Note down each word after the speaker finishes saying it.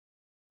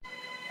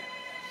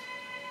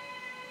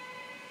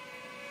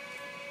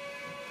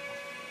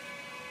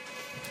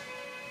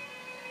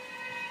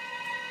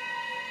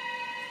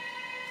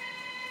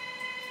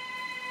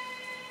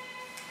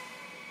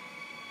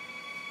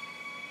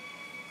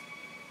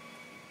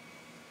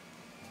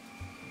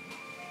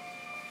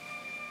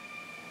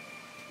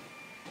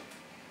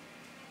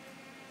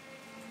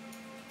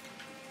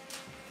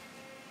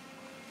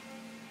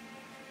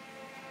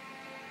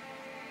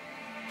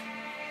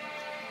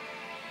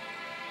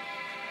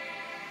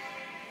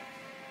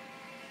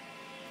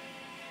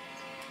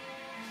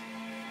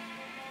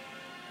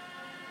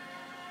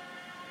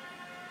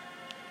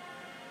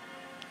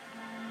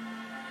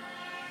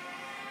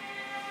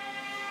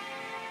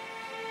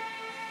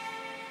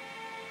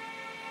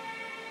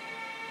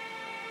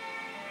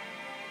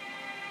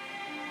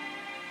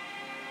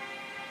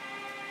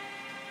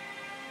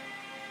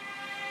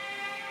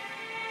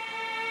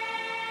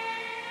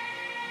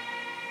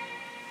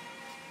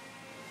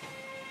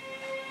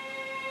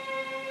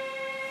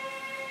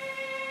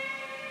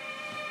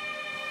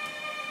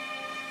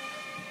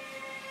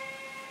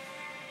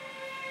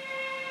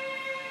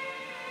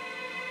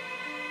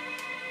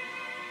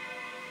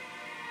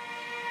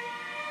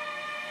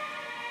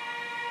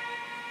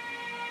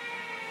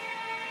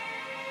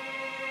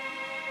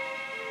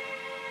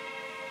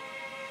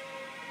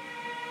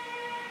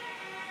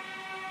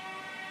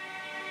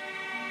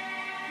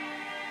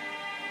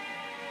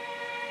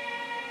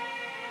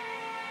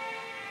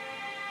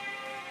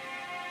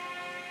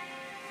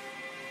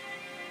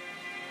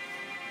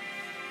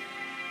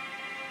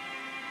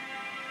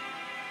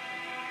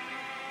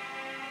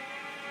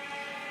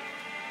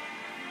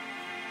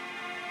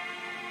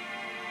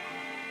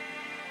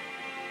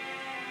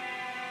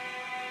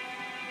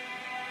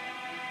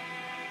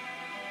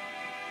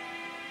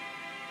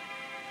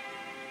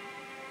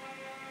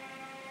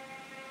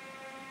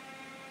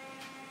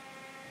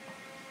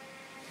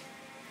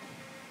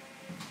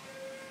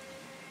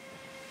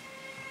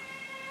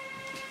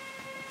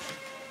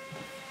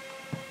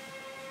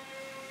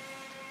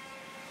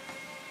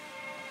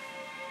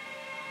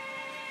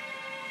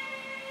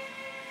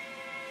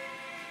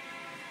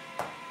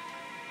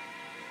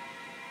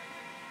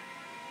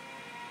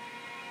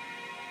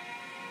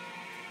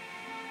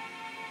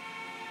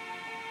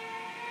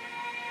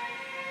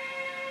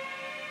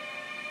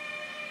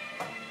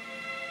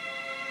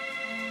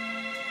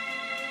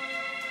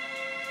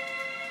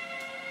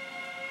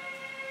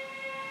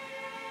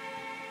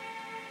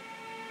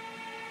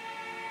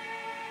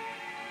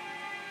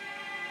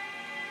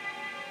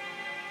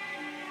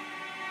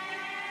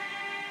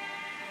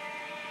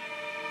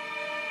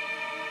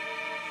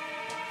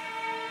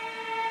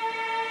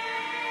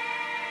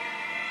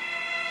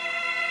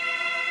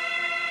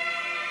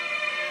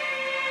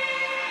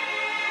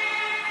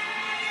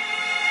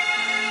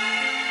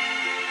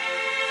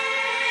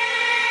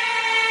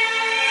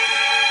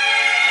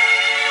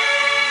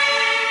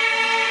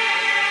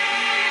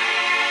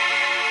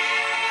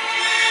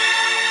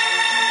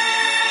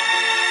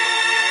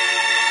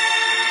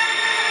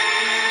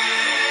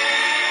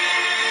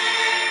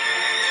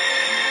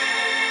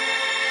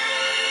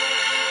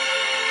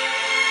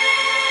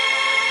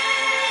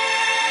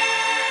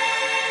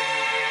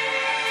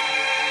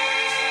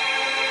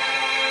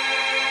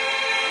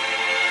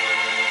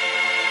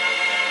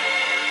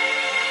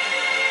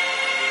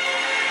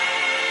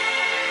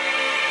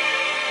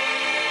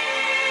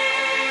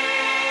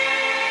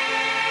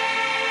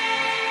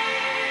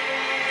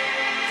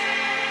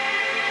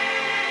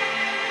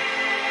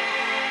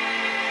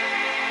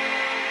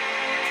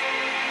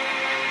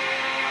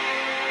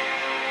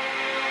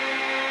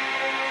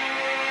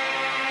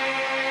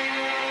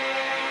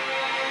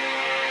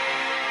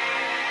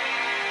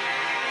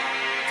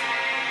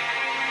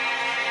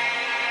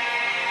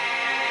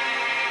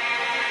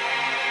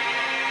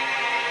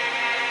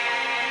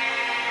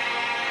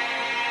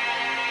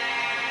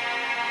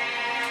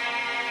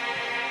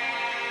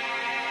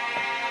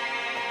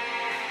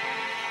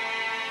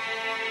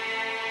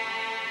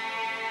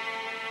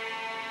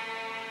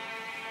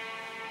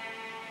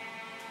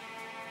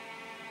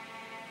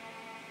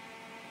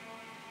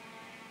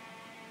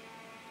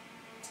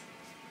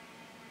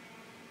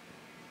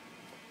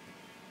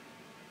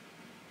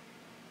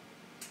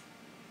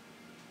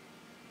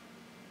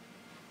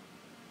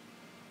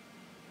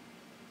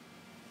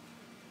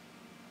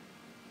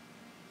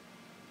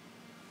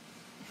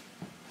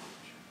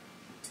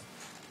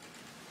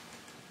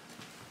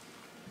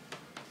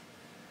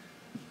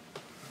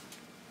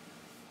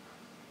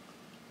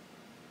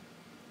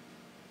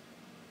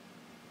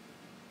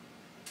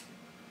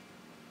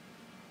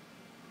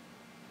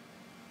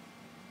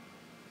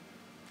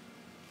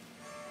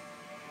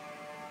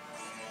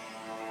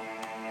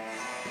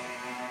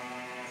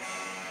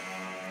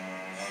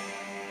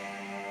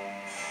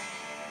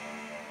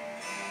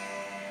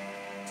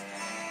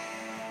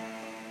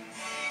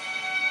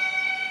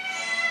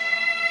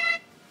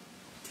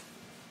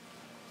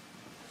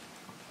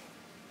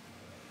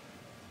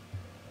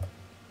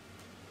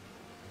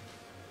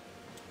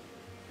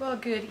Well,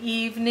 good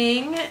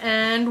evening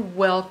and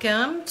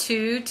welcome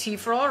to Tea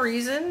for All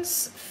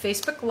Reasons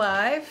Facebook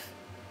Live.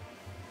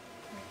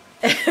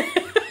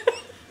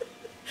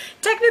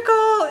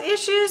 Technical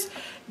issues.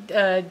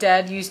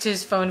 Dad used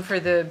his phone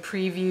for the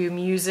preview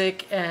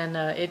music and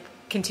it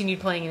continued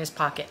playing in his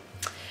pocket.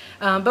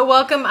 But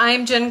welcome,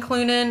 I'm Jen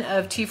Clunan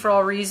of Tea for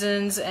All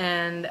Reasons,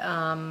 and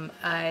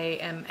I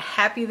am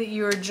happy that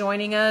you are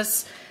joining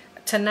us.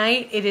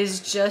 Tonight it is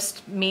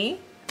just me.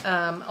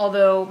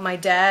 Although my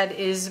dad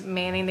is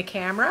manning the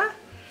camera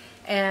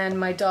and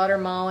my daughter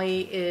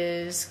Molly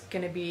is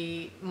going to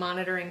be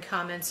monitoring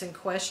comments and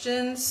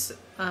questions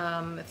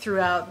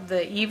throughout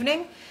the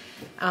evening.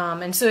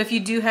 And so if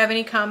you do have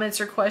any comments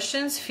or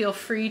questions, feel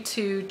free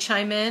to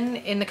chime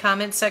in the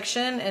comment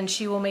section, and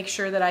she will make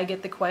sure that I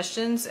get the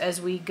questions as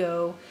we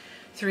go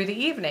through the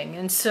evening.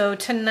 And so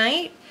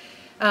tonight,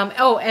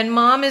 oh, and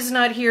Mom is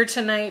not here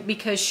tonight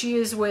because she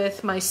is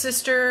with my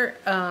sister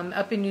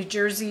up in New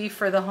Jersey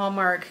for the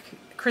Hallmark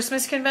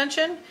Christmas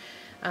convention.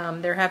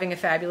 They're having a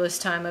fabulous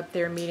time up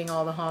there meeting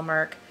all the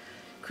Hallmark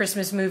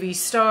Christmas movie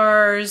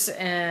stars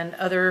and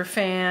other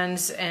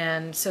fans,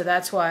 and so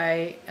that's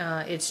why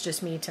it's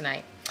just me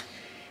tonight.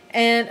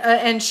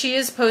 And she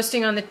is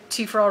posting on the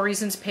Tea for All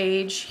Reasons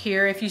page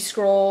here. If you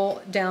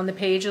scroll down the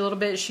page a little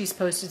bit, she's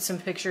posted some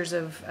pictures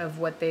of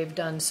what they've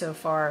done so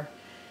far.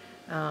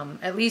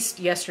 At least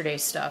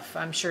yesterday's stuff.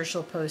 I'm sure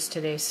she'll post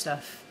today's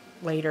stuff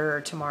later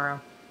or tomorrow.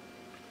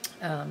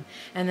 And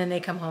then they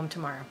come home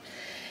tomorrow.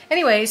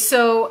 Anyway,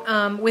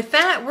 so with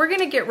that, we're going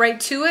to get right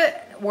to it.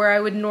 Where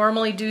I would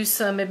normally do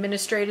some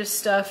administrative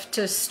stuff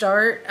to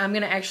start, I'm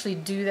going to actually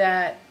do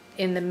that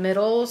in the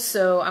middle.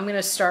 So I'm going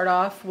to start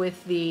off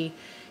with the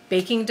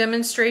baking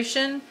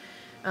demonstration,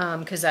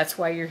 because that's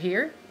why you're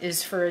here,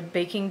 is for a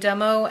baking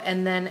demo.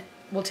 And then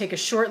we'll take a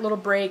short little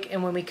break,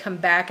 and when we come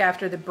back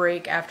after the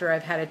break, after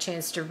I've had a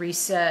chance to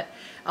reset,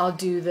 I'll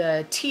do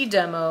the tea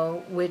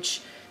demo,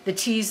 which the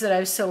teas that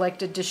I've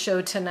selected to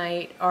show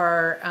tonight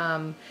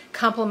are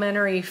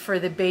complimentary for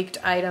the baked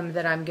item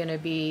that I'm going to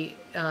be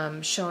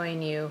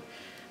showing you,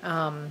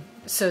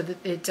 so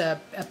that it's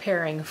a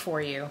pairing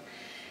for you.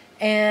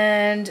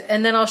 And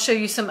then I'll show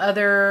you some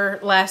other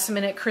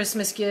last-minute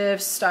Christmas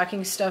gifts,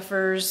 stocking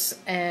stuffers,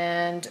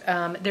 and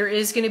there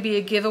is going to be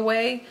a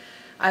giveaway.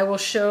 I will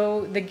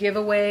show the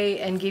giveaway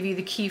and give you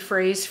the key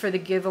phrase for the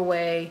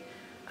giveaway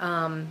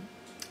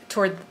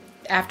after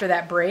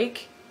that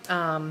break.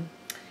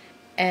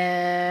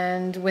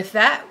 And with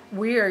that,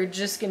 we are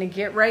just going to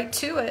get right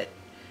to it.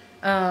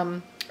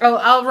 Oh,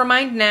 I'll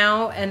remind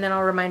now, and then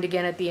I'll remind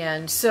again at the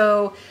end.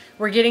 So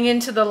we're getting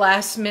into the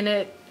last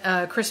minute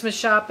Christmas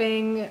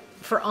shopping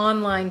for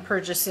online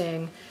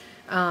purchasing.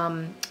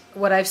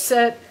 What I've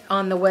set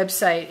on the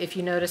website, if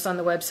you notice on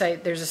the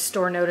website, there's a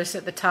store notice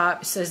at the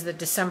top. It says that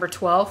December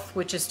 12th,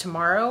 which is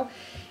tomorrow,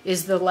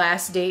 is the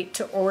last date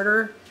to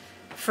order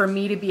for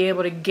me to be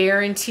able to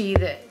guarantee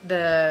that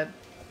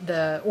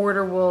the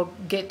order will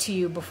get to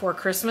you before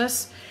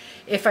Christmas.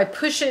 If I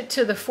push it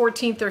to the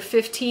 14th or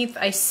 15th,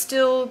 I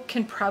still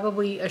can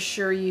probably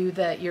assure you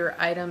that your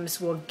items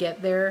will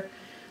get there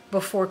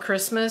before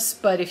Christmas.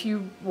 But if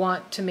you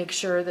want to make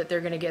sure that they're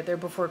going to get there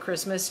before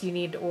Christmas, you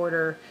need to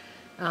order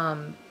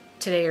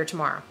today or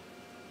tomorrow,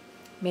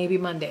 maybe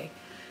Monday.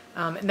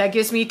 And that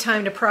gives me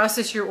time to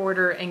process your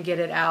order and get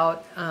it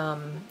out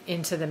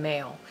into the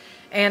mail.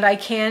 And I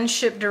can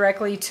ship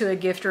directly to a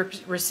gift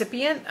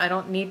recipient. I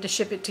don't need to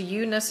ship it to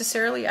you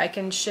necessarily. I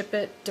can ship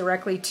it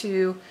directly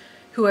to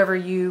whoever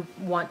you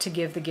want to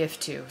give the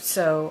gift to.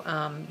 So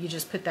you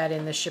just put that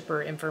in the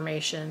shipper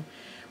information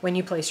when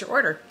you place your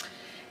order.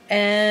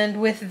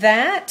 And with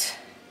that,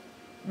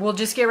 we'll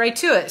just get right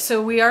to it.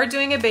 So we are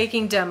doing a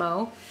baking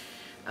demo.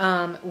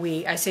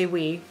 I say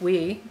we,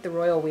 the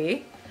royal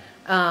we.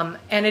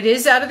 And it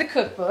is out of the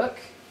cookbook.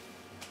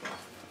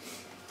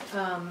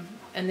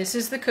 And this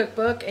is the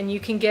cookbook, and you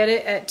can get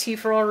it at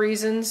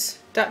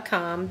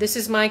teaforallreasons.com. This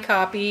is my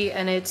copy,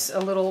 and it's a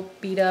little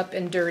beat up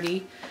and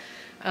dirty.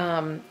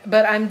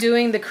 But I'm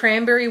doing the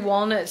cranberry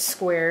walnut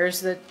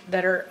squares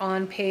that are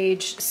on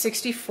page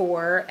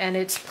 64, and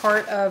it's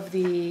part of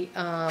the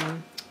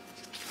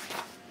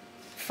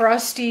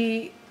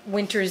Frosty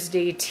Winter's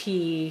Day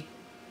Tea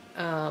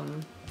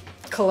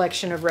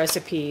collection of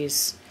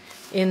recipes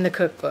in the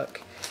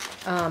cookbook.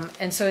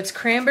 And so it's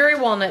cranberry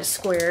walnut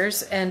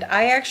squares, and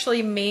I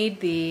actually made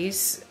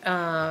these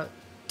to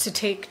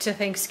take to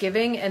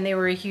Thanksgiving, and they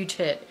were a huge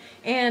hit.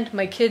 And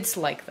my kids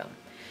like them.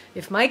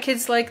 If my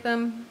kids like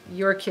them,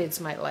 your kids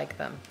might like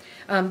them.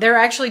 They're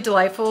actually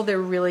delightful. They're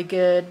really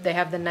good. They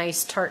have the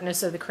nice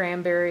tartness of the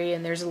cranberry,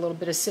 and there's a little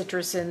bit of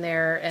citrus in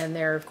there, and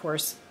they're, of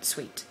course,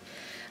 sweet.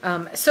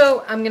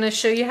 So I'm going to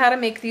show you how to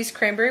make these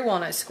cranberry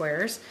walnut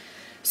squares.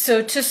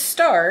 So to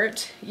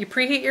start, you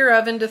preheat your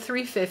oven to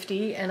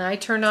 350, and I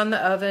turned on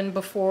the oven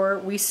before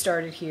we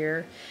started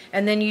here.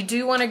 And then you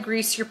do want to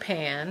grease your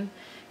pan,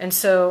 and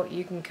so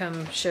you can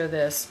come show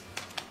this.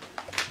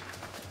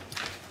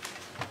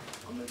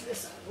 I'll move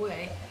this out of the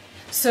way.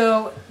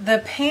 So the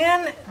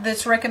pan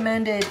that's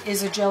recommended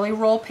is a jelly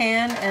roll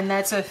pan, and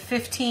that's a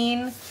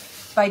 15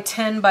 by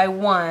 10 by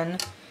 1.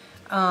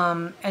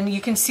 And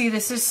you can see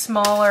this is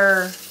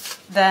smaller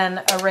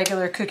than a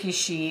regular cookie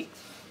sheet.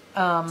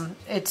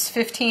 It's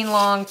 15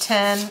 long,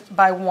 10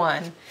 by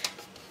 1.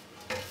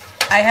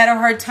 I had a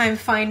hard time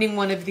finding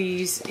one of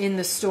these in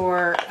the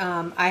store.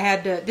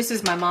 This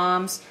is my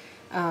mom's,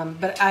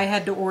 but I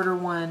had to order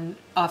one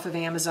off of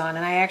Amazon,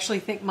 and I actually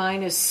think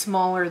mine is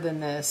smaller than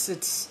this.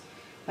 It's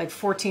like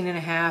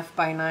 14.5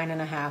 by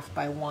 9.5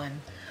 by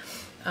 1.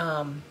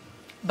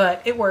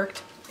 But it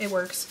worked. It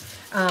works.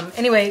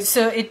 Anyway,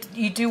 so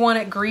you do want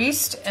it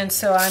greased, and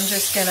so I'm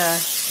just gonna,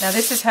 now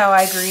this is how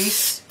I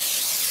grease.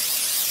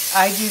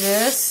 I do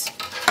this,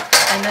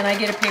 and then I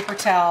get a paper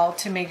towel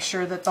to make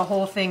sure that the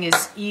whole thing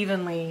is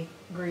evenly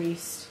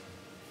greased.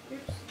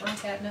 Oops, wrong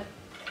cabinet.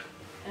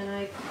 And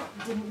I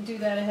didn't do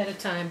that ahead of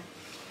time.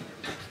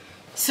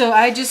 So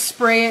I just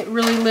spray it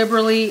really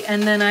liberally,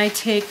 and then I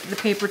take the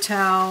paper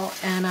towel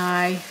and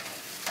I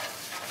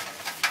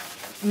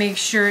make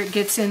sure it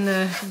gets in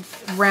the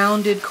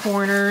rounded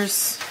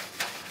corners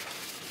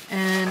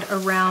and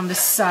around the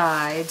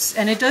sides.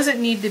 And it doesn't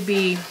need to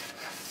be,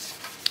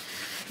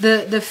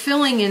 the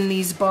filling in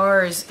these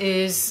bars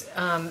is,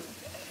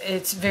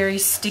 it's very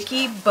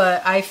sticky,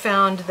 but I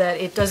found that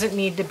it doesn't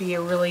need to be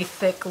a really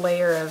thick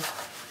layer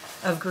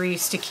of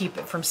grease to keep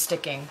it from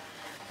sticking.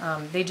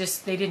 They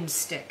didn't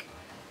stick.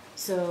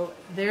 So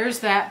there's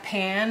that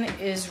pan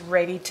is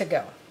ready to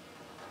go.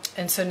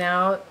 And so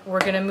now we're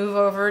going to move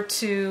over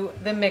to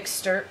the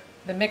mixer.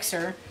 This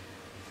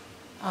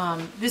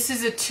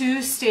is a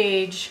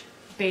 2-stage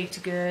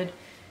baked good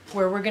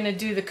where we're going to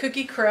do the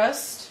cookie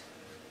crust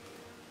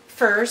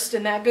first,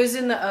 and that goes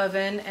in the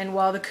oven, and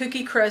while the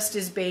cookie crust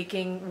is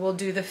baking, we'll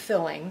do the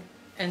filling.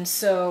 And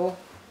so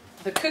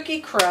the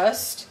cookie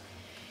crust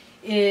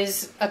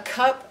is a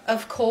cup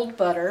of cold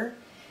butter,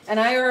 and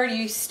I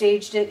already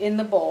staged it in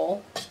the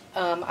bowl.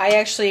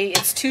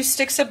 It's 2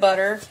 sticks of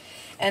butter,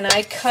 and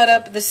I cut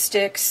up the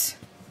sticks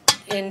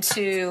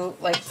into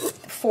like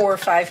 4 or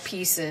 5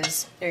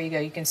 pieces. There you go,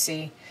 you can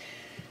see.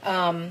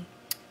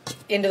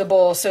 Into the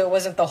bowl, so it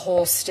wasn't the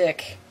whole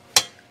stick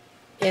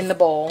in the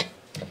bowl.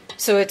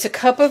 So it's a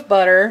cup of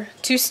butter,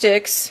 2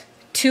 sticks,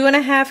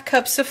 2.5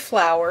 cups of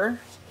flour,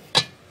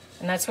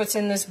 and that's what's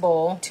in this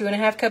bowl.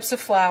 2.5 cups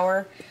of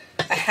flour,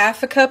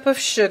 1/2 cup of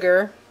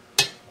sugar,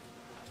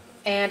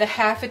 and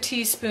 1/2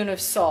 teaspoon of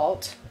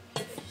salt.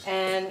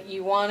 And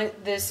you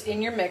want this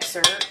in your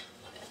mixer.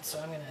 So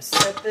I'm going to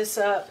set this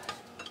up.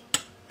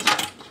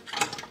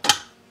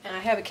 And I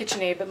have a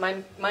KitchenAid, but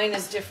mine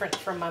is different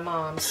from my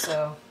mom's,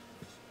 so.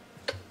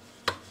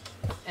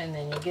 And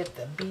then you get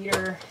the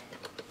beater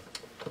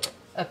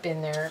up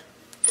in there.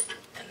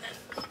 And then,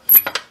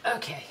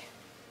 okay.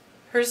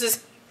 Hers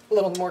is a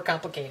little more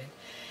complicated.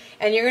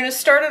 And you're going to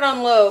start it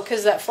on low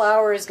because that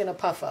flour is going to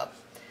puff up.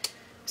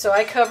 So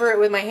I cover it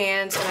with my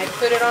hands and I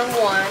put it on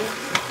 1.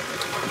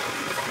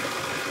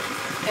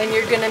 And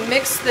you're going to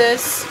mix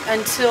this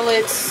until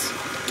it's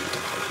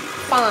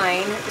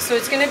fine. So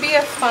it's going to be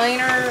a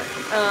finer,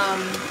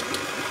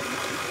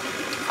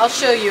 I'll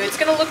show you. It's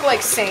going to look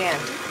like sand.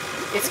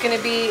 It's going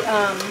to be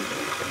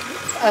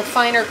a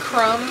finer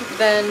crumb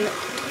than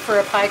for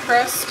a pie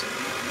crust.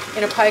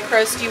 In a pie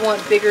crust, you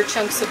want bigger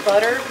chunks of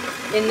butter.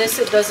 In this,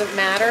 it doesn't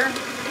matter.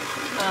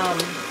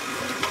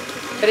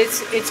 But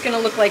it's going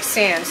to look like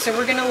sand. So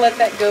we're going to let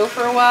that go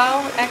for a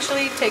while.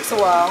 Actually, it takes a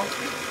while.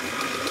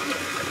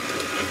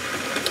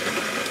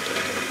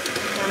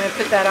 I'm going to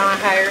put that on a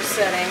higher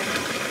setting.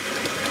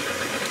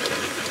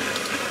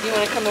 You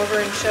want to come over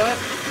and show it?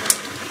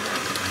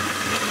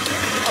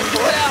 I'll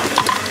pull it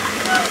out.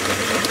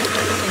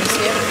 Can you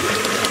see it?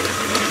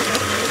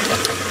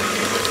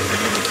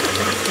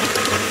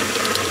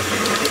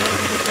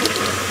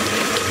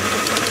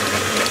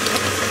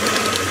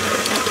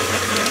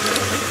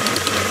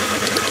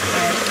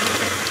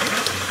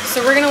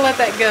 So we're going to let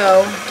that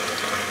go,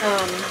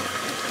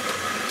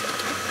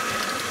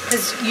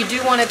 because you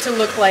do want it to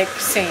look like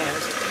sand.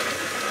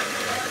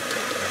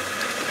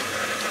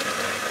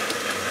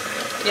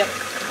 Yep,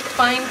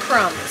 fine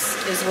crumbs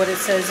is what it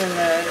says in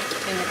the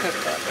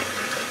cookbook.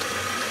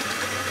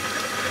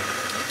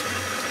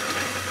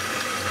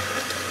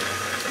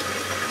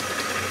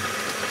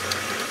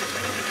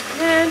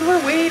 And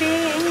we're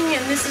waiting,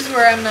 and this is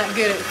where I'm not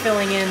good at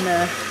filling in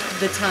the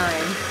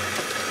time.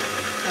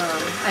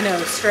 I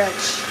know,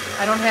 stretch.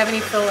 I don't have any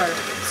filler.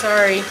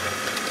 Sorry.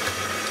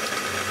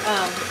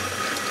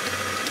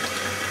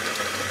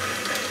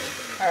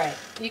 Alright,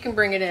 you can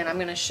bring it in. I'm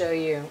going to show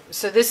you.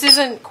 So this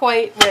isn't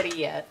quite ready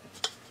yet.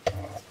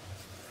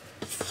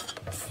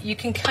 You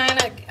can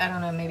kind of, I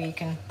don't know, maybe you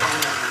can,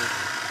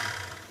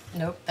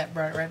 nope, that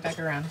brought it right back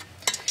around.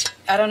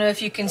 I don't know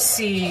if you can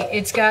see,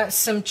 it's got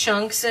some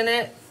chunks in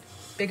it,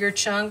 bigger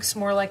chunks,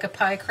 more like a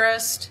pie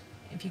crust,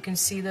 if you can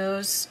see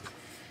those.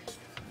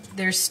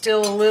 They're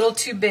still a little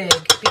too big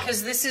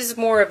because this is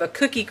more of a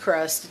cookie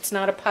crust. It's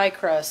not a pie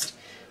crust.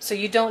 So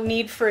you don't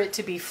need for it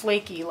to be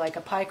flaky like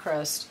a pie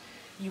crust.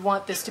 You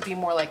want this to be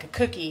more like a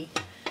cookie.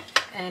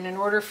 And in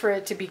order for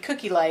it to be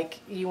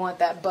cookie-like, you want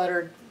that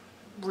butter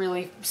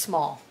really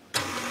small.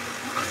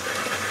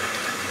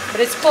 But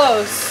it's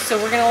close, so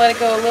we're going to let it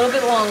go a little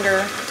bit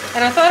longer.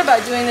 And I thought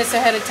about doing this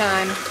ahead of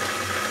time,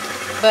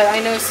 but I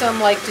know some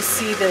like to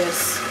see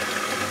this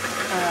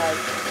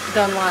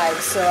done live,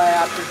 so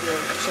I opted to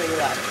show you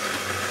live.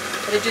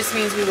 But it just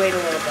means we wait a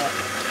little bit.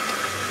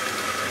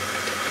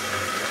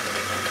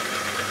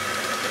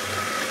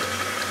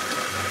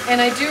 And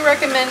I do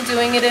recommend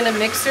doing it in a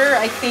mixer.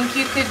 I think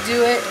you could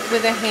do it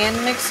with a hand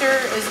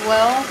mixer as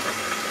well.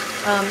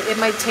 It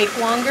might take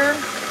longer,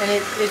 and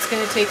it's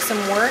going to take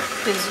some work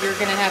because you're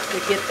going to have to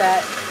get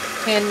that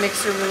hand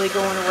mixer really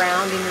going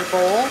around in your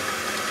bowl.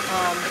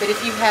 But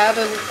if you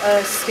have a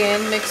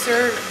stand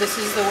mixer, this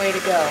is the way to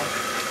go.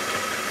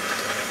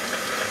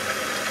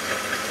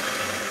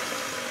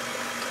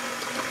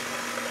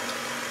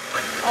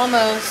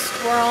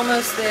 Almost. We're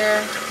almost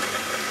there.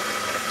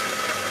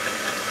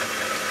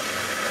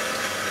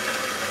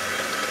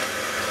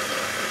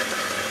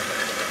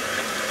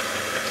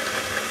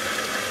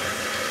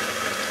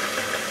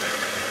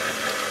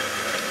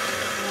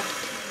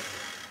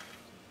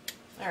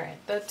 Alright,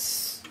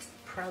 that's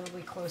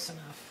probably close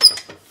enough.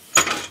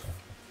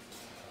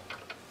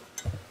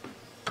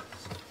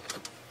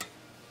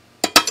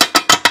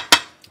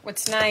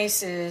 What's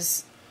nice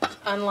is,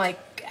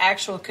 unlike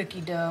actual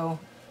cookie dough,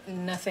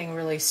 nothing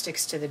really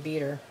sticks to the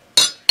beater,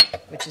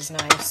 which is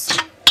nice.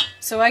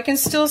 So I can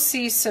still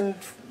see some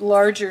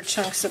larger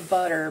chunks of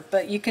butter,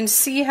 but you can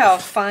see how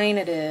fine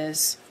it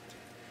is.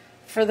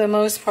 For the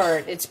most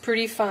part, it's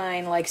pretty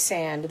fine like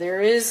sand.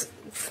 There is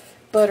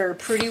butter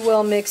pretty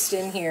well mixed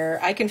in here.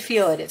 I can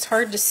feel it. It's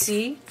hard to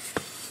see,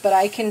 but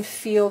I can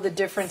feel the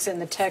difference in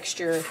the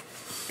texture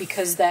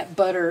because that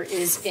butter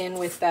is in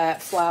with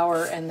that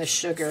flour and the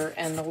sugar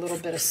and a little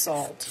bit of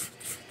salt.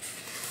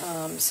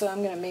 So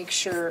I'm going to make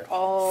sure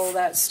all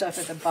that stuff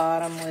at the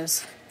bottom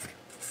was,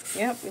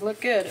 yep, we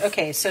look good.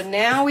 Okay, so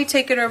now we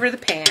take it over the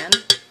pan.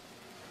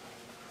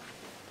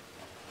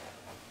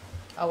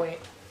 Oh, wait.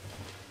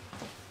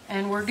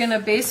 And we're going to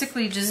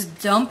basically just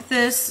dump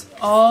this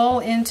all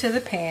into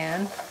the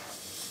pan.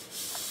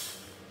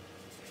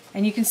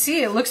 And you can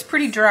see it looks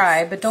pretty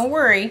dry, but don't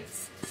worry.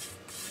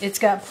 It's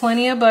got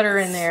plenty of butter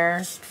in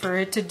there for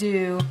it to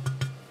do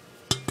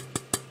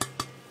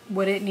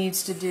what it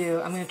needs to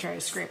do. I'm going to try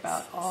to scrape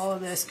out all of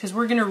this because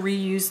we're going to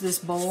reuse this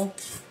bowl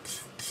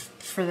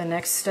for the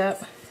next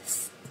step.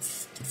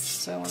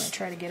 So I want to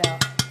try to get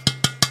out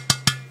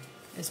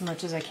as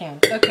much as I can.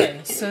 Okay,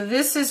 so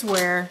this is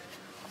where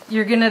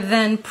you're going to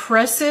then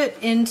press it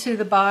into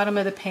the bottom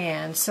of the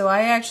pan. So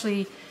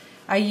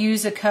I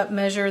use a cup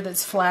measure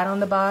that's flat on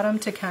the bottom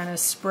to kind of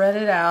spread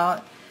it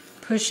out,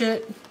 push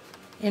it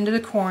into the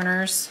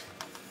corners,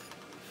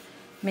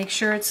 make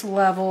sure it's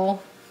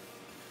level.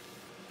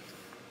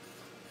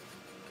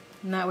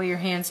 And that way your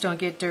hands don't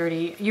get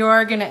dirty. You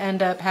are going to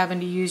end up having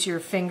to use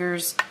your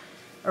fingers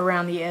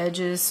around the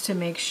edges to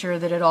make sure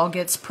that it all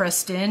gets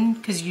pressed in,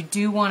 because you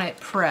do want it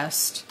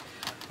pressed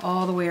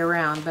all the way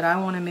around, but I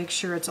want to make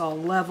sure it's all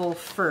level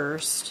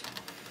first,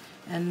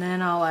 and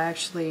then I'll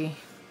actually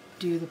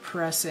do the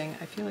pressing.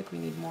 I feel like we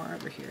need more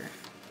over here.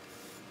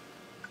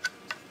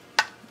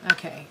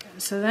 Okay,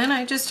 so then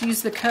I just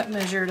use the cup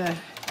measure to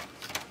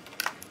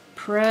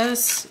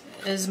press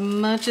as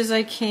much as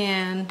I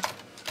can,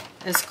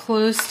 as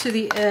close to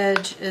the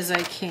edge as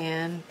I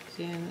can.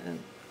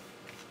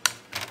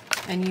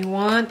 And you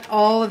want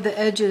all of the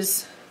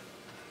edges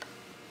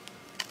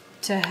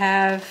to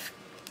have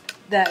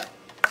that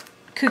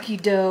cookie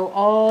dough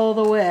all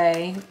the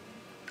way,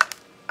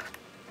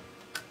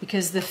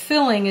 because the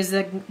filling is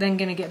then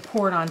going to get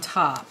poured on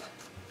top.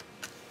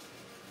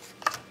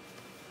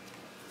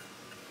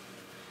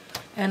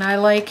 And I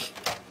like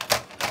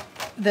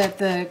that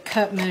the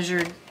cup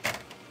measure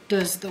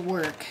does the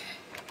work.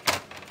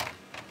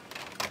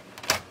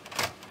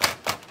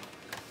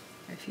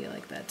 I feel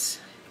like that's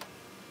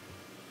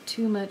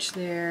too much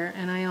there,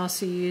 and I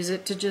also use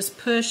it to just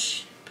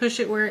push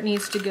it where it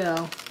needs to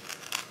go,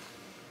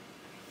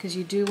 because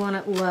you do want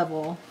it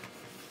level.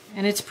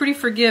 And it's pretty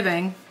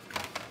forgiving,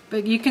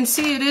 but you can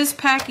see it is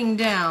packing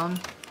down.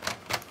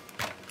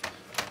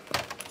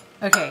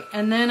 Okay,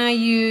 and then I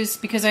use,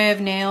 because I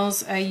have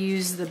nails, I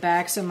use the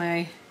backs of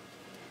my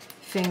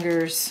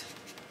fingers,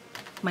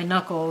 my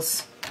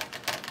knuckles,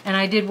 and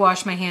I did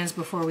wash my hands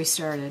before we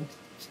started.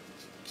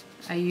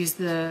 I use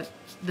the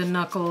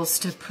knuckles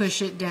to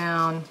push it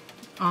down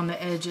on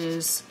the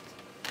edges.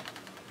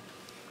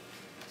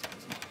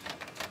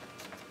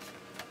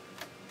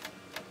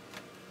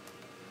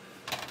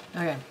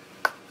 Okay.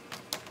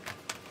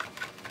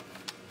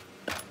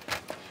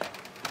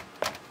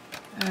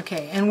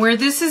 Okay, and where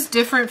this is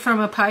different from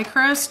a pie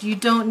crust, you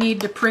don't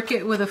need to prick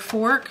it with a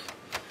fork.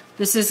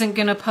 This isn't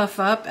going to puff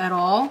up at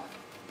all.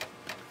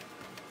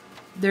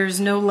 There's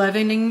no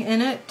leavening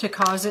in it to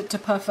cause it to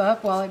puff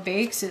up while it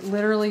bakes. It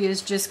literally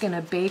is just going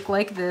to bake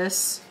like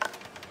this,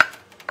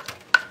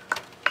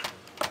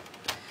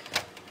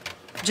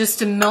 just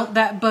to melt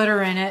that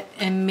butter in it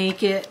and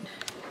make it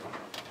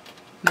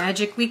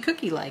magically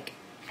cookie-like.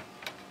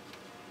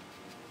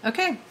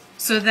 Okay,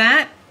 so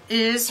that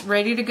is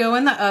ready to go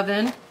in the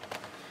oven.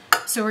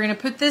 So we're going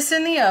to put this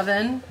in the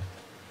oven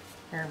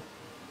Here.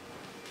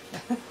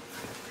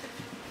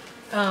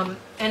 And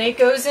it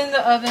goes in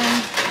the oven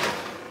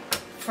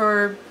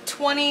for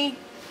 20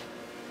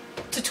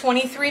 to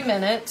 23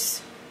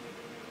 minutes.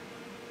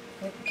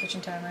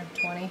 Kitchen timer,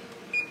 20. I'm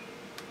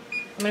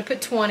going to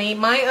put 20.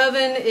 My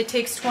oven, it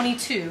takes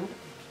 22.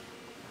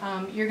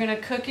 You're going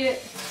to cook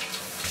it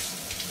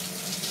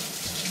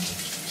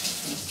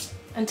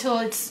until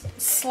it's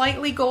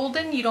slightly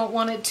golden. You don't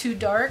want it too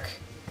dark.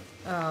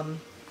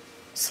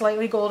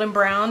 Slightly golden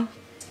brown.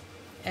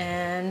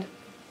 And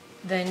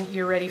then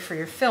you're ready for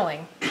your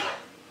filling.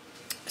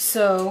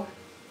 So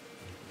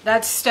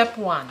that's step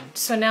one.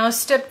 So now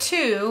step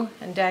two,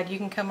 and Dad, you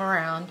can come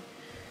around.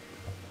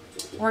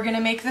 We're going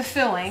to make the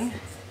filling.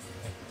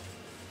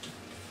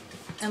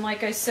 And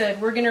like I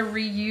said, we're going to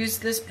reuse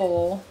this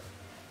bowl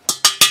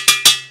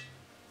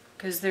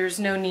because there's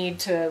no need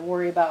to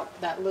worry about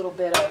that little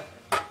bit of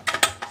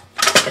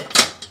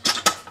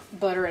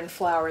butter and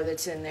flour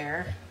that's in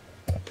there.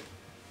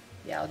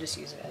 Yeah, I'll just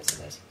use it as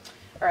it is.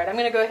 All right, I'm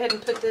going to go ahead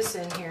and put this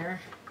in here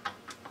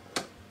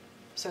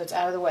so it's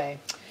out of the way.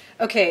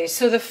 Okay,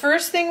 so the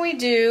first thing we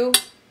do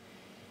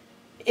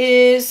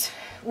is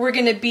we're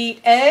going to beat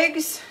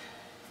eggs,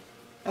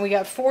 and we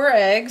got 4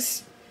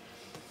 eggs.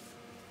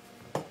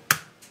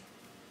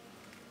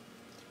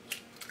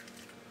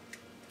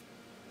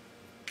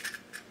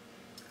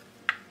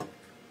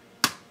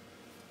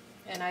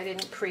 And I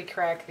didn't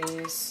pre-crack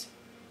these.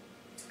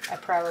 I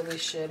probably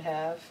should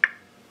have.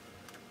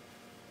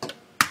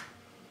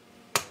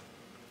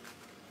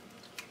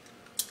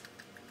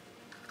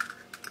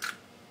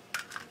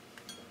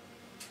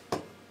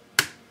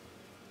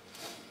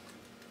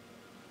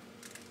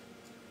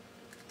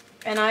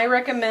 And I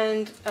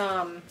recommend,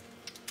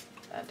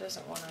 that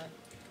doesn't want to,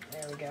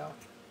 there we go.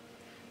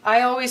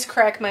 I always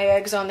crack my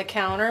eggs on the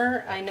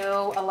counter. I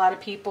know a lot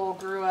of people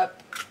grew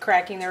up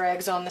cracking their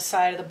eggs on the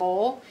side of the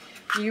bowl.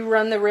 You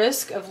run the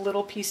risk of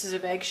little pieces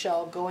of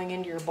eggshell going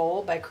into your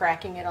bowl by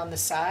cracking it on the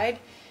side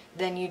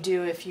than you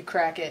do if you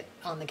crack it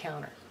on the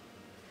counter.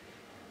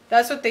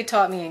 That's what they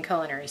taught me in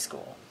culinary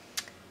school.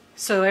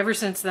 So ever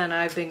since then,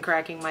 I've been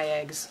cracking my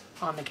eggs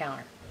on the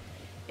counter.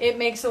 It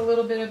makes a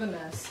little bit of a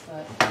mess,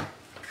 but...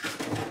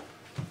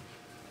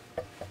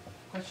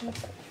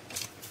 Questions?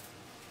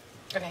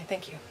 Okay,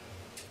 thank you.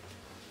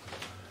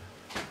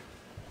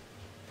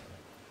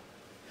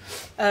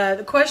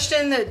 The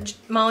question that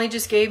Molly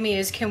just gave me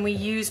is, can we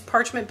use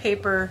parchment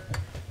paper?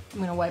 I'm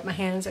going to wipe my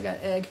hands, I got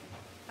egg.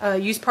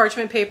 Use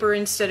parchment paper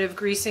instead of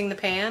greasing the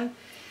pan.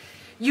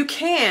 You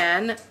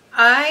can.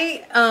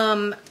 I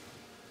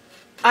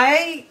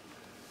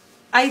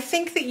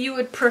think that you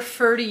would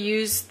prefer to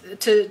use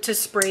to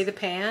spray the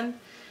pan.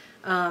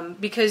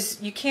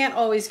 Because you can't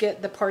always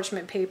get the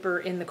parchment paper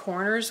in the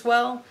corners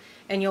well,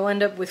 and you'll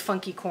end up with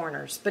funky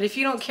corners. But if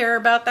you don't care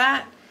about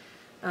that,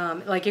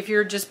 like if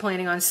you're just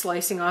planning on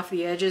slicing off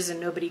the edges and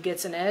nobody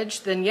gets an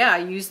edge, then yeah,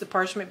 use the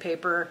parchment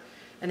paper,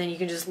 and then you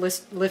can just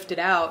lift it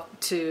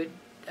out to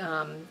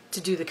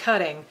do the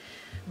cutting.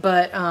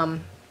 But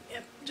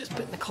just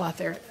putting the cloth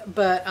there.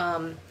 But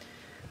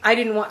I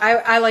didn't want.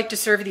 I like to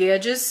serve the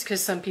edges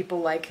because some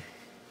people like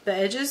the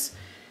edges,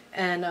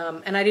 and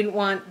I didn't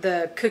want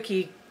the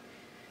cookie.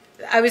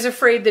 I was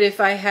afraid that if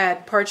I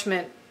had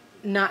parchment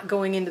not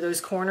going into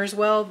those corners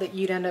well, that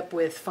you'd end up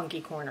with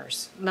funky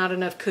corners. Not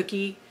enough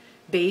cookie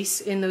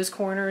base in those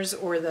corners,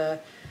 or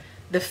the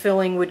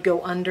filling would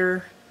go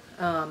under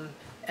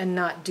and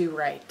not do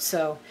right.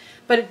 So,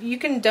 but you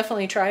can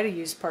definitely try to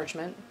use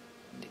parchment.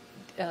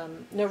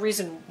 No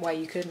reason why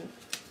you couldn't.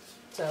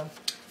 So,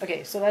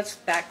 okay, so that's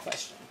that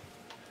question.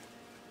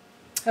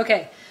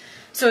 Okay,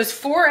 so it's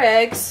 4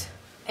 eggs,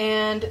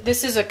 and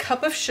this is a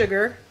cup of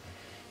sugar.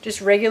 Just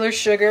regular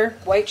sugar,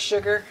 white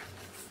sugar,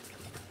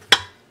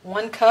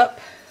 1 cup,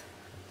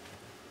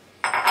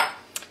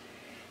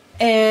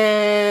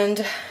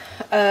 and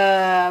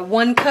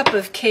 1 cup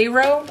of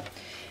Karo,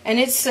 and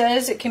it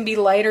says it can be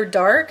light or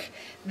dark.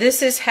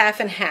 This is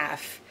half and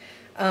half.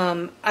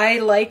 I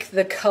like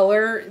the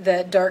color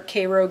that dark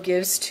Karo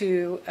gives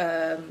to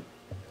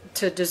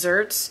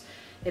desserts.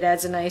 It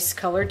adds a nice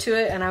color to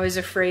it, and I was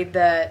afraid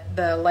that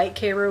the light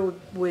Karo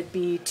would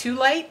be too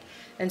light.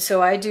 And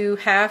so I do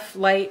half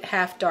light,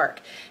 half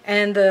dark.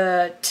 And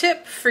the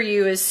tip for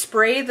you is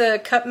spray the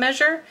cup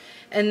measure,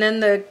 and then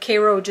the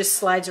Karo just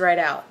slides right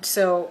out.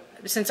 So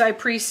since I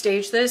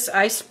pre-staged this,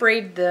 I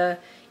sprayed the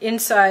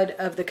inside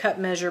of the cup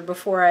measure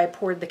before I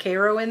poured the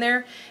Karo in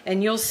there.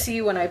 And you'll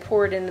see when I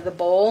pour it into the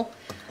bowl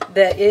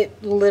that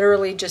it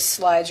literally just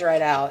slides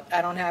right out.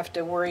 I don't have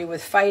to worry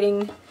with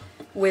fighting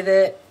with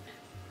it.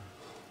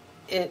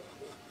 It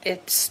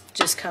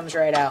just comes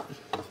right out.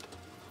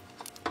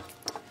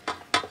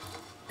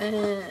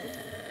 And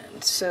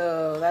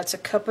so that's a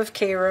cup of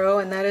Karo,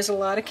 and that is a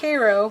lot of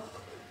Karo,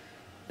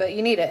 but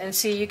you need it. And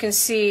see, you can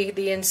see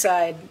the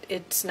inside,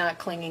 it's not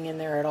clinging in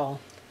there at all.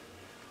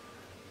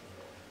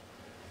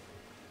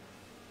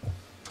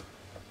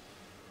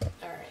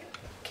 Alright,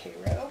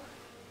 Karo.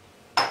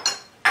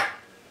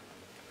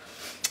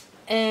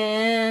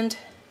 And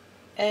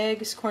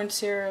eggs, corn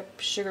syrup,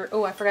 sugar.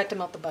 Oh, I forgot to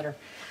melt the butter.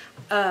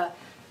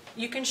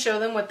 you can show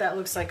them what that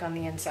looks like on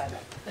the inside.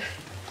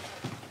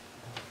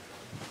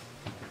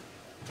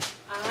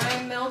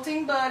 I'm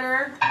melting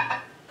butter.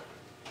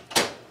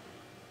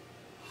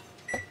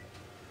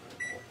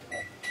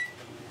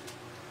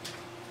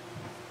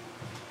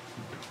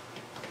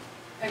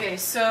 Okay,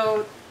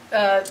 so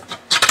there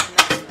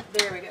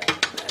we go.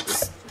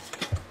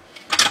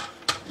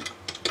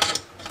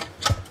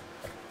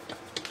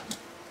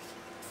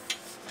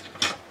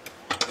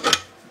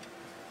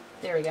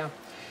 There we go.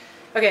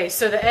 Okay,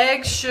 so the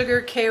eggs,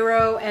 sugar,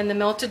 Karo, and the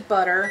melted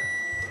butter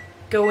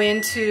go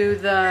into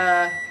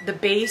the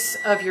base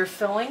of your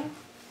filling.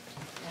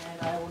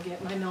 And I will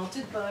get my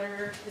melted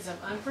butter because I'm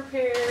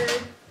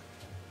unprepared.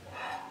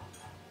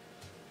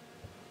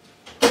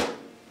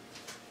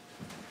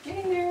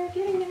 Getting there,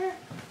 getting there.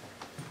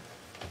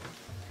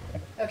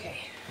 Okay,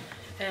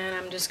 and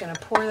I'm just going to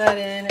pour that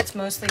in. It's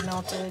mostly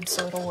melted,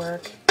 so it'll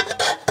work.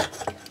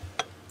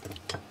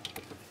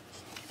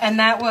 And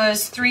that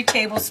was 3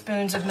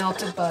 tablespoons of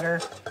melted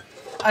butter,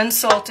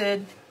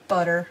 unsalted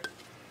butter.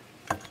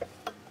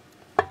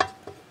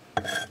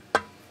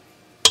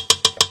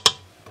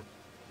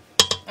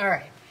 All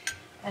right,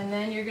 and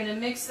then you're going to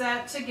mix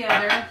that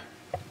together.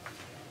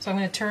 So I'm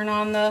going to turn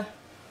on the,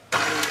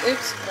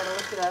 oops, gotta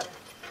lift it up.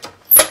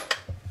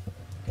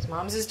 Because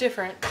Mom's is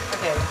different.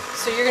 Okay,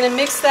 so you're going to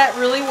mix that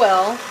really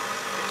well.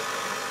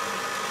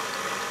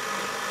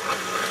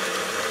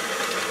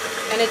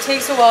 And it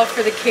takes a while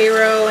for the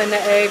Karo and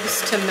the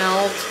eggs to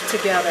melt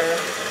together.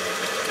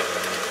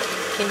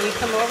 Can you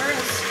come over?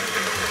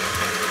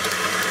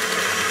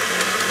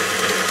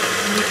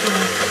 You can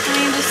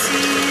kind of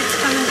see it's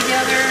coming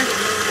together.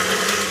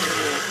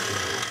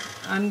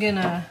 I'm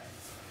gonna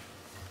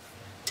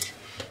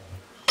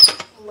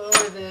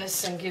lower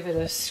this and give it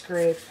a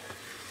scrape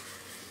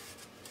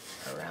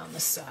around the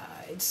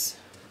sides.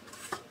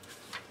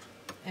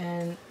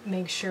 And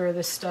make sure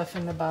the stuff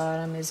in the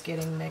bottom is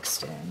getting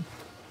mixed in.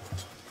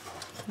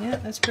 Yeah,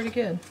 that's pretty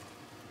good.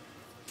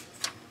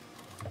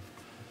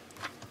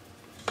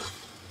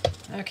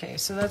 Okay,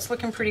 so that's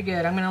looking pretty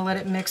good. I'm going to let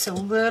it mix a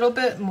little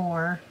bit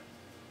more.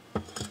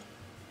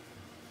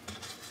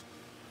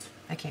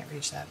 I can't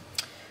reach that.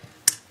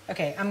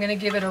 Okay, I'm going to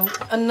give it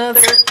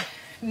another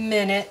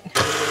minute. Let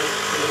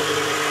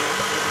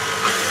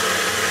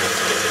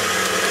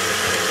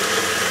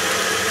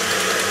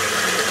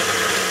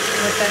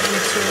that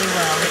mix really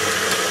well.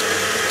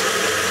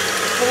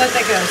 We'll let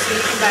that go so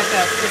you can back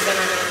up because then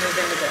I'm going to move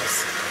into this.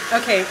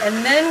 Okay,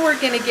 and then we're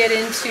going to get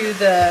into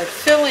the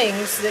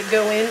fillings that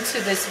go into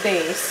this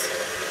base.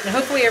 And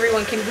hopefully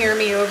everyone can hear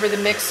me over the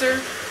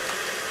mixer.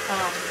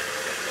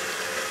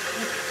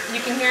 You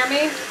can hear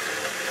me?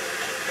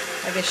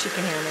 I guess you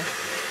can hear me.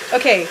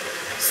 Okay,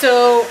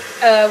 so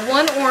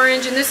 1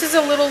 orange, and this is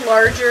a little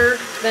larger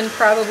than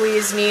probably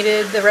is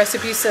needed. The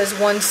recipe says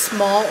 1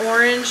 small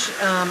orange.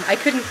 I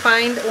couldn't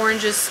find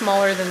oranges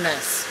smaller than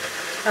this.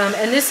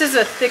 And this is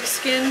a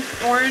thick-skinned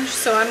orange,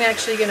 so I'm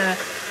actually going to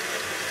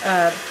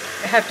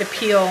have to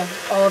peel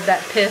all of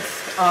that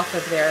pith off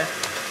of there.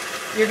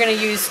 You're going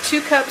to use 2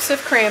 cups of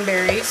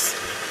cranberries,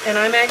 and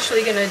I'm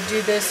actually going to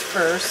do this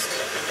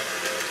first.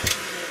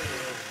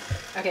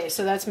 Okay,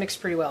 so that's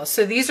mixed pretty well.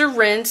 So these are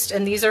rinsed,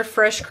 and these are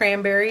fresh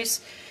cranberries.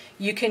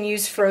 You can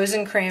use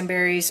frozen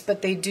cranberries,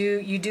 but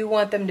you do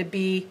want them to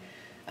be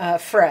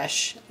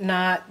fresh,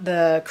 not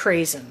the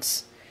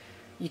craisins.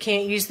 You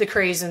can't use the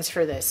craisins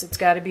for this. It's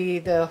got to be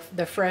the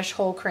fresh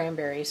whole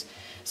cranberries.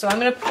 So I'm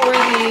going to pour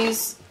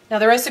these. Now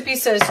the recipe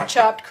says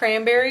chopped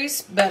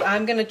cranberries, but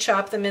I'm going to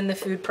chop them in the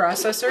food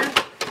processor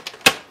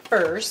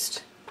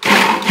first.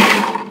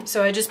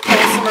 So I just pulse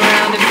them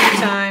around a few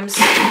times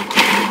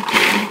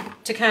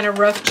to kind of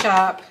rough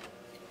chop.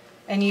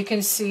 And you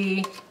can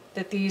see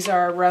that these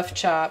are rough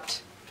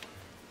chopped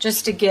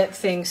just to get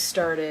things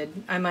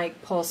started. I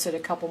might pulse it a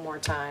couple more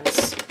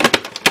times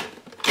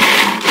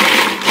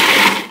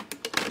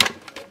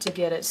to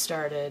get it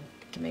started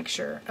to make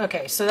sure.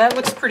 Okay, so that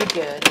looks pretty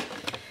good.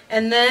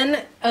 And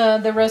then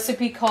the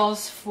recipe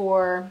calls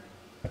for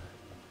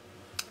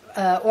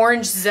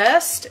orange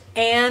zest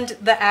and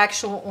the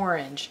actual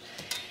orange.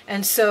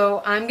 And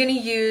so I'm going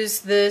to use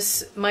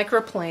this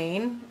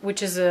Microplane,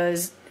 which is a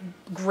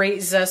great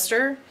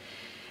zester.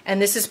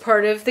 And this is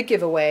part of the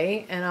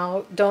giveaway.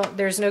 And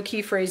there's no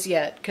key phrase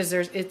yet because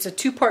it's a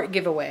 2-part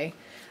giveaway.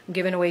 I'm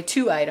giving away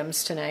 2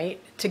 items tonight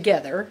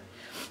together.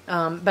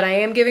 But I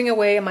am giving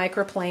away a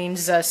Microplane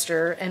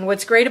zester, and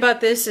what's great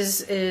about this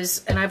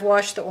is, and I've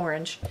washed the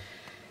orange,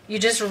 you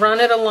just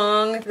run it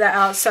along the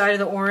outside of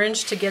the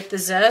orange to get the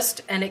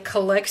zest, and it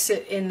collects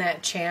it in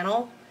that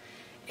channel.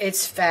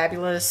 It's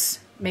fabulous.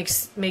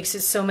 Makes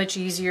it so much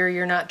easier.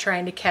 You're not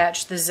trying to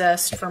catch the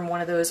zest from one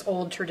of those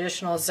old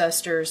traditional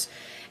zesters,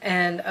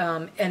 and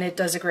it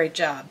does a great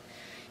job.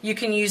 You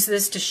can use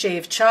this to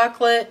shave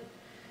chocolate.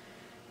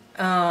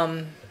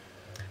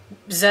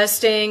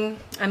 Zesting,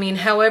 I mean,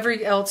 however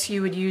else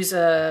you would use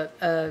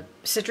a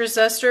citrus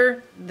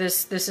zester,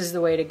 this is the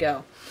way to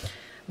go.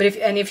 But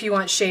if you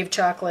want shaved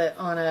chocolate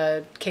on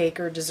a cake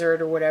or dessert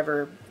or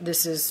whatever,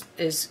 this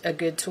is a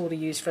good tool to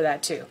use for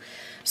that too.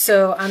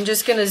 So I'm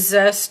just going to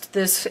zest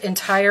this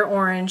entire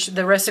orange.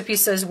 The recipe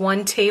says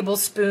 1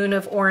 tablespoon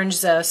of orange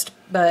zest,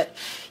 but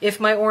if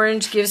my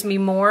orange gives me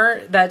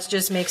more, that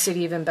just makes it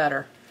even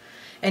better.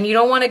 And you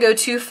don't want to go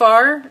too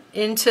far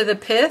into the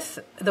pith.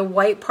 The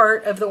white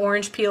part of the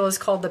orange peel is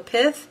called the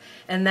pith,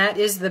 and that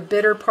is the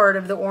bitter part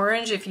of the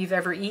orange. If you've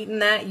ever eaten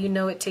that, you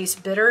know it tastes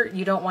bitter.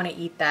 You don't want to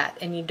eat that,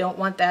 and you don't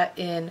want that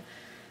in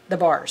the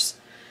bars.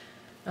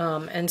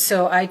 And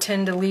so I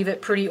tend to leave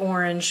it pretty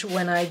orange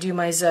when I do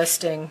my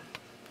zesting.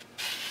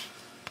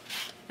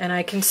 And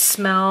I can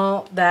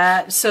smell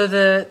that. So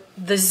the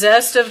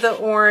zest of the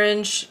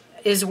orange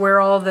is where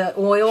all the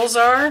oils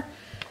are.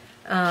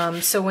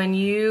 So when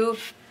you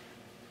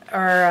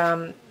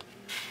are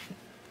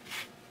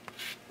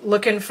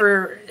looking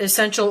for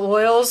essential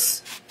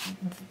oils,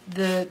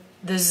 the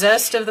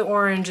zest of the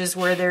orange is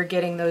where they're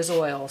getting those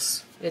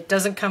oils. It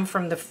doesn't come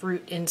from the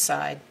fruit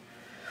inside.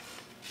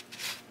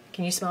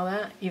 Can you smell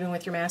that, even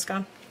with your mask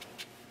on?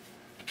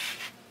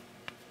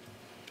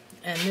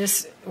 And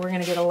this, we're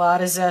going to get a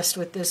lot of zest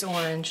with this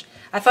orange.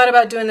 I thought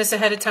about doing this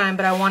ahead of time,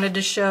 but I wanted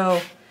to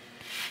show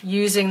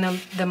using the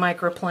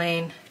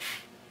microplane.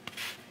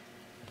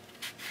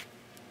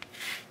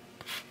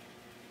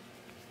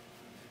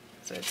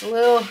 So it's a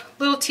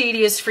little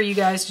tedious for you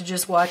guys to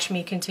just watch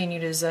me continue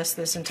to zest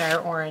this entire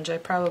orange. I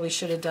probably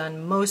should have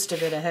done most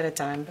of it ahead of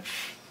time, but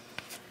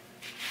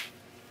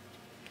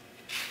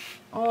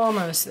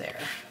almost there.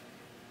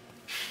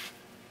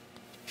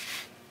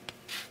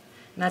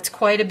 And that's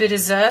quite a bit of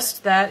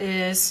zest. That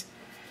is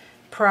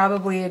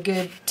probably a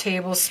good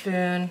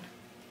tablespoon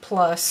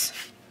plus.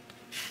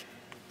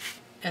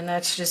 And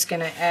that's just going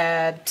to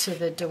add to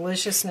the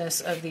deliciousness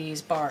of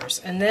these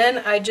bars. And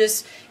then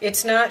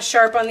it's not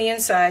sharp on the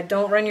inside.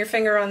 Don't run your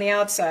finger on the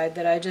outside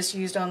that I just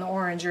used on the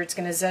orange, or it's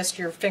going to zest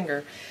your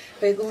finger.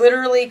 But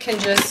literally can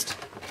just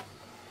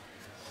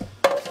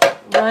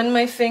run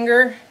my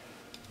finger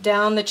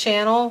down the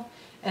channel,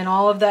 and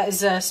all of that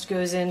zest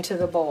goes into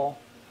the bowl.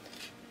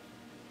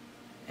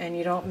 And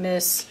you don't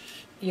waste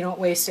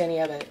any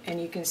of it.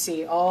 And you can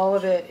see all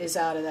of it is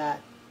out of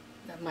that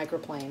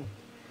microplane.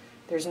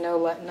 There's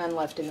none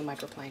left in the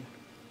microplane.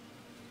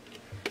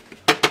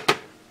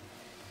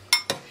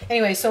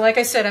 Anyway, so like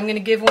I said, I'm going to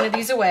give one of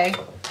these away.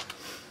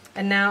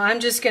 And now I'm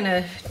just going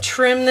to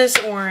trim this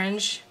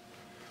orange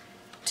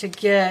to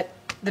get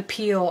the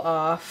peel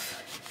off.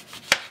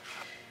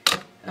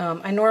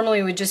 I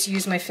normally would just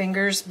use my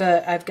fingers,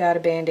 but I've got a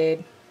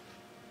Band-Aid.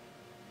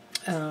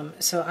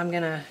 So I'm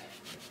going to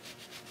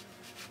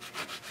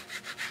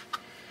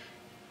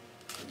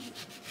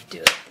do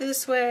it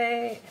this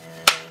way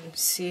and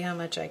see how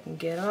much I can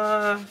get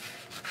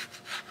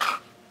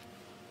off.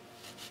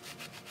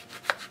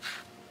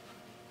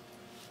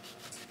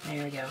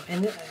 There we go.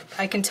 And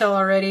I can tell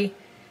already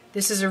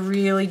this is a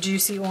really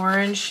juicy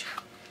orange,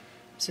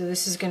 so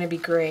this is going to be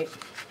great.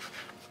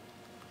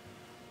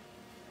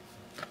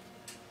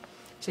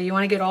 So you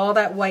want to get all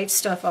that white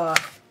stuff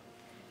off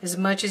as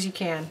much as you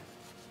can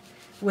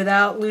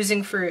without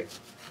losing fruit.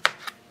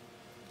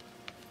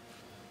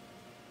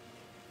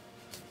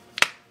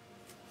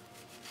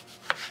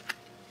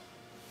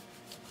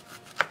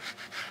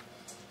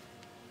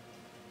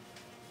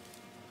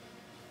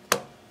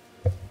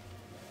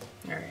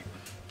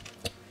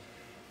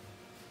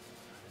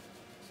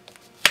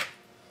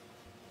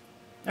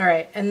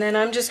 Alright, and then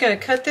I'm just going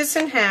to cut this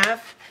in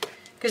half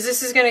because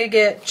this is going to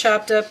get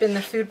chopped up in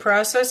the food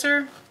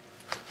processor.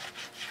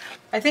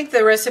 I think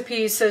the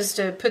recipe says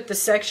to put the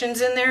sections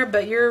in there,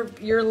 but you're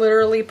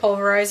literally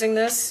pulverizing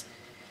this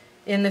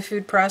in the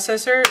food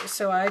processor.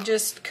 So I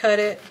just cut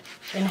it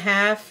in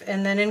half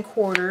and then in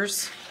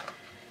quarters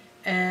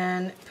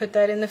and put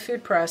that in the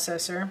food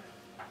processor.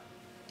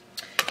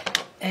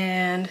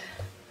 And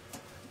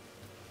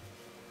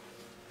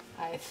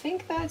I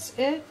think that's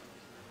it.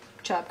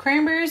 Chop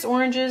cranberries,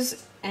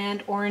 oranges,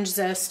 and orange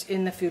zest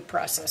in the food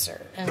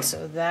processor. And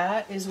so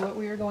that is what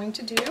we are going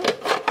to do.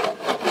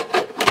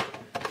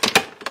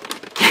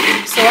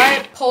 So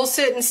I pulse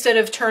it instead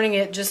of turning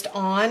it just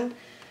on,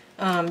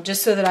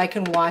 just so that I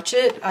can watch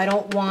it. I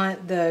don't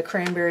want the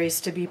cranberries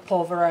to be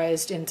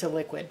pulverized into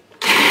liquid.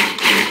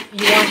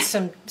 You want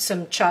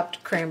some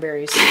chopped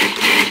cranberries.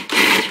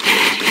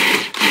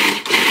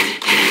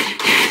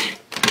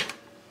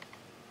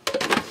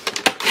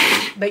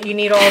 But you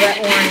need all that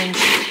orange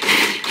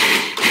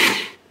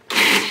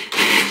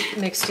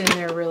mixed in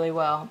there really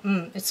well.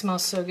 It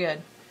smells so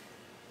good.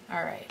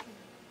 Alright,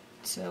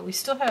 so we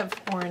still have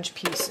orange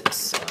pieces,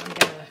 so I'm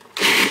gonna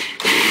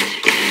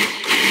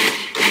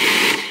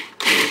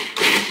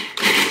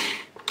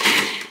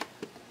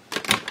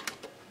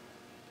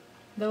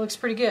that looks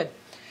pretty good.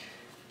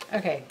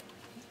 Okay.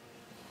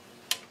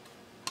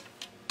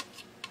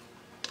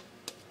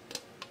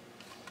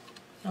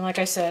 And like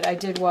I said, I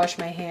did wash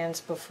my hands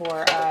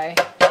before I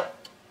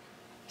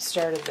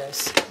started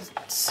this.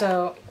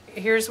 So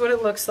here's what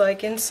it looks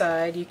like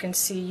inside. You can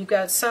see you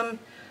got some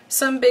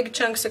big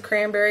chunks of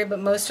cranberry, but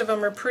most of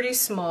them are pretty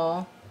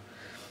small.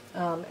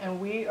 And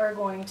we are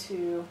going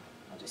to,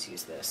 I'll just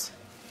use this.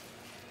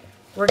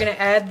 we're going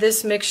to add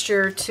this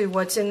mixture to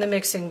what's in the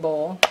mixing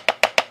bowl.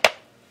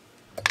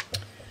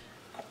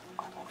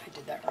 I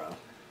did that wrong.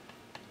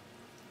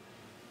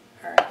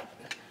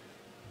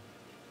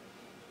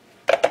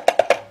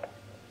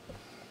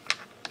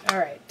 All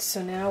right,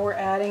 so now we're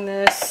adding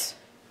this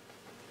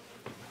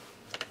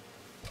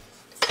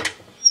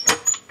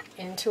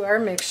into our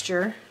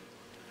mixture.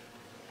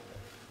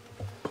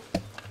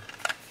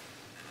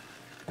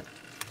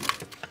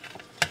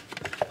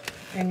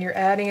 And you're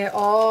adding it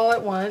all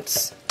at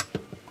once.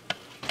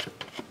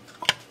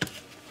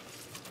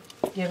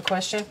 Do you have a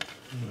question?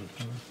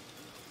 Mm-hmm.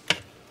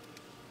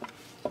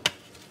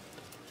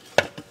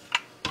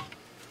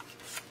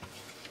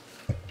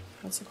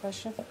 What's the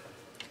question?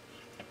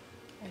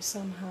 I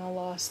somehow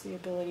lost the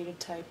ability to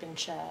type in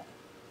chat.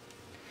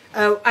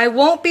 I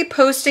won't be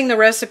posting the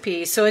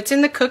recipe, so it's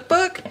in the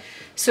cookbook.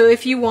 So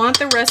if you want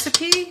the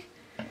recipe,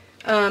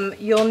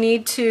 you'll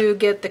need to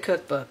get the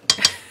cookbook.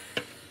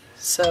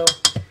 So.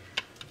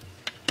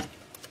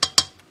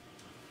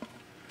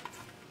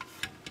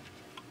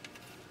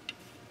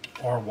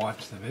 Or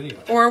watch the video.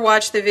 Or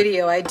watch the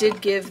video. I did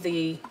give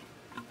the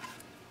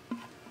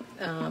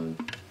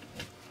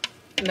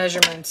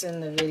measurements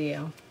in the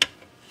video.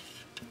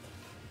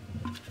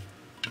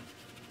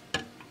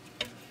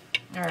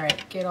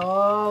 Alright, get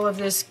all of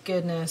this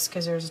goodness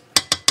because there's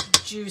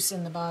juice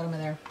in the bottom of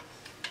there.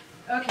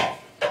 Okay.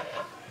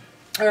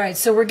 Alright,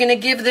 so we're going to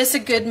give this a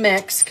good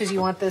mix because you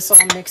want this all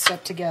mixed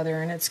up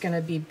together, and it's going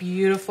to be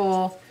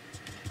beautiful,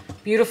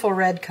 beautiful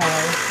red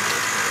color.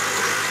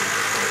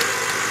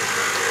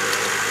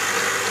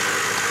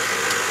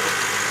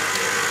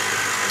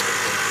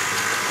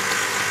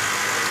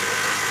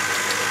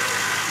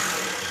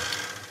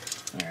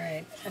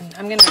 And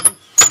I'm going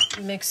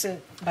to mix it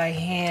by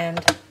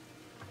hand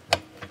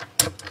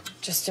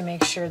just to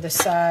make sure the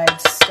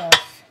side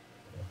stuff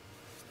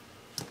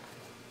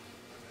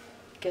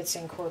gets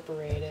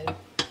incorporated.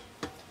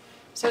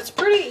 So it's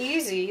pretty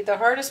easy. The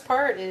hardest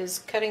part is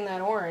cutting that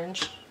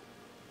orange.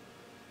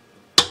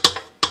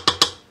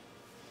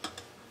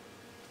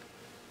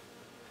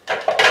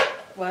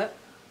 What?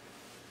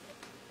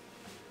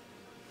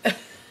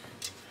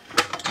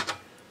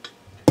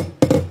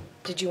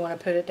 Did you want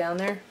to put it down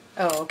there?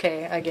 Oh,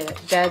 okay, I get it.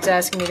 Dad's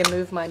asking me to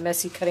move my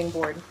messy cutting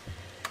board.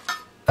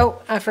 Oh,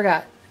 I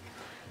forgot.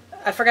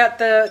 I forgot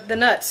the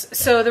nuts.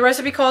 So the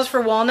recipe calls for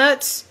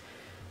walnuts,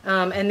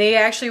 and they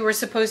actually were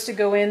supposed to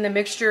go in the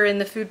mixture in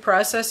the food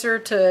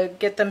processor to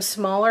get them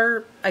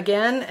smaller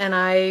again, and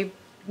I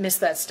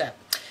missed that step.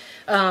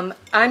 I'm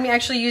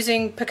actually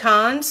using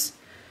pecans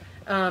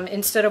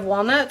instead of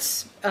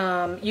walnuts.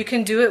 You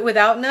can do it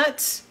without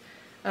nuts,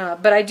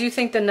 but I do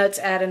think the nuts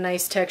add a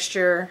nice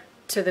texture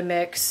to the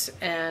mix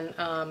and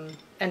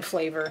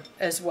flavor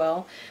as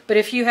well. But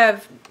if you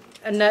have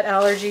nut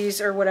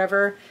allergies or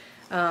whatever,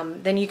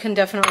 then you can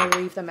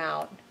definitely leave them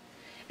out.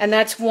 And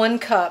that's 1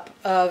 cup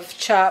of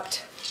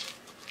chopped,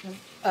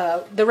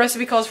 the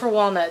recipe calls for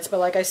walnuts, but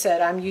like I said,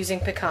 I'm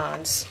using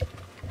pecans.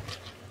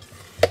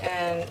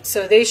 And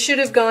so they should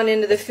have gone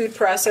into the food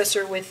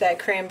processor with that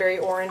cranberry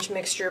orange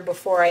mixture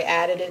before I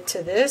added it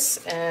to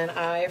this, and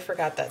I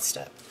forgot that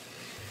step.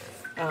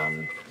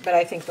 But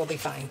I think they'll be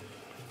fine.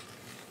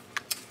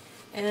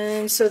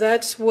 And so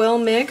that's well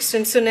mixed,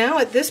 and so now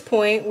at this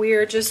point we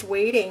are just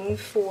waiting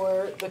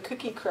for the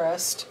cookie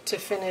crust to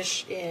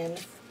finish in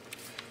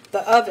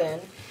the oven.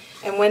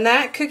 And when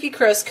that cookie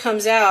crust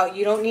comes out,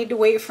 you don't need to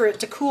wait for it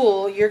to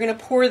cool. You're going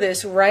to pour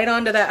this right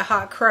onto that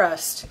hot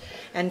crust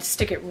and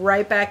stick it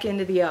right back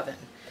into the oven.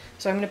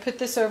 So I'm going to put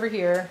this over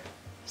here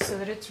so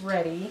that it's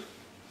ready.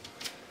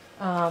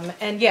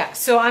 And yeah,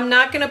 so I'm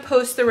not going to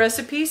post the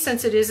recipe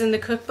since it is in the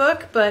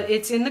cookbook, but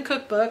it's in the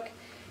cookbook.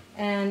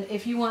 And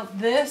if you want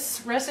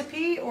this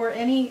recipe or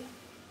any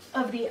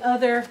of the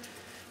other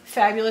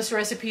fabulous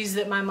recipes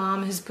that my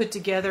mom has put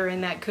together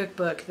in that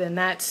cookbook, then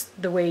that's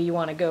the way you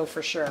want to go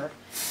for sure. I'm going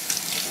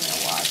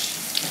to wash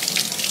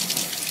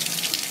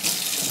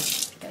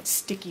that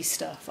sticky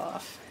stuff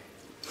off.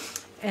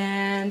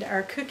 And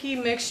our cookie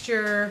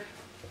mixture,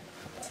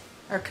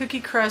 our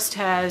cookie crust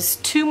has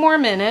 2 more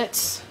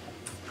minutes.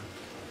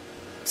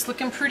 It's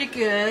looking pretty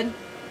good.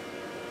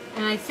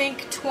 And I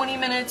think 20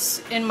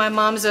 minutes in my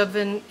mom's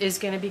oven is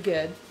going to be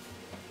good.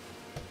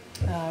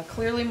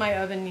 Clearly my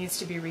oven needs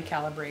to be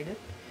recalibrated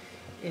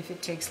if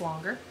it takes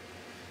longer.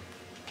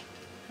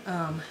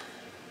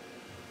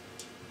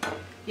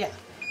 Yeah,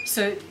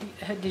 so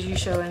did you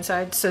show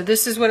inside? So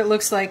this is what it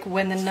looks like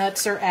when the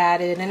nuts are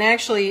added. And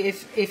actually,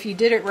 if you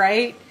did it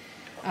right,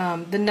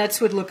 the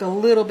nuts would look a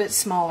little bit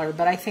smaller,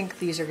 but I think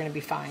these are going to be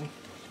fine.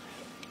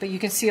 But you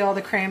can see all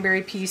the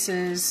cranberry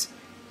pieces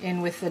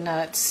in with the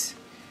nuts.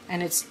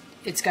 And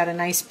it's got a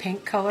nice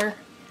pink color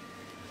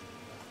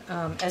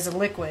as a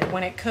liquid.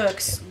 When it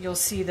cooks, you'll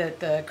see that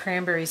the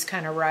cranberries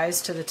kind of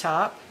rise to the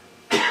top,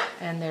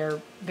 and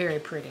they're very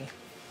pretty.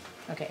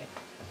 Okay.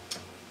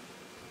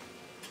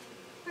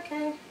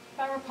 Okay, if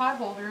I were pot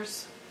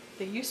holders,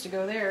 they used to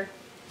go there.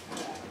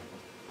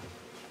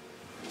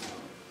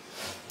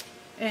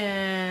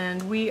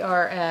 And we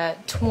are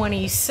at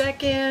 20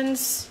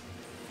 seconds.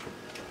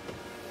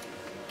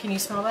 Can you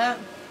smell that?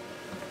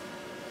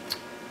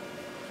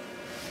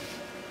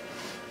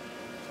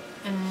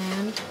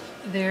 And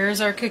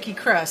there's our cookie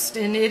crust.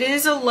 And it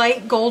is a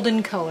light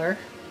golden color.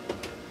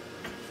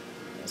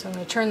 So I'm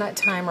going to turn that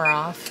timer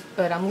off,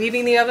 but I'm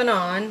leaving the oven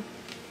on.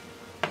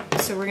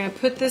 So we're going to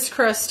put this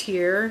crust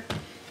here.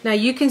 Now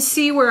you can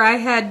see where I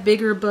had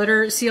bigger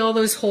butter. See all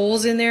those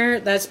holes in there?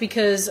 That's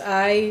because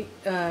I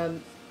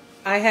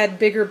had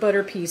bigger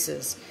butter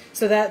pieces.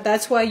 So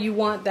that's why you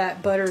want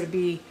that butter to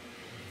be,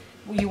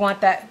 you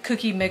want that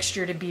cookie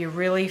mixture to be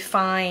really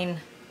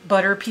fine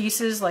butter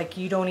pieces, like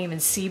you don't even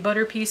see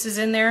butter pieces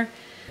in there.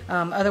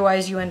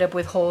 Otherwise you end up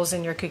with holes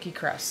in your cookie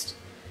crust,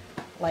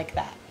 like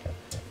that.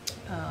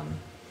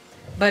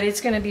 But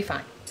it's going to be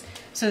fine.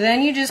 So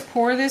then you just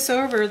pour this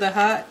over the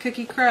hot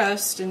cookie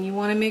crust, and you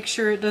want to make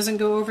sure it doesn't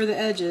go over the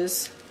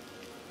edges.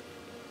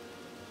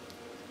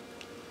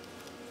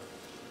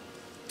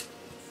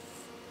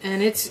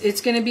 And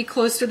it's going to be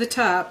close to the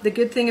top. The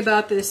good thing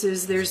about this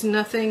is there's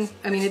nothing,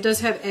 I mean it does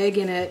have egg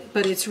in it,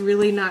 but it's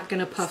really not going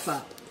to puff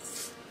up.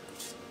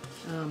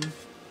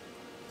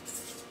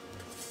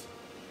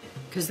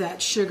 Because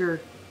that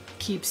sugar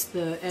keeps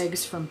the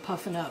eggs from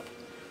puffing up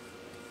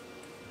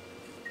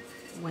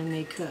when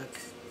they cook.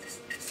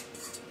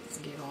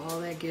 Get all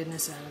that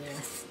goodness out of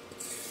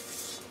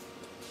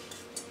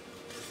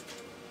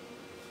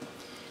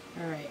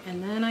there. Alright,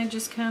 and then I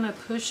just kind of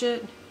push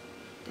it,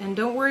 and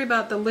don't worry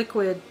about the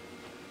liquid.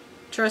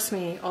 Trust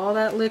me, all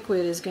that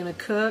liquid is going to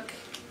cook.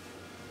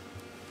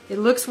 It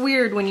looks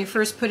weird when you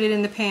first put it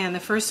in the pan. The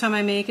first time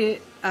I make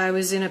it, I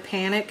was in a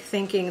panic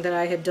thinking that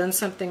I had done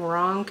something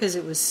wrong because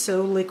it was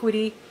so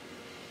liquidy.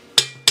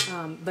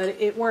 But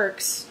it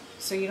works,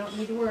 so you don't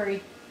need to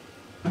worry.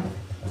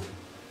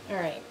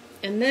 Alright,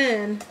 and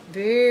then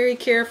very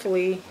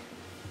carefully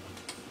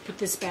put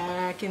this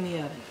back in the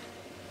oven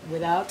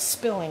without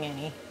spilling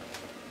any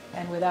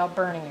and without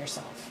burning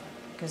yourself,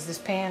 because this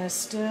pan is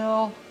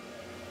still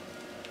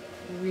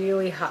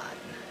really hot.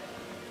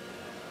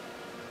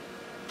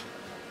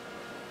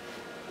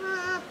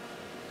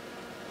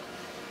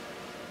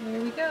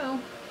 There we go.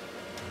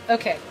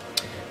 Okay,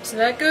 so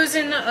that goes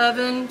in the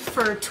oven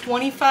for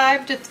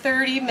 25 to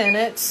 30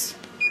 minutes.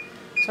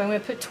 So I'm going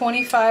to put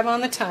 25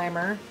 on the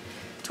timer.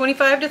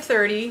 25 to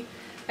 30.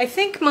 I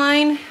think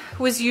mine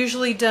was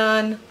usually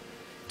done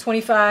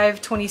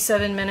 25,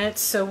 27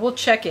 minutes, so we'll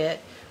check it.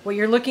 What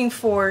you're looking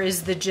for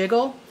is the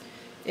jiggle.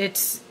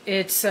 It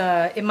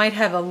might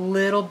have a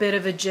little bit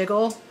of a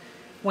jiggle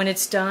when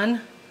it's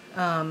done,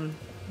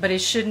 but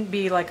it shouldn't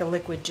be like a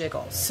liquid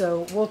jiggle.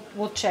 So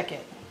we'll check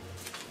it.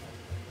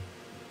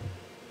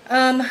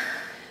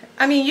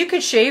 I mean, you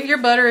could shave your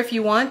butter if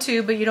you want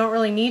to, but you don't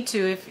really need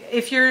to.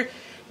 If you're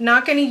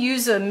not going to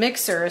use a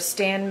mixer, a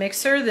stand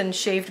mixer, then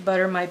shaved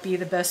butter might be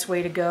the best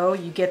way to go.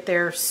 You get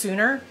there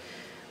sooner.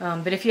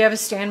 But if you have a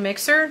stand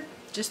mixer,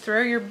 just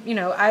throw your, you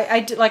know,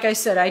 like I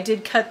said, I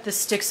did cut the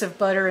sticks of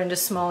butter into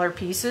smaller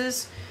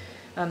pieces.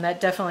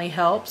 That definitely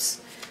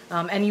helps.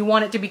 And you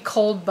want it to be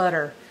cold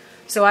butter.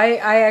 So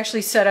I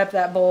actually set up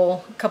that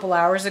bowl a couple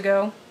hours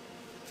ago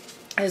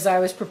as I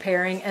was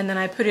preparing, and then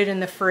I put it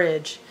in the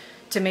fridge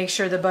to make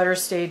sure the butter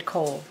stayed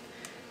cold.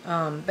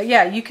 But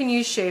yeah, you can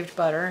use shaved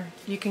butter.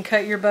 You can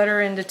cut your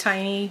butter into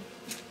tiny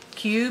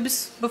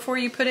cubes before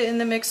you put it in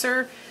the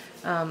mixer.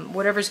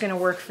 Whatever's going to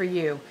work for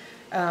you.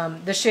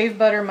 The shaved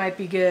butter might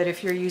be good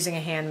if you're using a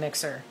hand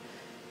mixer.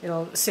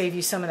 It'll save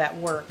you some of that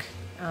work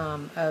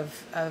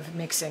of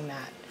mixing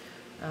that.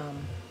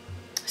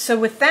 So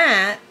with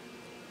that,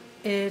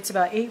 it's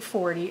about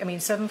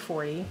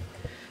 7:40.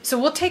 So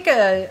we'll take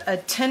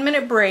a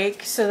 10-minute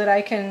break so that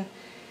I can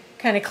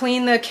kind of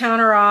clean the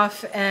counter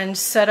off and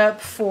set up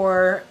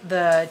for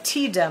the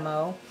tea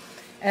demo.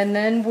 And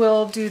then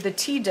we'll do the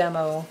tea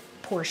demo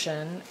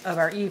portion of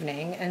our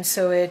evening. And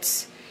so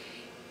it's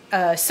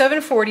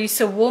 7:40,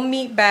 so we'll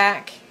meet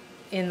back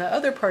in the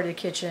other part of the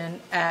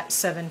kitchen at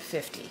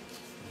 7:50.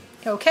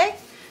 Okay?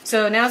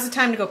 So now's the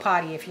time to go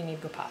potty if you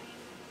need to go potty.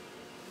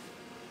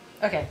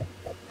 Okay.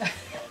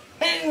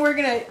 And we're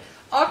going to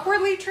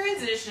awkwardly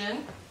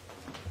transition.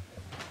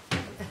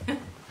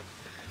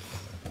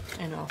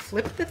 And I'll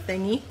flip the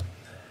thingy.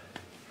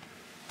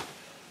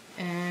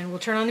 And we'll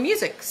turn on the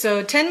music.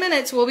 So 10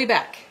 minutes, we'll be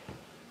back.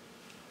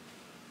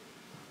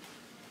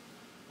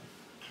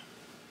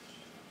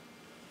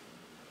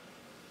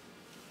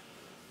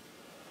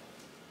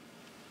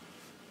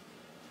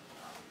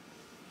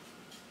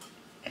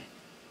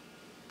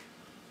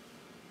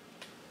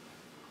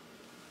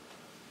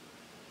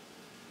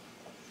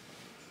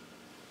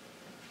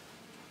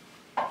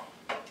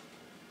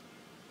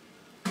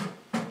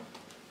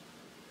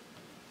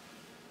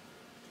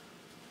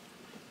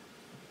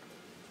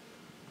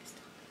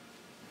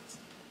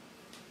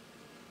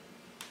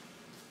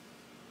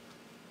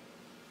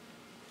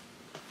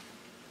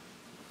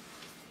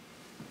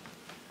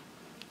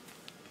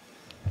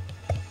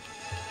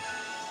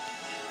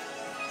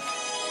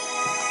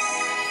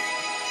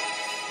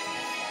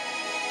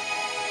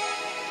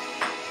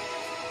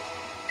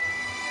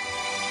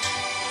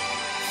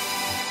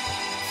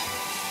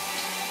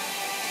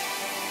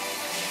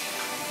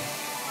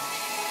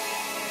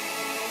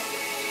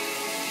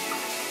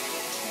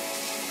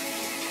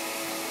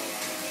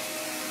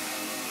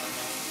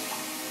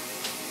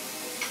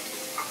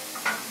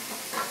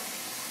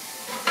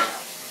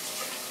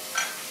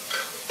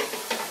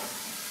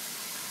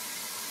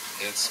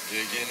 It's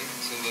beginning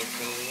to look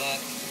a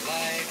lot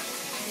like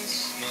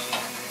Christmas.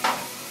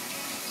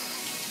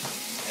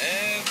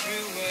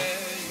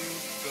 Everywhere you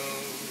go,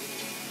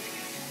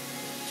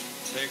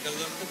 take a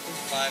look at the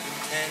 5 and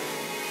 10.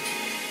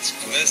 It's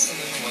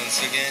glistening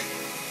once again.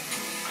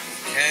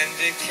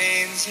 Candy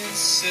canes and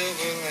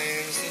silver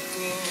lanes that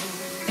glow.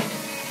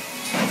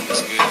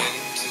 It's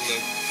beginning to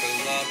look a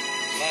lot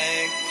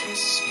like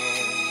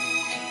Christmas.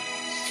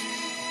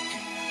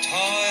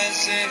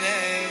 Toys in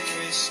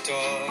every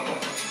store,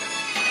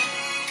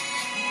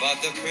 but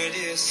the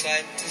prettiest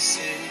sight to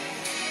see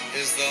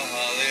is the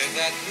holly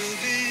that will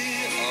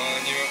be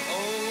on your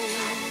own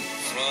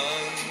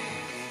front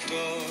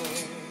door.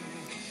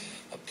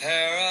 A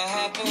pair of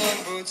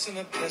hop-along boots and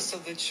a pistol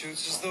that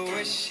shoots is the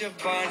wish of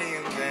Barney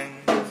and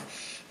Ben.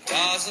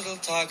 Dolls that'll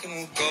talk and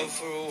will go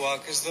for a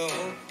walk is the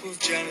hope of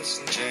Janice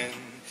and Jen.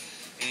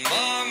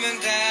 Mom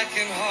and Dad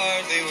can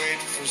hardly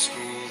wait for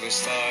school to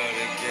start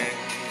again.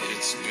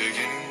 It's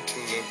beginning to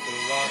look a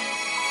lot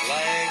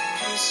like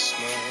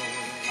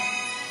Christmas.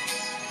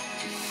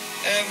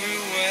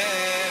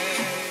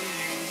 Everywhere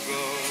you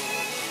go,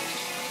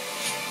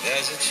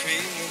 there's a tree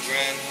in the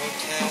Grand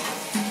Hotel,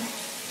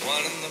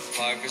 one in the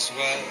park as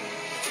well.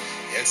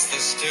 It's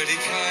the sturdy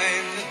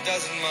kind that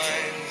doesn't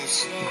mind the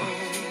snow.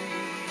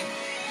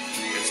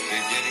 It's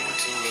beginning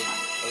to look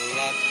a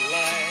lot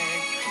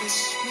like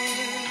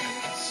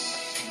Christmas.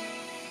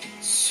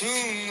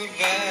 Soon the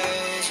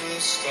bells will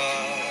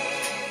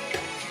start,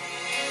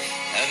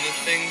 and the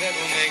thing that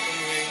will make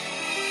them ring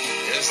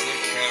is the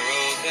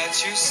carol that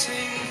you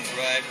sing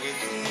right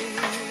within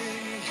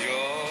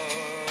your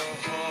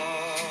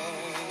heart.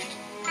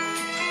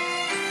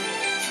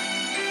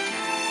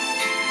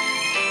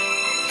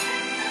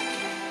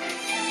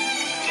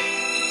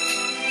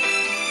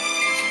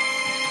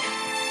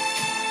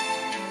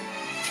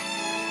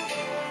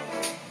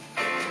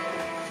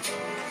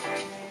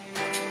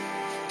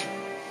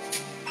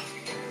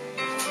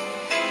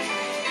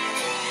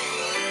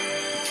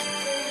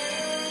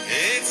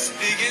 It's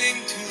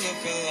beginning to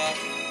look a lot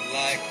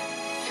like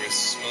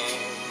Christmas.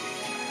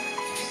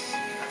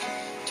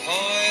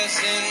 Toys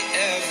in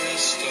every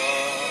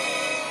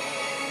store,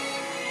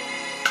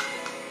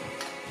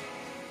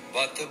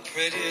 but the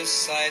prettiest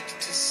sight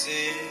to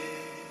see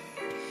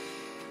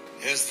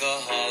is the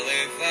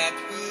holly that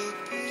will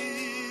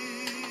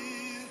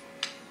be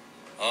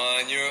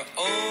on your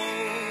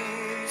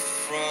own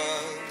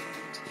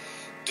front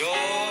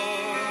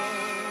door.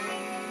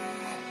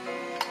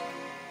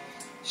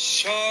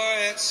 Sure,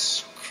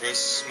 it's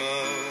Christmas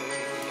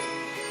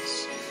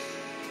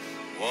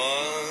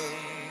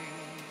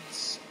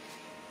once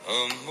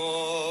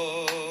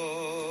more.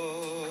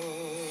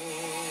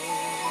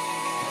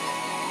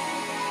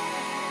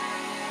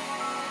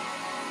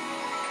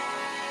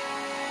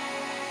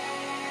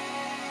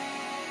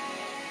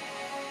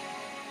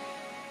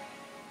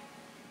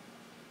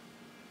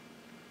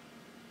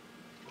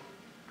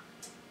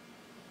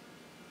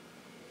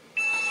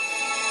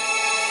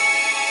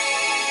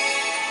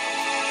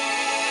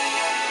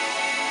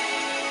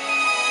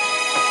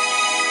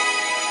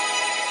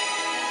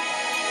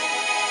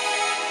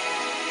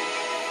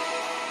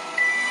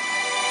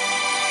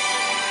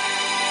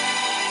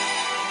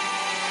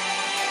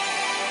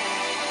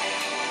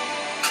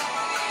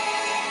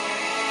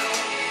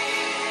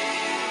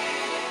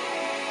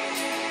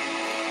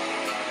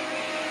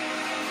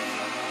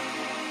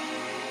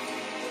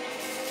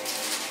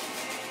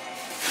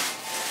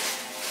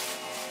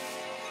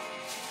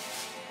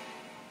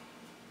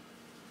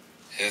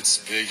 It's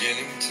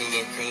beginning to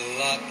look a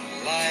lot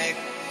like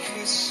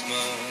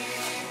Christmas.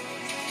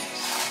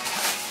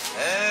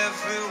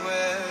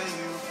 Everywhere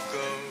you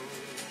go,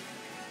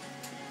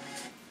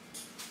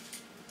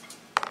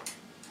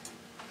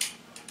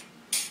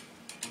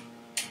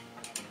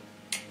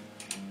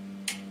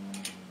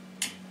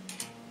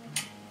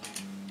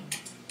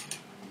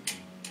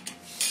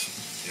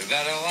 you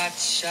better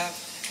watch out,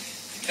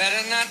 you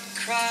better not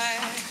cry,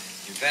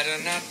 you better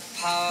not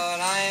pout,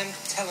 I am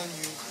telling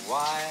you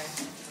why.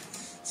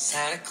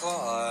 Santa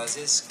Claus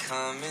is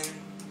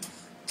coming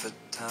to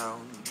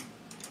town.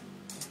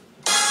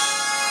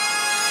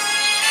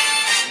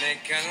 He's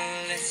making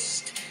a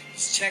list,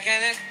 he's checking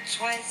it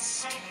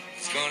twice.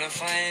 He's gonna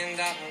find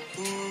out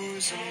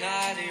who's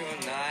naughty or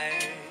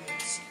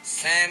nice.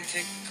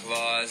 Santa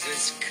Claus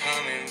is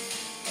coming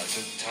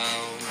to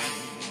town.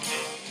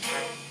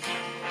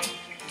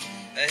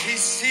 He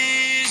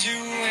sees you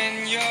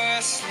when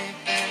you're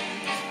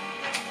sleeping,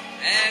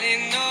 and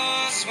he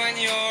knows when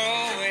you're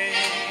awake.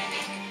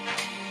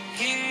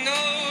 He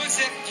knows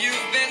if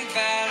you've been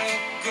bad or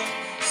good,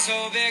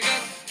 so be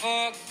good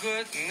for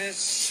goodness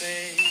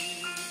sake.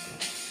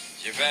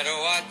 You better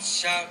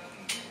watch out,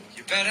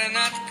 you better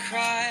not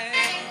cry,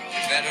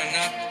 you better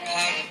not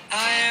pout,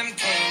 I am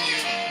telling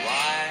you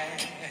why.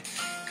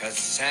 'Cause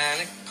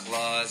Santa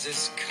Claus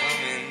is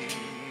coming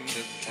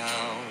to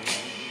town.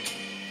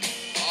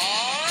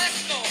 Oh,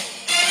 let's go!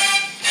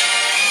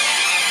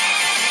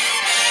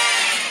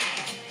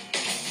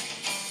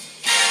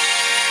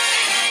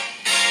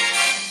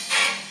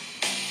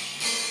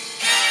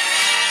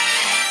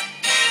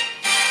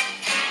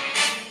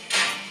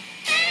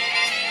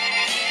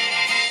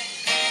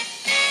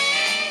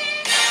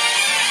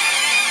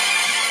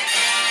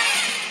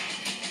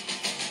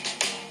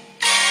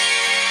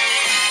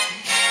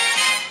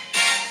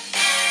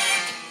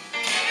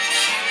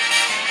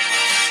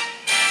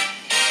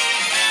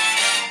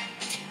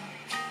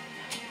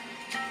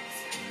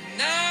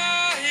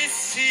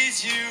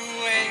 sees you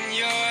when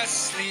you're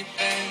sleeping,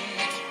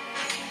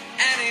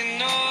 and he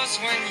knows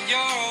when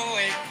you're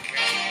awake,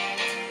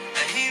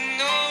 and he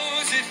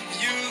knows if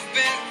you've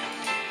been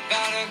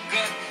bad or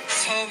good,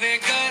 so be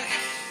good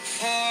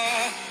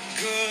for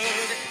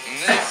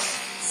goodness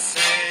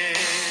sake.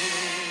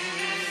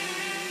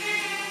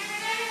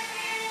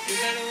 You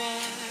better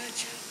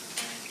watch,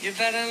 you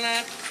better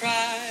not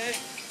cry,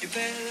 you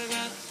better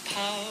not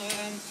pout,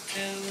 I'm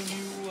telling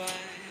you why.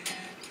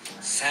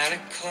 Santa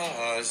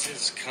Claus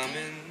is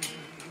coming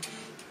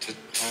to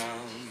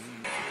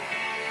town.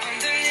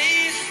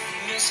 Underneath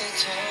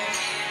mistletoe,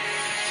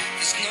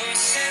 there's no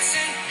sense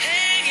in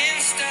hanging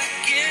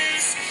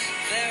stockings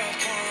there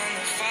upon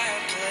the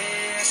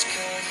fireplace,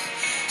 'cause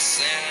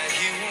Santa,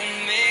 he won't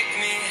make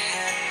me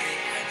happy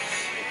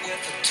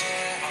with a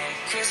toy on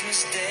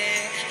Christmas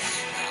Day.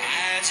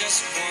 I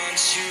just want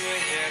you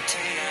here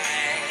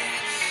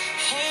tonight,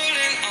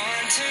 holding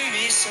on to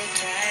me so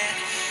tight.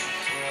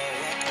 Girl,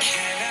 what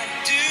can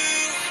I do?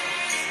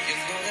 You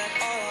know that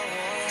all I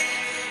want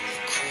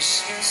for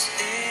Christmas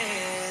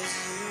is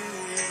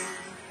you.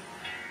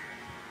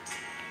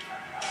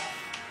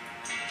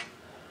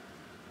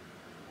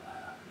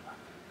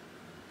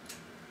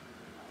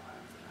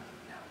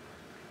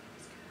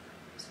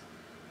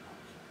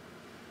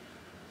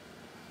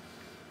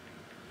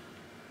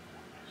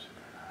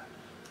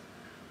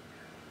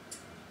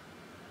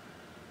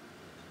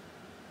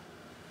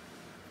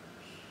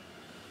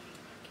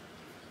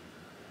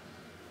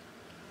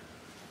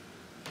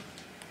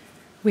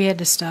 We had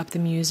to stop the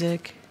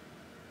music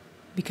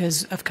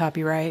because of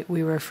copyright.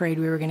 We were afraid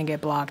we were going to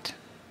get blocked.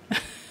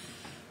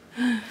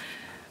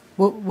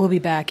 We'll be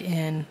back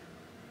in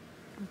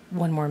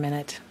 1 more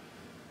minute.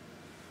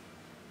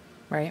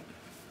 Right?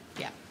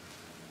 Yeah.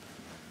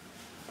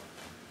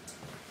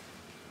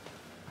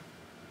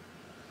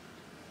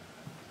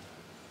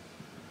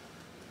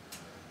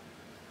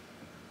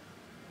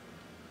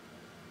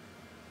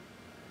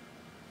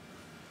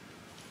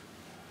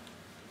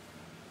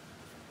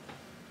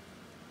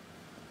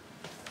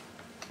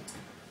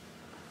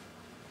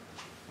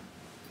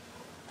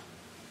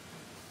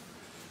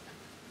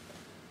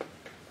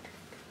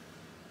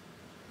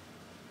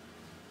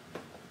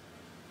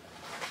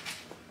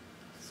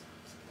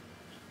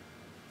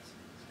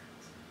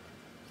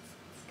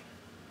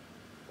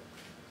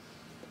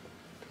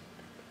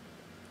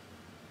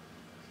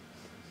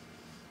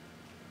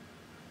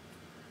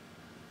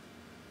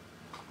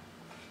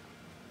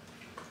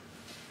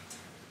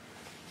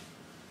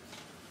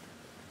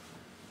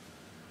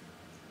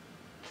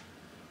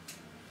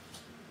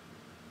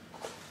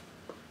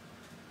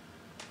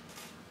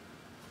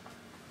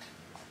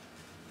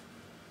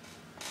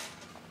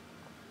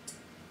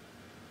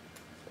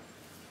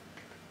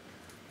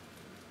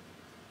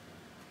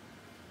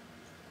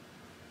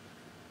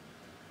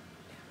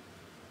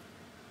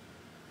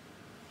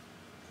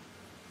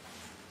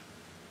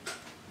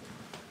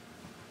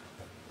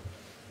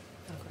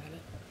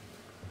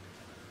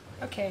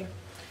 Okay,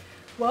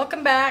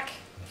 welcome back.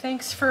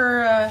 Thanks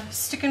for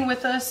sticking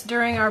with us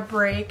during our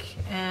break.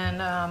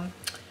 And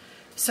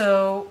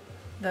so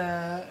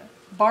the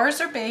bars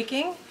are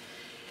baking,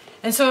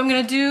 and so I'm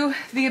going to do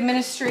the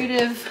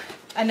administrative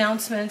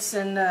announcements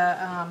and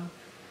the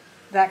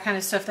that kind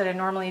of stuff that I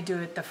normally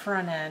do at the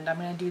front end. I'm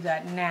going to do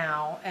that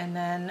now, and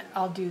then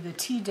I'll do the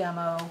tea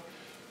demo,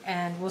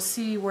 and we'll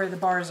see where the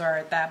bars are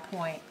at that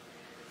point,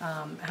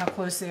 how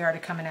close they are to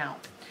coming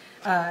out.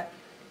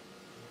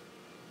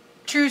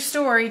 True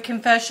story,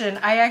 confession,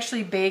 I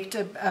actually baked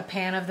a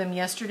pan of them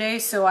yesterday,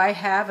 so I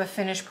have a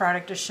finished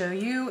product to show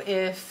you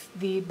if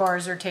the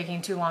bars are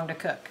taking too long to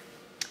cook.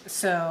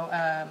 So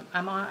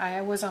I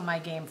was on my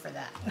game for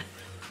that.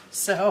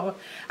 So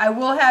I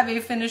will have a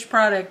finished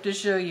product to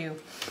show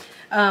you.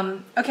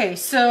 Okay,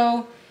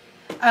 so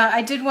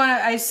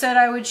I said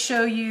I would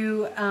show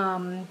you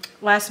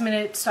last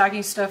minute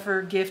stocking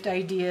stuffer gift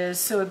ideas.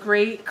 So a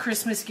great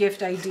Christmas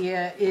gift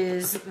idea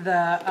is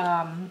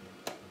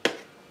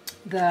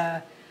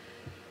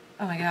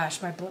oh my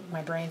gosh,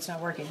 my brain's not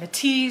working. The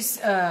Tease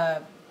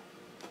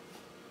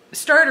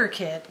starter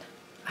kit.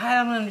 I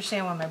don't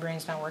understand why my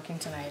brain's not working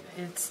tonight.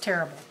 It's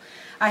terrible.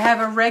 I have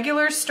a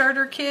regular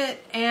starter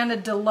kit and a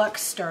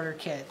deluxe starter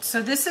kit.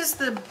 So this is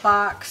the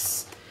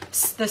box,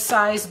 the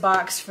size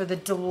box for the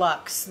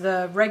deluxe.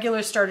 The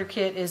regular starter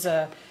kit is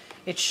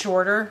it's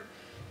shorter,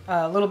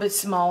 a little bit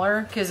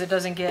smaller because it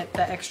doesn't get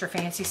the extra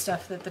fancy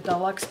stuff that the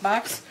deluxe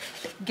box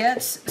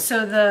gets.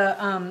 So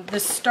the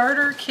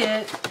starter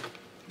kit,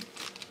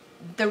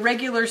 the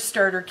regular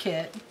starter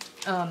kit,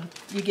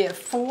 you get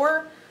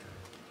 4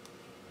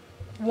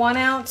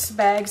 1-ounce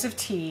bags of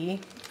tea,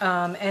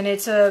 and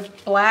it's a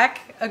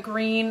black, a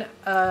green,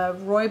 a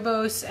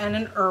rooibos, and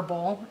an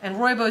herbal. And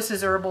rooibos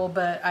is herbal,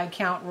 but I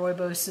count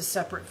rooibos as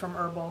separate from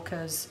herbal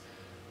because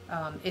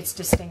it's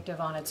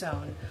distinctive on its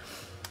own.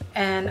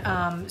 And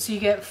so you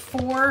get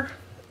 4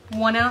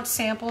 1-ounce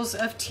samples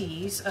of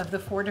teas of the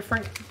 4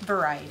 different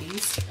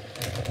varieties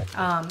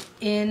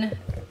in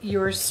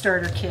your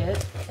starter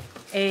kit.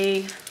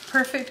 A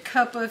perfect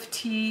cup of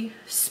tea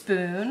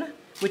spoon,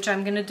 which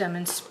I'm going to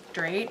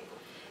demonstrate.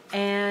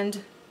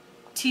 and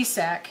tea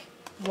sack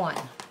 1,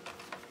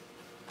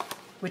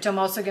 which I'm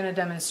also going to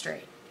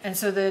demonstrate. And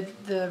so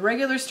the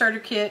regular starter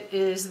kit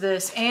is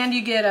this, and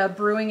you get a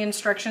brewing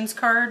instructions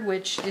card,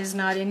 which is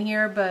not in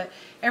here, but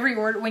every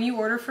order, when you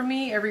order from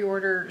me, every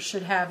order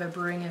should have a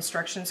brewing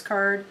instructions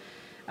card.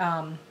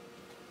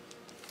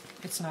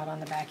 It's not on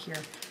the back here.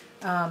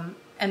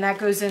 And that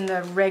goes in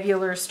the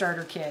regular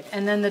starter kit.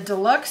 And then the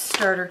deluxe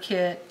starter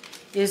kit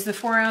is the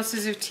 4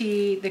 ounces of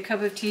tea, the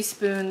cup of tea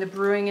spoon, the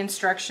brewing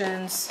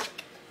instructions,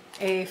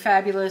 a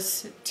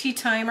fabulous tea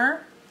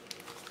timer,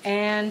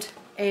 and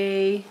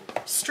a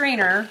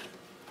strainer.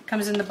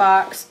 Comes in the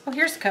box. Oh,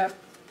 here's the cup.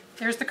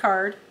 There's the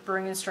card,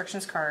 brewing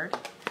instructions card.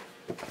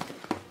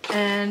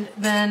 And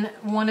then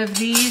one of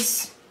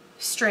these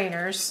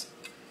strainers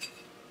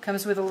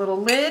comes with a little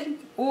lid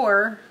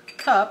or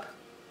cup.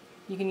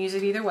 You can use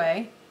it either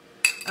way.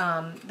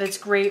 That's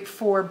great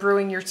for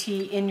brewing your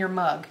tea in your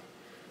mug.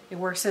 It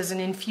works as an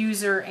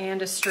infuser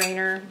and a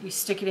strainer. You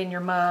stick it in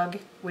your mug,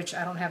 which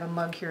I don't have a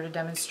mug here to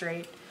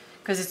demonstrate,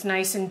 because it's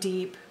nice and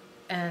deep,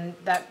 and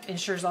that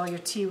ensures all your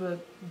tea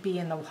will be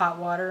in the hot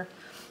water.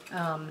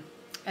 And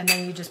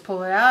then you just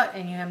pull it out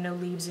and you have no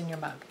leaves in your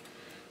mug.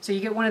 So you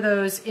get one of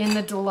those in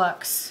the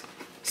deluxe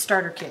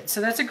starter kit. So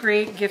that's a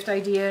great gift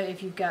idea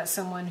if you've got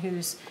someone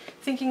who's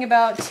thinking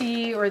about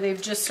tea, or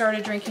they've just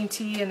started drinking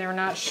tea and they're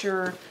not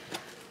sure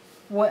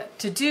what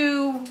to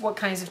do, what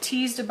kinds of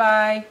teas to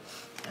buy.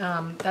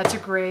 That's a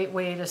great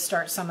way to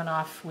start someone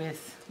off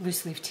with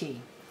loose leaf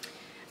tea.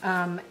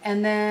 And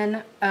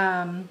then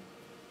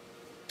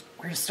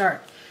where to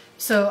start?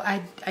 So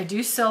I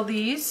do sell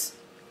these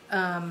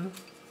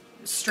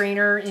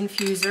strainer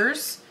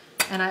infusers,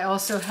 and I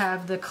also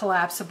have the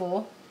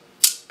collapsible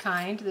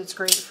kind that's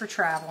great for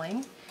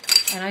traveling,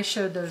 and I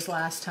showed those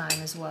last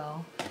time as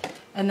well.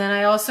 And then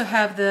I also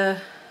have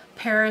the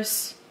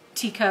Paris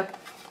teacup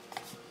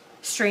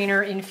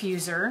strainer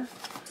infuser,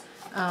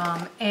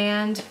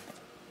 and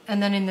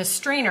then in the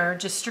strainer,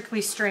 just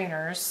strictly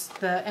strainers,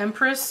 the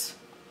Empress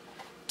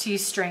tea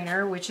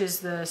strainer, which is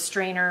the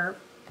strainer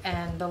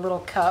and the little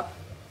cup,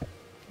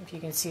 if you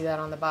can see that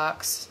on the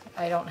box.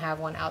 I don't have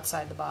one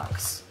outside the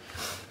box.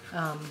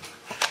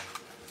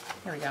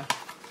 There we go.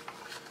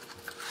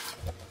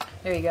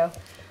 There you go.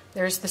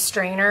 There's the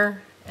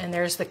strainer and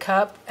there's the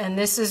cup, and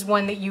this is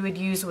one that you would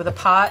use with a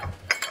pot,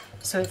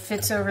 so it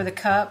fits over the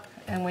cup,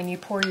 and when you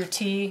pour your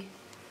tea,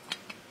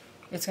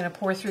 it's going to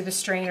pour through the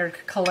strainer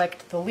to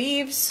collect the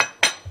leaves,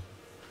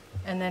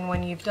 and then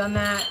when you've done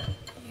that,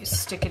 you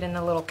stick it in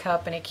the little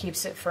cup and it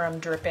keeps it from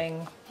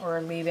dripping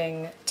or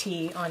leaving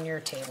tea on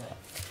your table.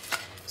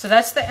 So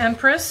that's the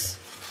Empress,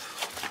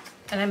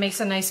 and it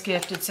makes a nice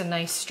gift. It's a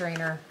nice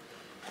strainer.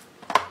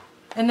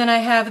 And then I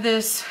have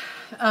this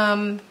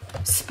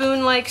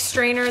spoon-like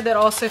strainer that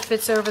also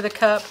fits over the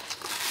cup.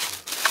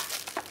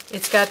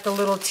 It's got the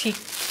little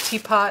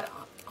teapot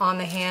on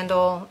the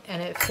handle,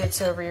 and it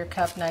fits over your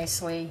cup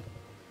nicely.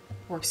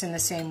 Works in the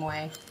same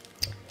way.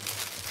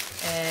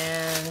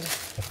 And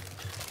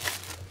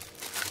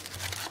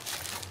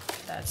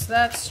that's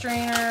that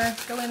strainer.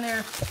 Go in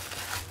there.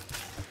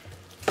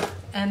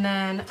 And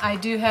then I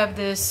do have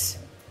this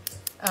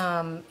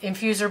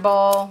infuser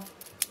ball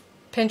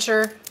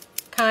pincher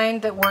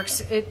kind that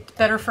works. It's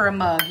better for a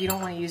mug. You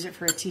don't want to use it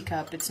for a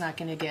teacup. It's not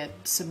going to get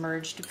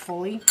submerged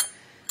fully.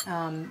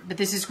 But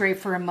this is great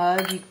for a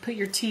mug. You put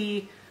your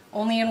tea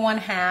only in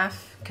 1/2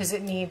 because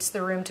it needs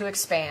the room to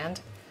expand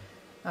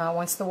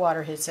once the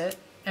water hits it.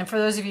 And for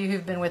those of you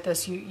who've been with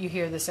us, you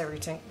hear this every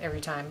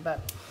time.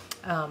 But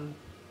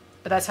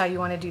that's how you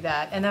want to do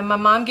that. And then my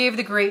mom gave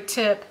the great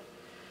tip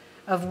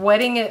of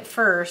wetting it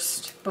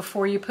first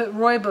before you put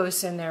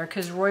rooibos in there,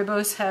 because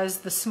rooibos has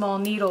the small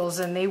needles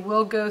and they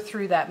will go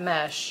through that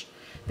mesh.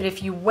 But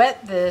if you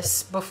wet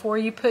this before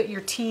you put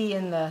your tea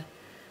in the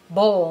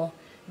bowl,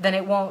 then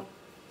it won't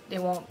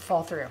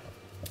fall through,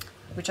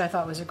 which I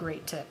thought was a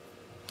great tip.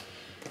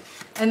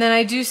 And then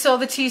I do sell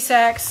the tea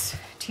sacks,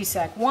 tea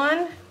sack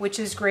 1, which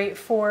is great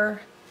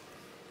for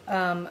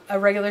a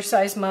regular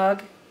size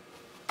mug,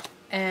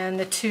 and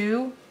the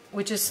 2,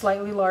 which is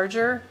slightly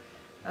larger.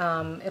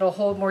 It'll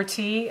hold more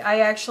tea. I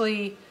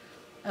actually,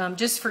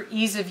 just for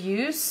ease of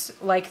use,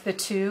 like the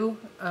 2,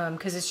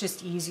 because it's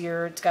just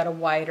easier. It's got a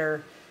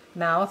wider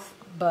mouth,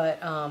 but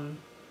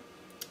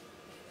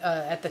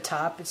at the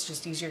top it's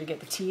just easier to get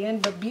the tea in.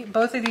 But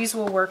both of these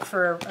will work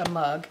for a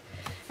mug.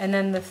 And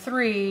then the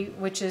 3,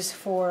 which is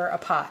for a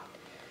pot.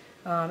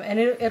 And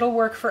it'll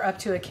work for up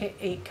to a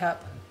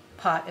 8-cup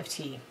pot of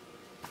tea.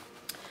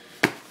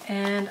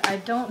 And I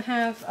don't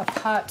have a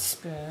pot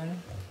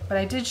spoon, but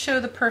I did show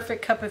the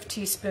perfect cup of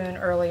tea spoon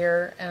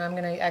earlier, and I'm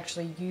going to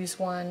actually use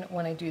one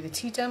when I do the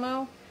tea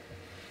demo.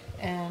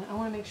 And I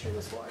want to make sure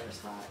this water is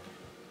hot.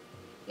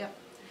 Yep.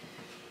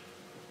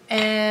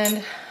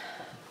 And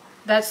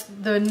that's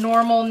the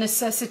normal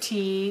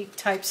necessity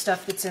type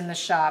stuff that's in the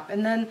shop.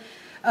 And then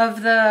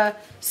of the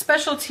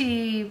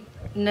specialty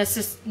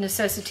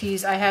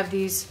necessities, I have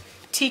these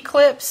tea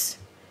clips.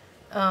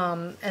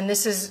 And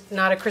this is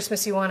not a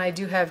Christmassy one. I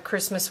do have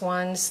Christmas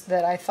ones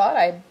that I thought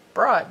I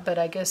brought, but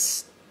I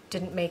guess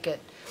didn't make it.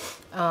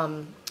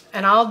 And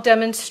I'll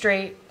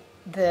demonstrate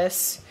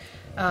this.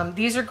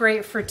 These are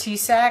great for tea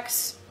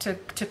sacks,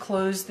 to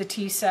close the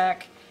tea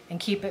sack and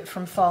keep it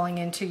from falling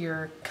into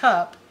your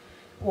cup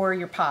or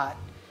your pot.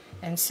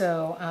 And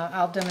so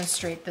I'll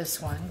demonstrate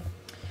this one.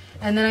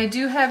 And then I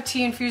do have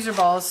tea infuser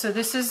balls. So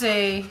this is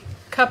a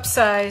cup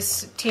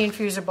size tea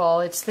infuser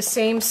ball. It's the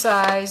same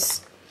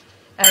size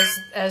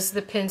as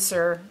the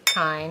pincer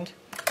kind,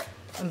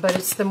 but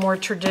it's the more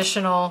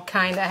traditional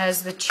kind that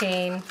has the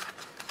chain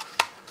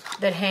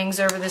that hangs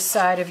over the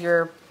side of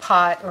your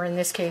pot, or in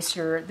this case,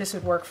 this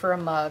would work for a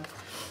mug.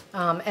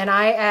 And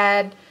I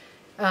add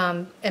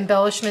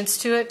embellishments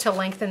to it to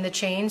lengthen the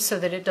chain so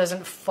that it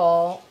doesn't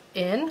fall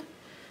in.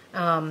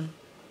 And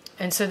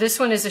so this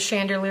one is a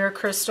chandelier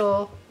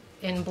crystal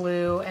in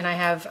blue, and I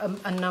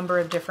have a number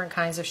of different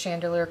kinds of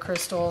chandelier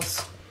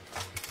crystals.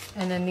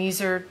 And then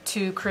these are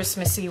two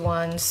Christmassy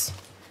ones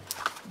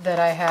that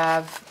I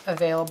have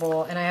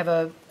available, and I have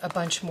a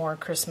bunch more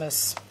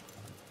Christmas.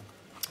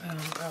 I'll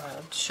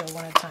show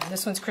one at a time.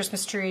 This one's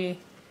Christmas tree,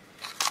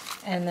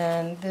 and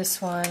then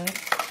this one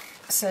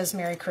says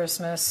Merry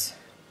Christmas,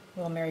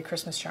 little Merry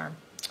Christmas charm.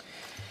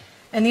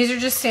 And these are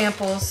just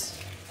samples.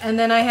 And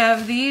then I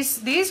have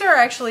these. These are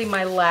actually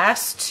my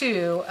last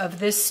two of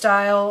this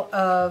style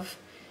of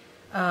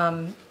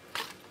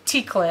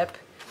tea clip.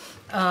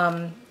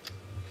 And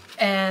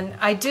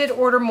I did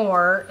order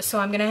more, so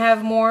I'm going to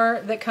have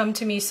more that come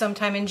to me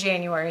sometime in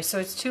January. So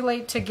it's too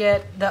late to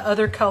get the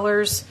other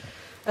colors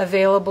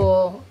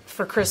available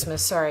for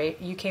Christmas. Sorry,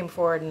 you came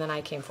forward and then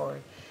I came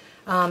forward.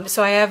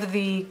 So I have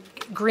the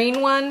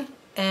green one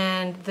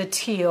and the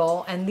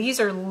teal, and these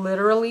are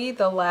literally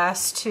the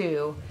last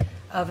two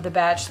of the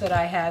batch that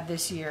I had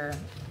this year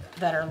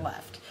that are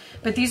left.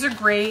 But these are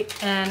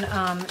great, and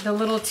the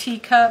little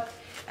teacup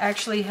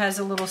actually has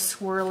a little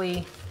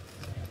swirly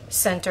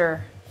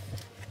center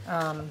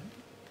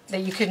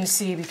that you couldn't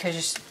see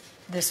because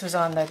this was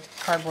on the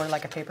cardboard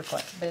like a paper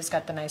clip, but it's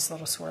got the nice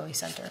little swirly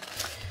center.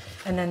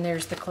 And then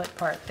there's the clip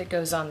part that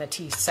goes on the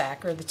tea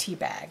sack or the tea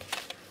bag.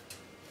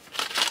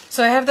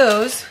 So I have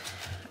those.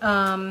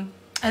 And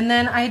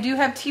then I do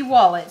have tea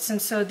wallets,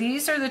 and so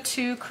these are the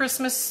two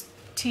Christmas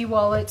tea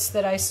wallets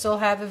that I still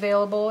have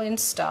available in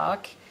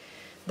stock.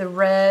 The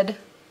red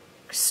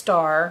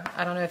star,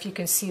 I don't know if you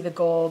can see the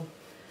gold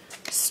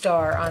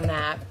star on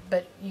that,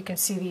 but you can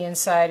see the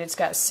inside. It's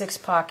got 6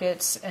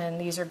 pockets,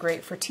 and these are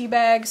great for tea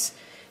bags.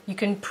 You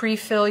can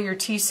pre-fill your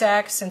tea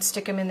sacks and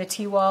stick them in the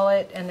tea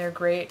wallet, and they're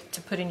great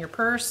to put in your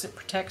purse. It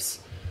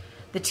protects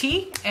the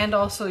tea and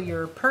also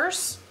your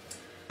purse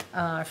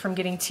from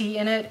getting tea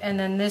in it. And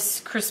then this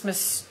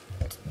Christmas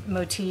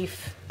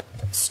motif,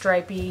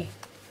 stripy,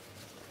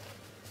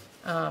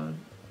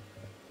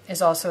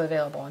 is also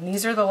available. And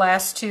these are the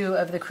last two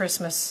of the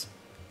Christmas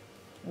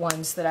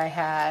ones that I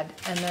had.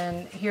 And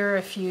then here are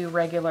a few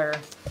regular.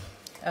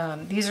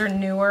 These are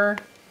newer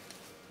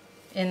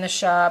in the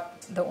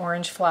shop. The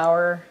orange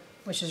flower,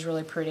 which is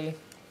really pretty.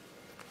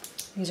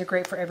 These are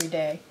great for every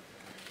day.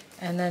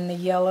 And then the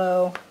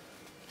yellow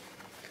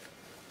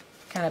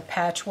kind of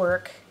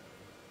patchwork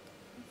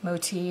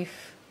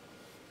motif.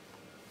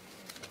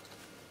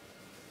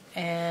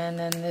 And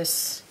then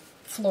this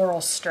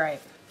floral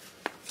stripe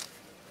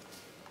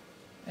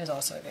is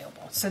also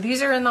available. So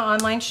these are in the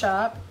online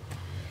shop.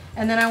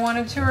 And then I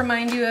wanted to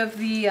remind you of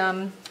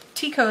the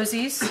tea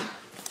cozies.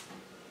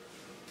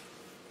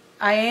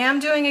 I am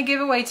doing a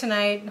giveaway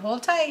tonight.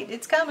 Hold tight,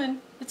 it's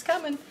coming. It's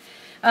coming.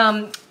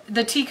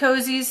 The tea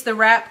cozies, the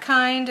wrap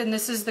kind, and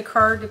this is the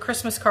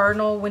Christmas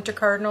cardinal, winter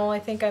cardinal, I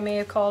think I may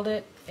have called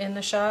it in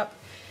the shop.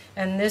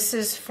 And this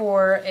is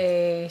for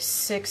a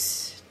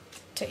 6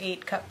 to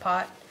 8 cup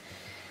pot.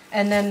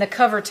 And then the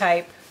cover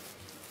type,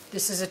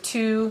 this is a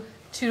 2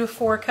 to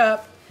 4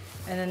 cup,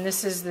 and then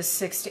this is the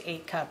 6 to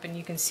 8 cup, and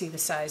you can see the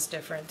size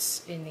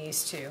difference in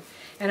these two.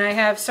 And I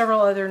have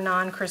several other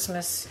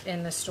non-Christmas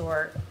in the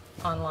store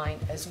online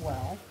as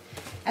well.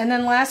 And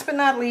then last but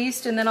not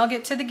least, and then I'll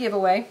get to the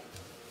giveaway,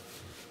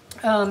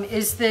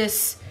 is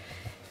this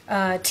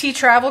tea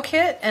travel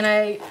kit.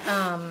 And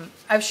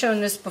I've shown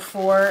this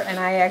before, and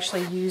I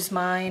actually use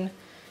mine.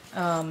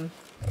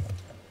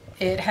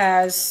 It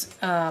has,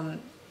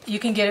 you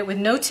can get it with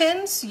no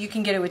tins, you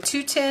can get it with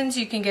 2 tins,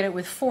 you can get it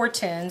with 4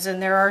 tins,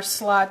 and there are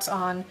slots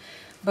on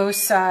both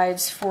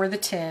sides for the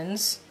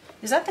tins.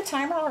 Is that the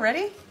timer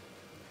already?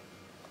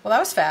 Well, that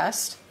was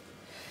fast.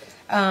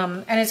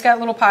 And it's got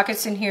little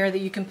pockets in here that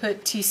you can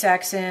put tea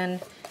sacks in,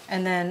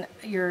 and then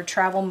your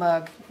travel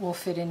mug will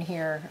fit in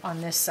here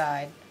on this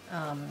side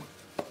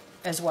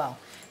as well.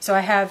 So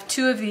I have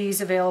 2 of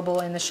these available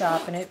in the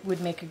shop, and it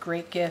would make a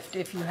great gift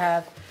if you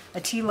have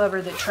a tea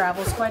lover that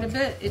travels quite a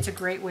bit. It's a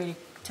great way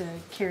to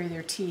carry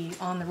their tea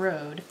on the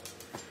road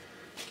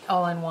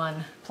all in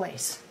one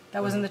place.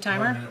 That wasn't the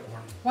timer? 1 minute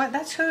warning. What?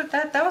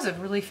 That was a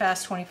really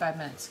fast 25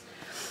 minutes.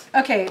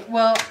 Okay,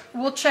 well,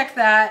 we'll check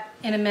that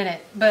in a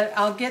minute, but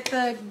I'll get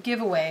the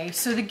giveaway.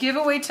 So the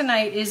giveaway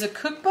tonight is a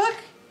cookbook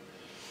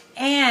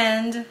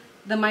and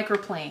the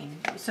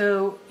microplane.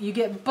 So you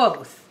get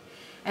both.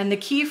 And the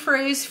key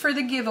phrase for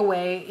the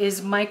giveaway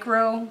is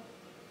micro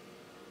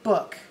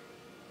book.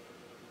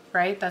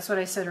 right? That's what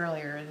I said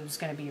earlier. It was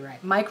going to be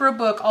right.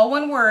 Microbook, all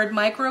one word.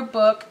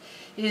 Microbook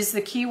is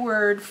the key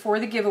word for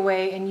the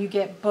giveaway, and you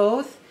get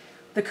both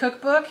the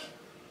cookbook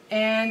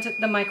and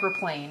the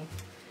microplane.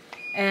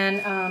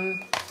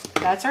 And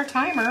that's our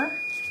timer.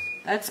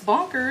 That's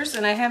bonkers,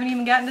 and I haven't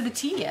even gotten to the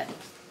tea yet.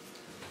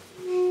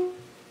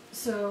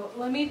 So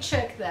let me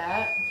check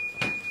that.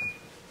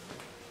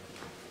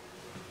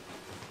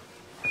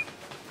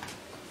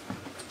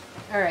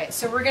 All right,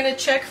 so we're gonna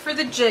check for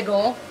the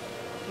jiggle.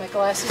 My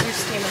glasses are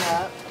steaming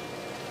up.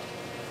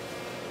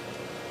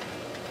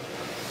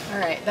 All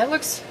right, that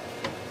looks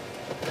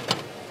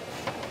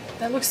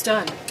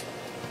done.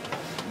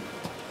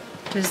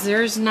 Because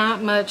there's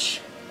not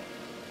much,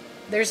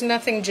 there's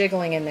nothing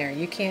jiggling in there.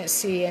 You can't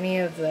see any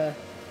of the,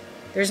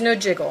 there's no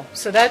jiggle.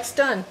 So that's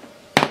done.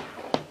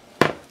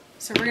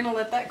 So we're gonna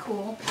let that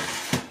cool.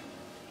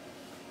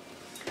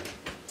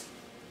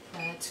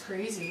 That's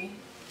crazy.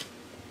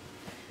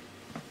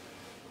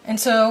 And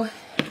so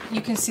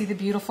you can see the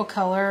beautiful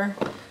color.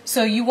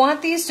 So you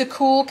want these to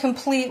cool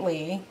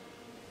completely,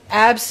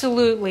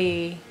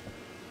 absolutely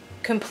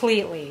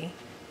completely,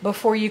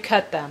 before you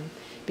cut them,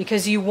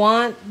 because you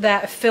want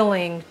that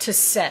filling to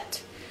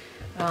set,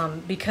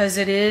 because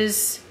it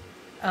is,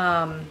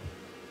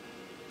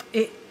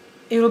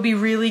 it'll be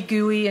really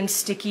gooey and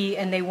sticky,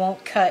 and they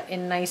won't cut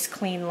in nice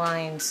clean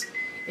lines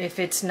if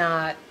it's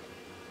not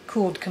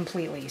cooled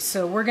completely.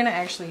 So we're gonna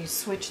actually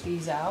switch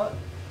these out.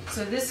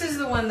 So this is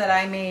the one that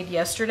I made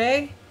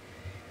yesterday,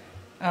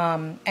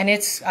 and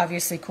it's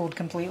obviously cooled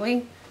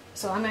completely.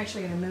 So I'm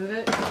actually going to move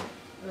it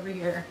over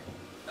here.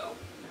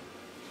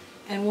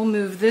 And we'll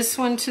move this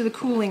one to the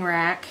cooling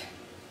rack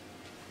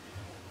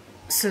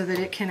so that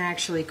it can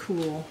actually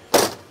cool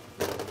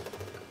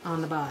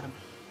on the bottom.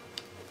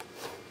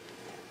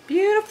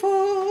 Beautiful!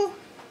 All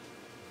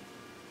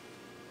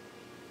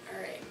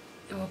right,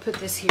 and we'll put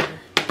this here.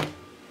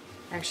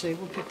 Actually,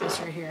 we'll put this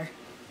right here.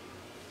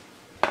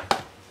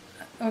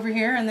 Over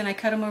here, and then I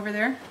cut them over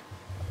there.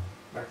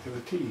 Back to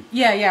the tea.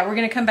 Yeah, we're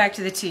going to come back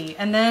to the tea.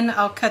 And then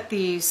I'll cut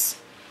these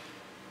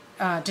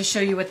to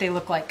show you what they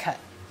look like cut.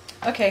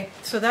 Okay,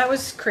 so that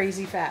was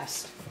crazy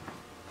fast.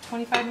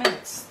 25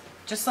 minutes,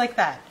 just like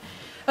that.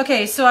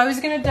 Okay, so I was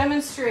going to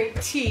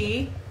demonstrate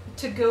tea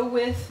to go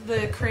with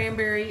the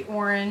cranberry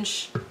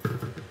orange.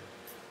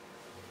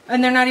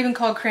 And they're not even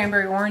called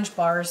cranberry orange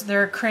bars.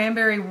 They're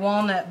cranberry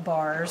walnut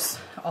bars,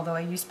 although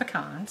I use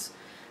pecans.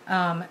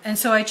 And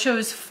so I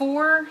chose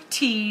 4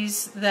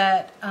 teas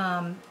that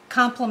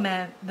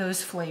complement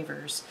those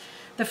flavors.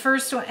 The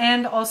first one,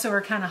 and also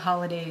are kind of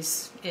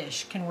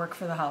holidays-ish, can work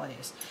for the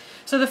holidays.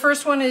 So the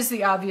first one is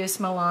the obvious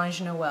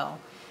Mélange Noël,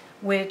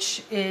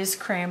 which is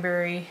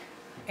cranberry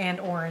and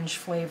orange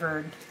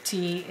flavored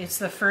tea. It's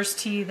the first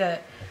tea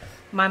that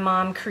my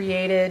mom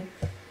created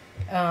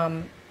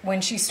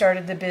when she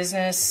started the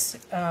business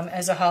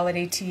as a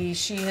holiday tea.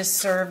 She has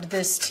served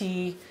this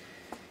tea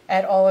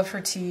at all of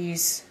her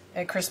teas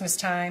at Christmas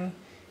time,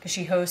 because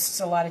she hosts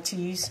a lot of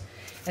teas.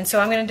 And so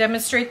I'm going to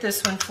demonstrate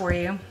this one for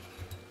you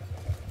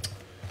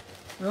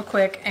real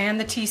quick, and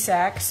the tea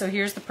sack. So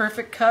here's the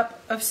perfect cup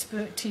of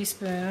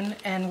teaspoon,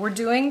 and we're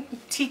doing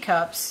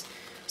teacups,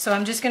 so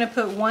I'm just going to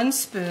put 1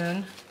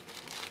 spoon,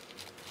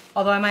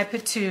 although I might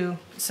put 2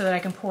 so that I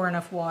can pour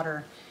enough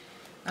water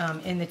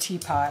in the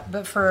teapot.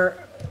 But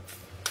for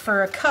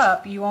a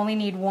cup, you only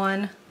need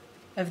 1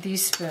 of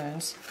these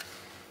spoons.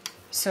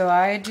 So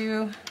I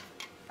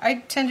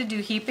tend to do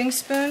heaping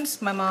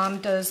spoons. My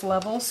mom does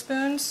level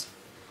spoons.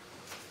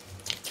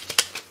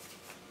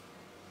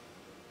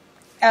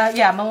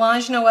 Yeah,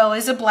 Mélange Noël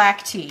is a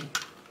black tea.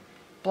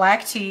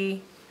 Black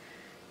tea,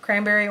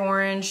 cranberry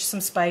orange, some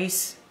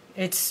spice.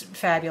 It's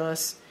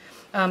fabulous.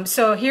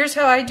 So here's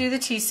how I do the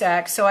tea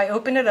sack. So I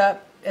open it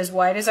up as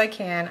wide as I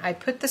can. I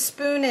put the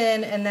spoon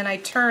in, and then I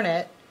turn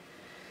it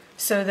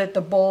so that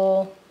the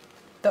bowl,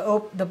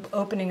 the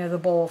opening of the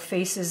bowl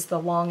faces the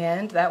long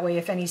end. That way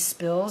if any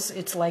spills,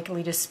 it's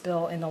likely to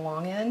spill in the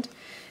long end.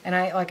 And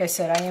like I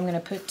said, I am going to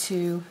put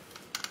two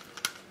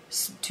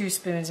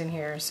spoons in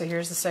here. So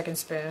here's the second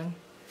spoon.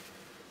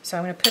 So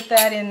I'm going to put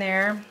that in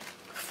there,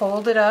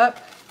 fold it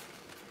up.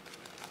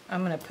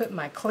 I'm going to put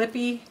my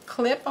clippy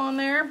clip on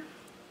there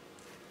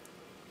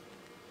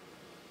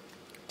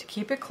to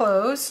keep it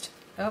closed.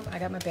 Oh, I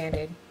got my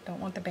Band-Aid. Don't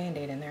want the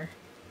Band-Aid in there.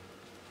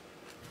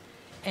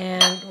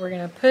 And we're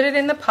going to put it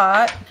in the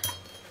pot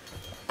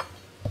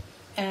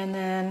and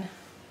then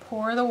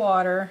pour the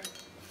water.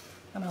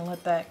 I'm going to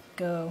let that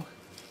go.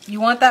 You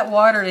want that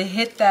water to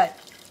hit that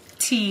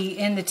tea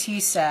in the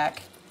tea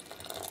sack.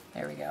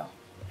 There we go.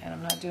 And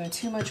I'm not doing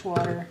too much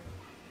water.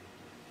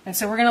 And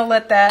so we're going to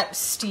let that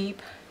steep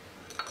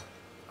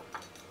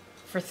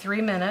for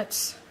 3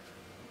 minutes.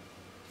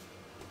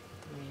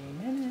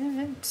 3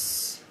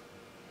 minutes.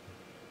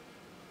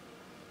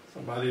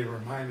 Somebody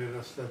reminded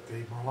us that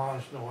the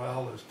Mélange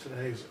Noël is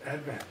today's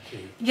Advent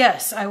tea.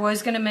 Yes, I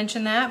was going to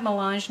mention that.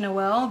 Mélange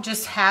Noël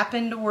just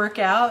happened to work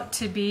out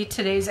to be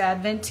today's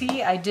Advent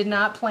tea. I did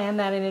not plan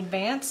that in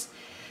advance.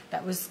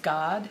 That was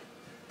God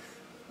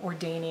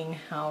ordaining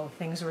how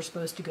things were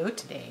supposed to go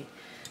today,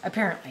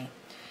 apparently.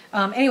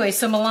 Anyway,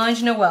 so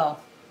Melange Noel,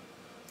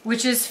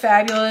 which is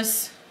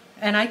fabulous,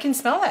 and I can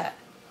smell that.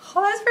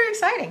 Oh, that's very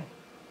exciting.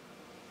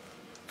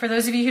 For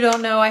those of you who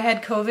don't know, I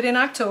had COVID in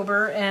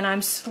October, and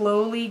I'm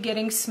slowly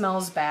getting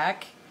smells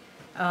back.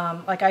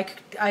 Like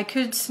I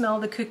could smell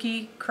the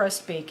cookie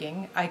crust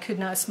baking. I could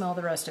not smell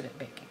the rest of it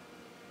baking.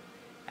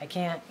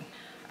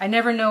 I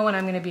never know when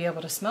I'm going to be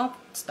able to smell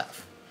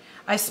stuff.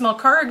 I smell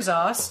car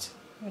exhaust,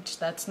 which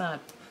that's not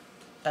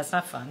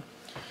fun.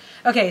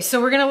 Okay, so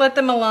we're going to let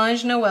the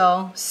Melange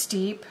Noel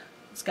steep.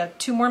 It's got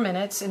 2 more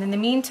minutes, and in the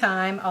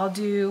meantime, I'll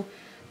do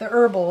the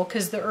herbal,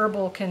 because the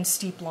herbal can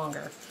steep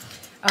longer.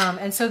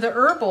 And so the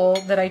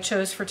herbal that I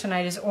chose for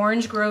tonight is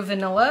Orange Grove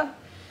Vanilla,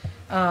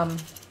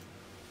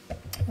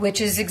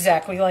 which is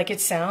exactly like it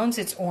sounds.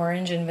 It's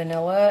orange and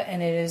vanilla,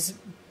 and it is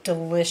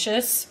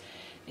delicious.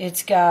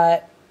 It's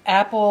got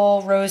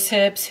apple, rose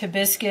hips,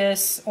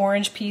 hibiscus,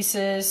 orange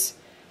pieces,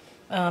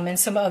 and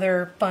some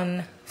other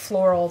fun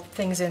floral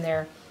things in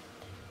there.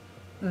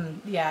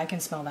 Yeah, I can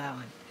smell that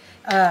one.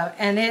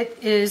 And it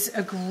is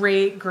a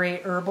great,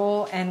 great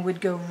herbal and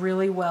would go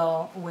really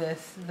well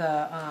with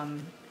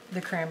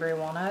the cranberry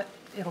walnut.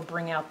 It'll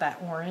bring out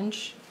that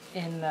orange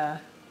in the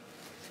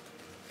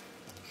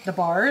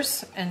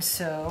bars, and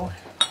so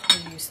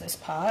we'll use this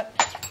pot.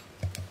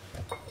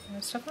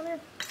 There's stuff on there.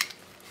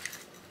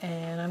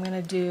 And I'm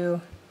going to do,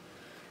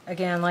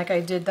 again, like I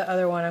did the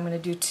other one, I'm going to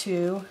do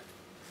 2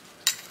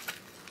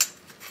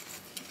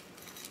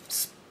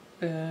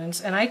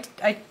 spoons. And I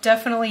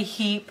definitely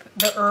heap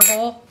the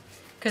herbal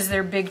because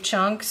they're big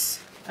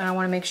chunks, and I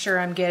want to make sure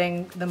I'm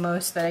getting the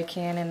most that I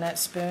can in that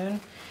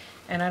spoon.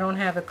 And I don't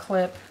have a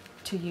clip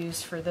to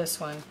use for this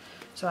one,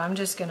 so I'm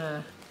just going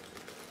to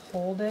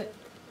hold it.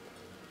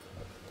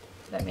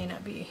 That may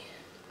not be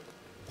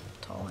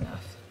tall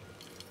enough.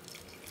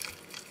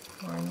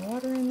 Pouring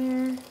water in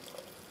there.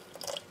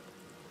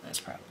 That's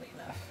probably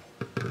enough.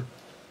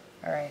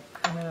 All right,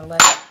 I'm gonna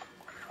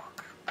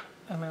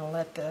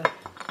let the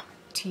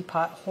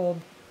teapot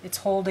hold. It's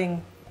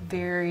holding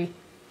very,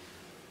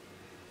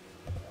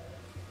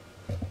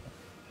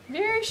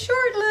 very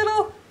short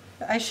little.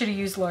 I should have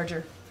used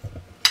larger.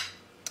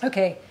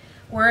 Okay,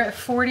 we're at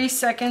 40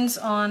 seconds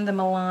on the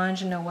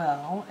Melange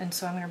Noel, and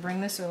so I'm gonna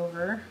bring this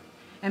over.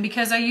 And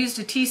because I used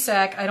a tea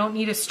sack, I don't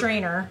need a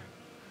strainer.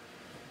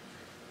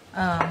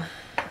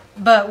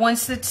 But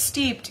once it's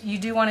steeped, you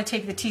do want to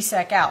take the tea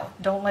sack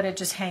out. Don't let it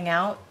just hang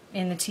out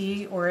in the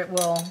tea or it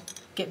will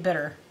get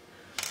bitter.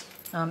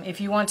 If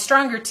you want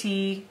stronger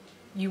tea,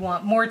 you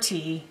want more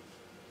tea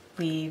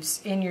leaves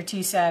in your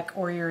tea sack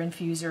or your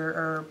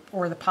infuser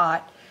or the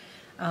pot.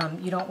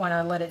 You don't want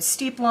to let it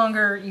steep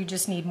longer, you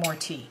just need more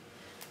tea.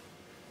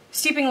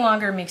 Steeping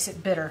longer makes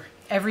it bitter.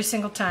 Every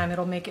single time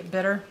it'll make it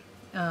bitter.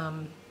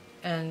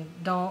 And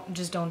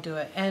just don't do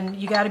it. And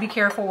you got to be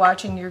careful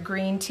watching your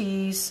green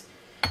teas.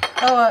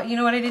 Oh, you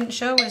know what I didn't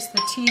show was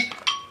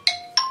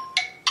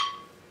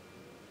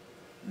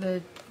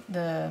the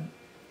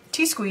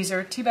tea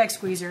squeezer, tea bag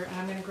squeezer. And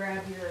I'm going to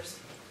grab yours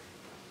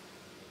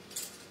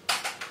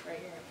right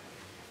here.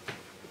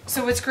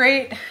 So what's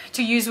great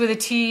to use with a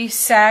tea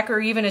sack or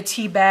even a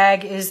tea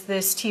bag is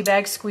this tea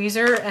bag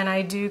squeezer, and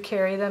I do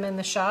carry them in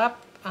the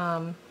shop.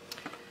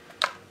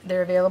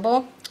 They're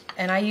available,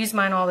 and I use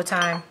mine all the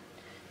time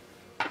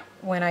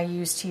when I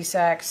use tea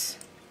sacks,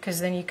 because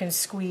then you can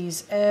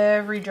squeeze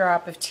every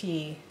drop of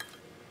tea.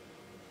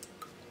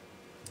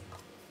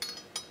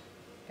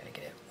 Gotta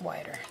get it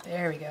wider.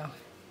 There we go.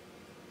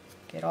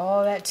 Get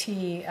all that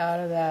tea out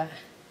of that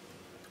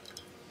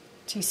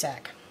tea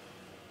sack,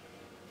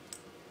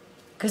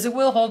 because it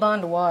will hold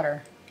on to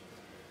water,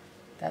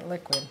 that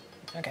liquid.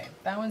 Okay,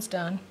 that one's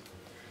done.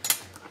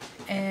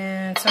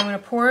 And so I'm going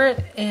to pour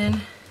it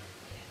in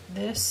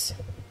this.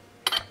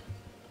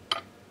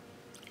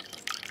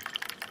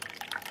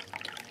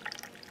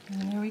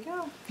 And there we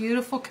go.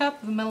 Beautiful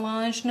cup of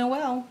Melange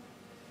Noel.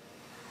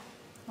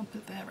 I'll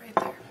put that right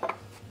there.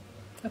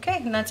 Okay,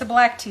 and that's a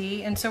black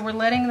tea. And so we're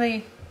letting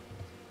the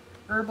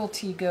herbal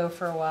tea go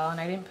for a while,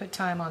 and I didn't put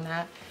time on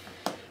that.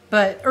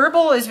 But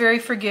herbal is very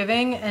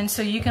forgiving, and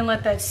so you can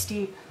let that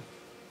steep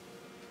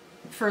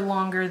for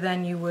longer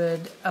than you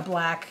would a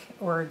black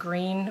or a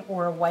green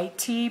or a white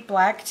tea.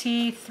 Black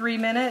tea, 3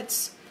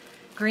 minutes.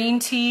 Green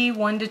tea,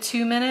 1 to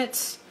 2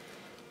 minutes.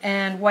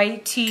 And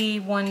white tea,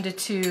 1 to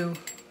 2,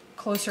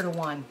 closer to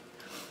 1.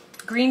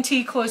 Green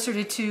tea closer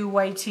to 2,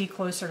 white tea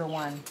closer to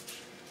 1.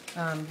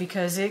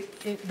 Because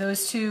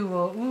those two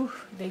will,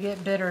 they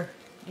get bitter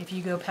if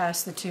you go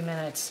past the 2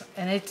 minutes.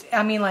 And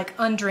I mean like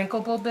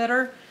undrinkable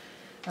bitter.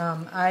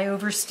 I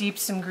oversteeped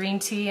some green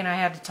tea and I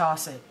had to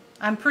toss it.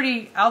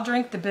 I'll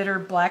drink the bitter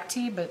black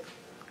tea, but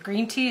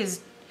green tea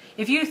is,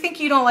 if you think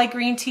you don't like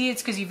green tea,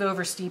 it's because you've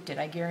oversteeped it,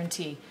 I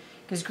guarantee.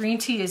 Because green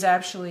tea is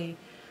actually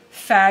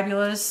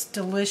fabulous,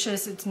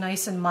 delicious, it's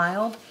nice and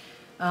mild.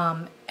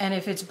 And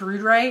if it's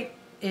brewed right,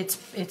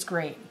 it's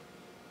great.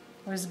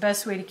 Where's the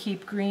best way to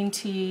keep green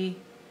tea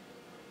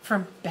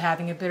from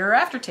having a bitter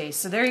aftertaste?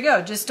 So there you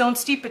go, just don't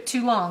steep it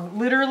too long.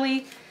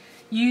 Literally,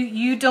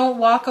 you don't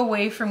walk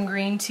away from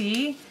green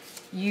tea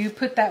You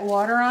put that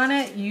water on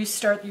it, you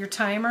start your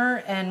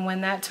timer, and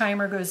when that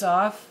timer goes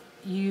off,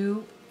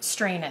 you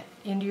strain it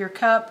into your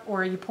cup,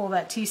 or you pull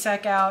that tea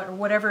sack out, or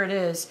whatever it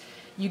is.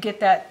 You get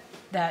that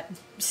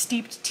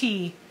steeped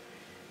tea,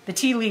 the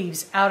tea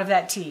leaves out of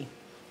that tea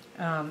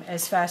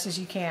as fast as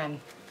you can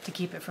to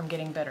keep it from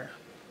getting bitter.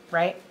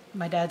 Right?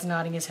 My dad's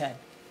nodding his head.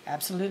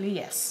 Absolutely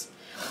yes.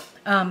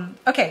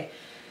 Okay,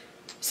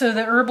 so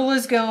the herbal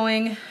is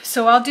going.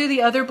 So I'll do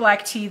the other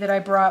black tea that I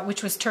brought,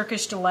 which was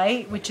Turkish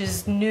Delight, which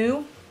is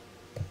new.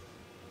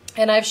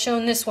 And I've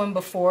shown this one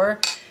before.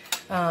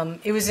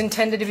 It was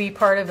intended to be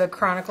part of a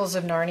Chronicles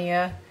of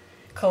Narnia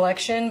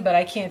collection, but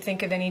I can't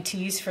think of any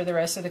teas for the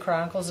rest of the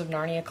Chronicles of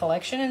Narnia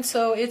collection, and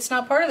so it's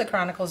not part of the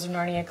Chronicles of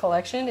Narnia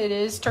collection. It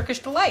is Turkish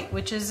Delight,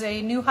 which is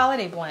a new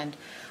holiday blend.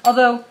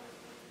 Although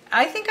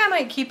I think I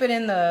might keep it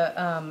in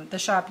the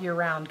shop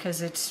year-round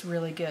because it's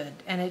really good.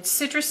 And it's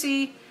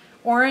citrusy,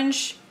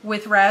 orange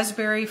with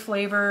raspberry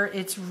flavor.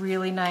 It's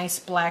really nice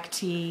black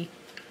tea.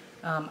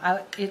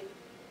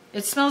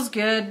 It smells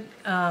good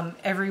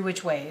every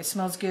which way. It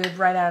smells good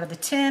right out of the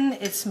tin.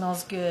 It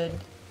smells good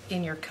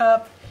in your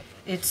cup.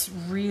 It's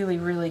really,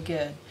 really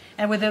good.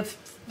 And with a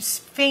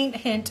faint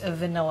hint of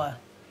vanilla.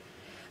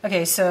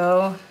 Okay,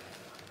 so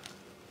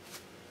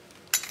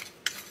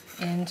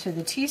into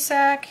the tea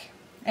sack.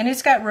 And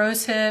it's got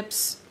rose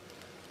hips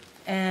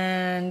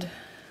and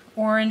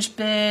orange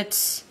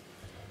bits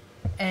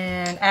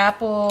and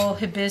apple,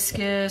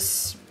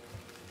 hibiscus,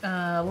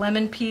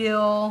 lemon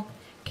peel,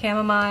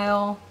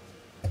 chamomile,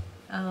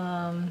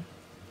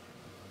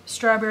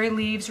 strawberry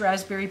leaves,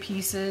 raspberry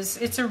pieces.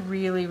 It's a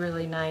really,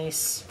 really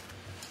nice...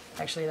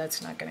 Actually,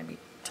 that's not going to be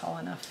tall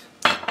enough.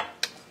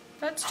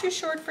 That's too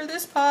short for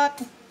this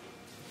pot.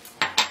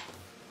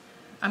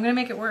 I'm going to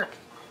make it work.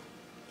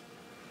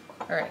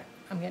 All right,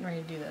 I'm getting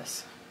ready to do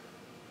this.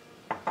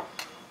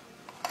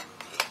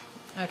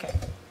 Okay.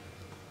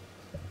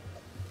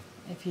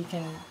 If you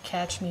can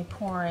catch me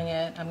pouring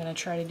it, I'm going to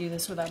try to do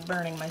this without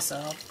burning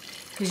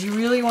myself. Because you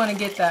really want to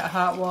get that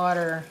hot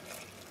water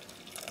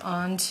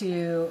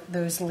onto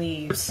those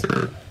leaves.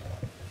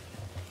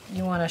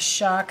 You want to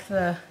shock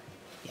the...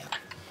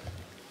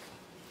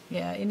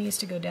 Yeah, it needs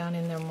to go down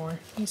in there more.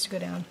 It needs to go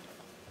down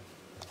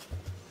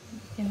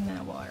in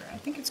that water. I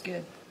think it's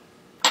good.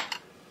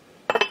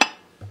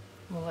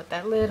 We'll let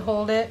that lid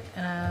hold it.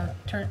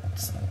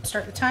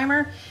 Start the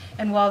timer.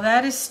 And while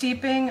that is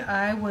steeping,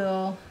 I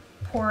will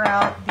pour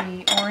out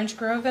the Orange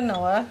Grove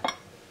Vanilla.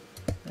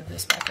 Move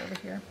this back over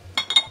here.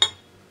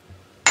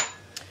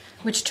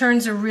 Which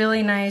turns a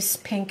really nice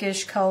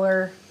pinkish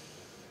color.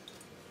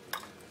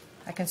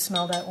 I can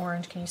smell that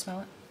orange. Can you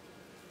smell it?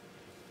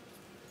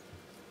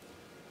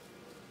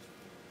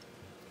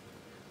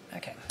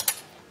 Okay.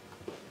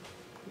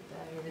 Put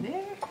that over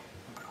there.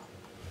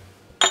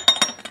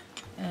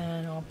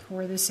 And I'll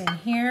pour this in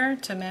here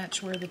to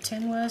match where the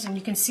tin was. And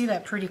you can see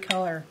that pretty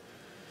color.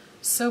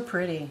 So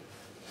pretty.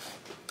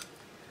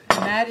 And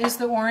that is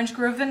the Orange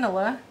Grove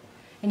Vanilla.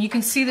 And you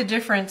can see the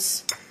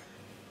difference.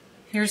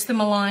 Here's the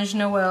Mélange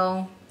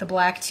Noël. The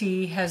black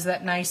tea has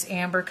that nice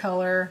amber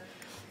color.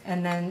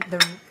 And then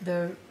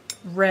the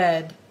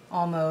red,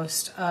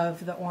 almost,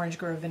 of the Orange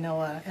Grove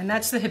Vanilla. And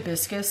that's the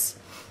hibiscus.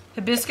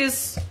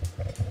 Hibiscus,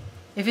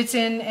 if it's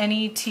in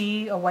any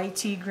tea, a white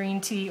tea, green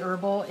tea,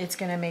 herbal, it's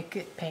going to make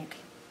it pink.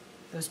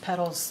 Those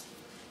petals,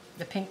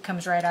 the pink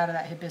comes right out of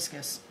that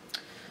hibiscus.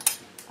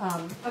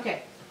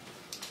 Okay.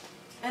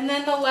 And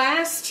then the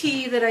last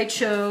tea that I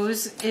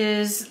chose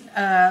is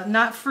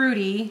not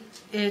fruity.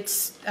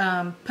 It's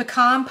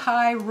Pecan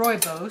Pie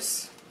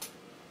Rooibos,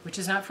 which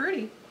is not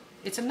fruity.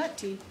 It's a nut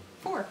tea.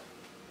 4.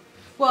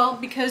 Well,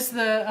 because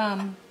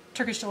the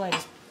Turkish Delight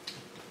is...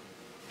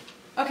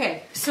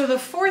 Okay, so the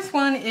fourth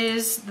one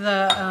is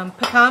the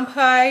Pecan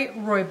Pie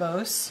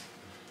Rooibos,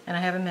 and I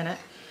have a minute.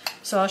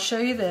 So I'll show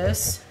you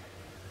this.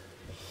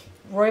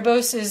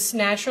 Rooibos is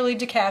naturally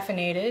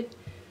decaffeinated.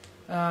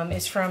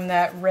 It's from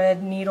that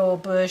red needle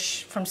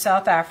bush from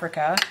South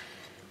Africa,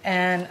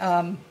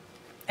 and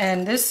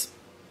this,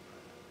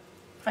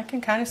 I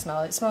can kind of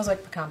smell it. It smells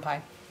like pecan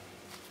pie.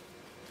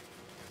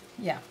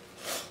 Yeah.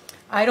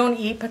 I don't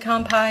eat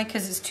pecan pie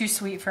because it's too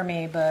sweet for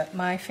me, but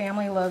my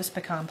family loves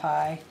pecan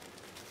pie.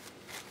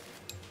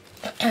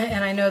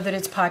 And I know that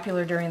it's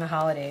popular during the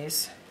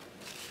holidays.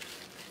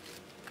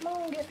 Come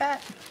on, get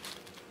that.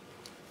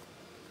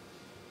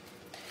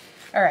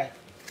 All right.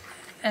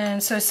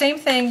 And so same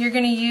thing, you're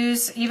going to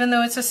use, even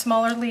though it's a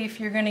smaller leaf,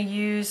 you're going to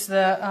use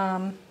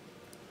the,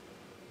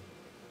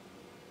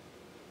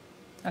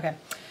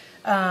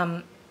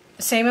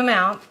 same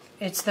amount.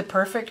 It's the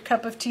perfect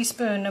cup of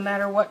teaspoon no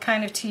matter what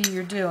kind of tea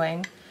you're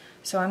doing.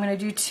 So I'm going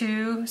to do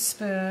 2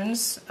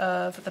 spoons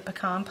of the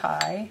pecan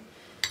pie.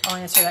 I'll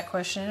answer that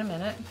question in a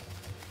minute.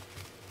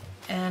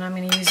 And I'm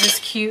going to use this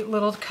cute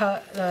little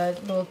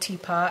little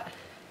teapot.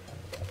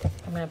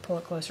 I'm going to pull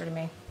it closer to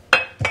me.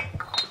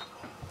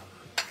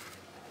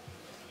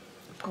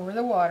 Pour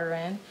the water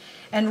in.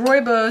 And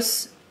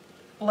Rooibos,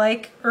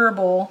 like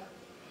herbal,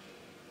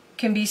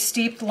 can be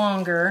steeped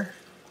longer.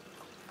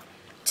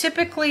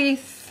 Typically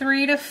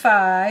 3 to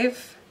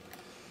 5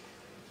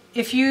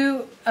 if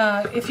you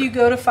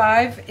go to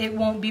 5, it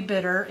won't be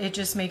bitter. It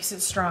just makes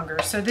it stronger.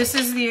 So this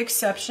is the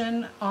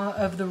exception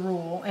of the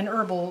rule, and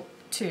herbal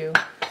too,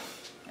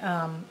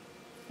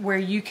 where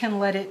you can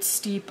let it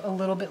steep a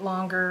little bit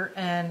longer,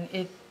 and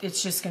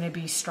it's just going to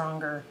be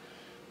stronger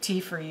tea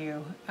for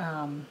you.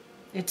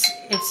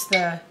 It's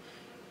the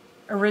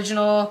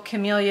original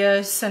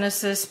Camellia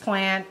sinensis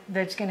plant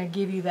that's going to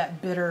give you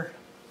that bitter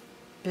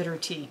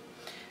tea.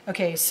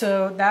 Okay,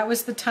 so that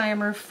was the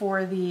timer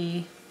for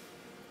the,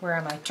 where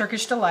am I?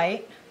 Turkish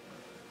Delight.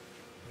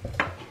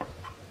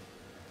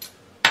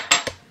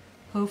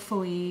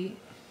 Hopefully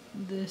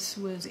this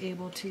was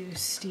able to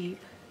steep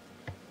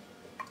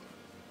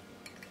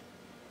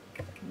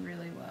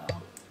really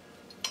well.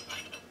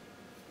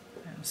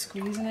 I'm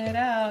squeezing it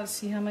out.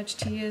 See how much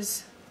tea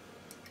is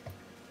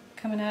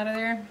coming out of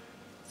there?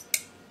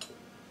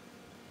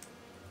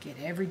 Get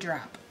every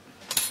drop.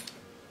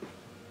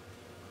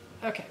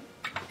 Okay,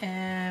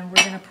 and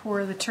we're going to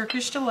pour the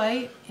Turkish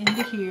Delight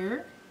into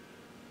here.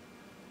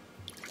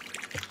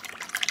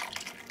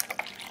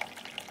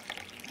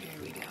 There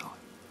we go.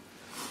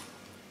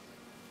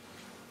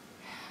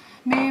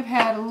 May have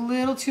had a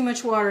little too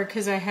much water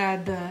because I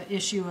had the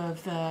issue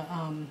of the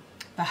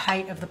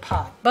height of the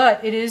pot,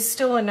 but it is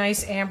still a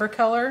nice amber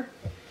color,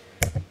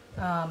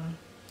 and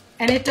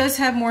it does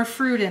have more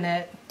fruit in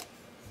it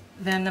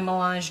than the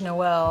Mélange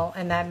Noël,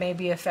 and that may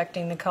be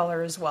affecting the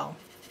color as well,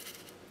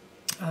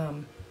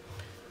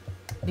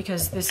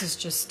 because this is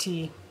just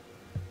tea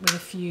with a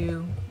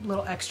few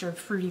little extra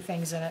fruity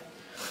things in it.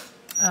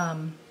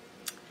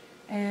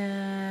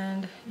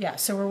 And yeah,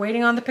 so we're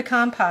waiting on the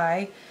pecan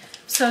pie.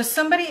 So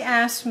somebody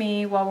asked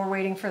me while we're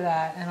waiting for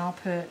that, and I'll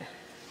put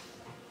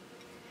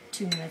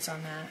 2 minutes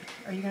on that.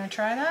 Are you going to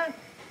try that?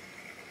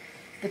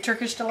 The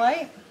Turkish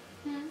Delight?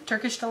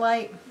 Turkish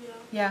Delight?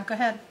 Yeah, go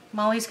ahead.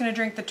 Molly's going to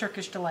drink the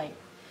Turkish Delight.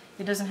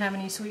 It doesn't have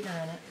any sweetener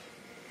in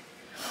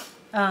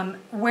it.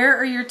 Where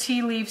are your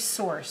tea leaves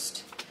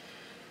sourced?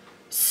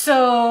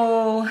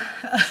 So,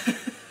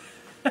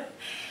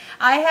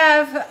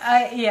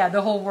 yeah,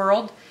 the whole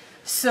world.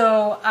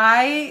 So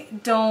I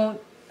don't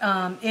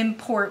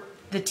import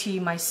the tea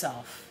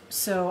myself.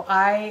 So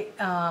I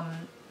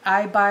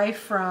buy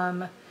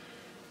from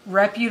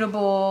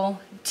reputable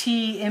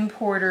tea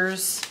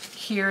importers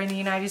here in the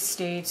United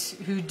States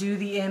who do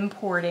the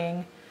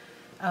importing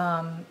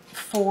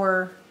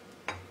for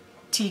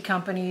tea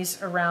companies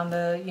around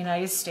the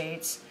United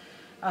States.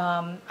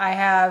 I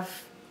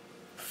have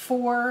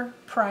 4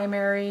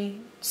 primary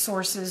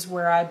sources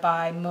where I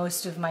buy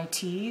most of my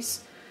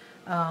teas,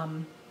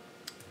 and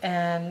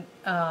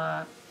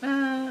there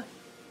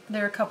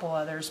are a couple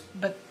others,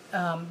 but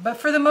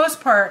for the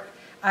most part,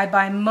 I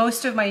buy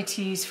most of my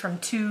teas from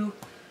two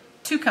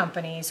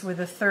companies, with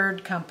a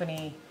third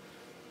company.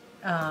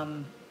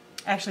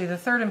 Actually, the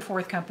third and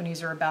fourth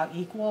companies are about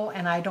equal,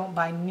 and I don't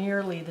buy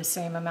nearly the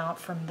same amount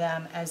from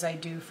them as I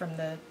do from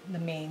the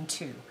main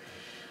 2.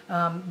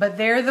 But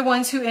they're the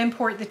ones who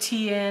import the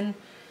tea in.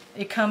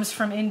 It comes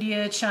from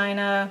India,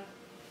 China.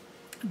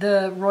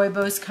 The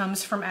Rooibos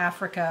comes from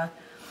Africa,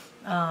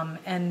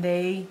 and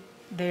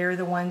they're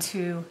the ones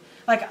who,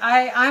 like,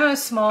 I'm a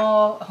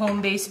small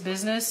home-based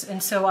business,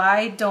 and so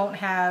I don't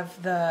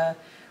have the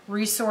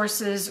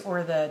resources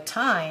or the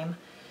time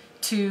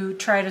to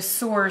try to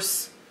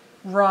source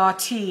raw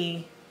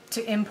tea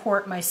to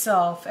import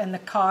myself, and the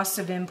cost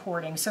of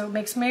importing. So it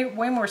makes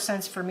way more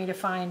sense for me to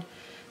find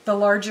the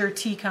larger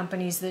tea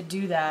companies that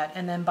do that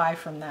and then buy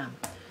from them.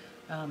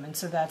 And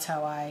so that's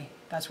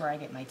where I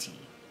get my tea.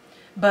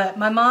 But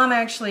my mom,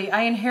 actually,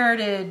 I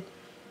inherited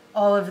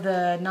all of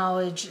the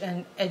knowledge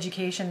and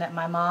education that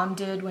my mom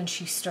did when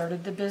she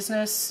started the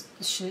business.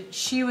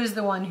 She was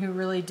the one who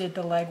really did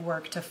the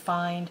legwork to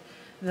find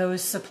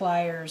those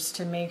suppliers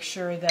to make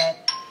sure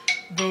that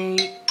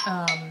they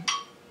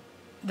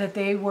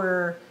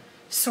were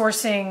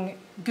sourcing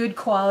good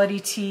quality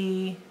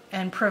tea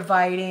and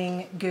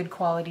providing good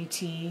quality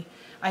tea.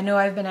 I know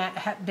I've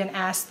been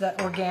asked the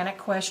organic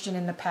question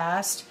in the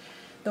past.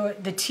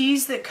 The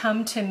teas that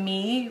come to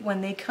me,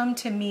 when they come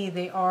to me,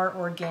 they are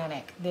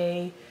organic.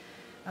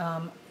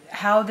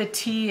 How the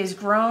tea is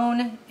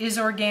grown is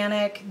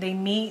organic. They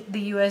meet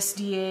the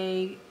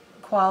USDA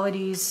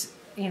qualities,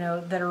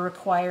 that are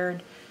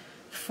required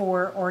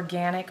for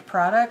organic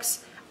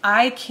products.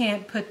 I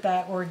can't put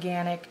that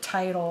organic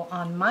title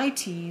on my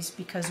teas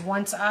because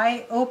once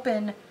I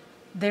open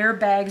their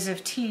bags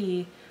of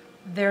tea,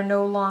 they're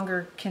no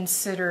longer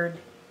considered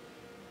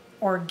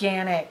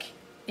organic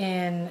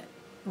in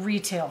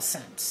retail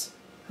sense.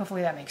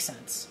 Hopefully that makes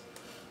sense.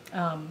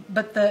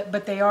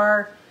 But they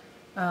are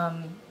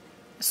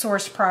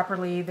sourced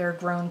properly. They're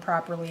grown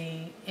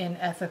properly in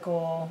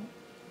ethical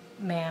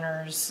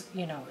manners.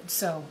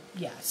 So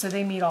yeah. So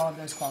they meet all of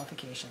those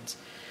qualifications.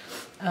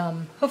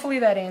 Hopefully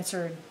that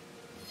answered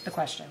the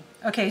question.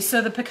 Okay,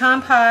 so the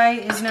pecan pie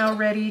is now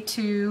ready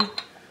to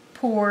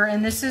pour,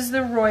 and this is the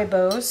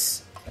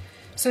Rooibos.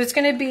 So it's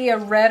going to be a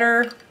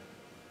redder,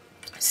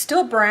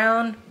 still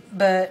brown,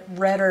 but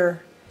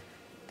redder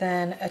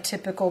than a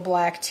typical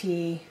black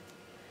tea,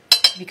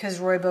 because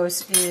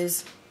Rooibos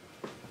is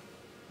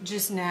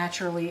just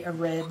naturally a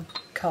red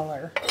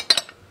color.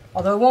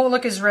 Although it won't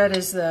look as red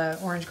as the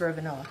Orange Grove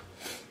vanilla.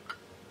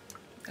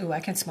 Ooh, I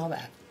can smell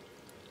that.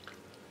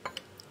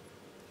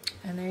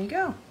 And there you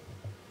go.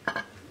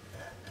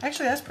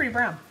 Actually, that's pretty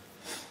brown.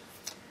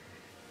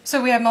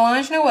 So we have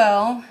Melange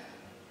Noel,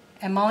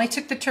 and Molly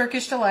took the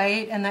Turkish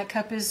Delight, and that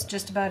cup is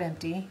just about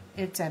empty.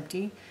 It's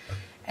empty.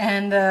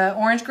 And the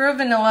Orange Grove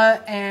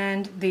vanilla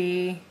and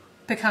the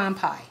pecan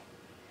pie,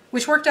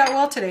 which worked out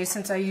well today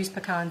since I used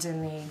pecans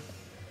in the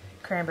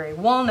cranberry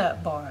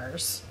walnut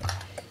bars.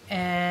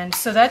 And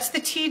so that's the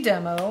tea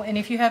demo, and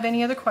if you have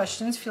any other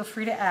questions, feel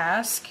free to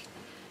ask.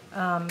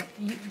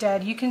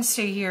 Dad, you can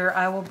stay here.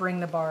 I will bring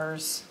the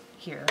bars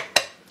here.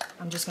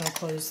 I'm just going to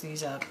close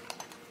these up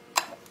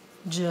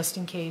just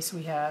in case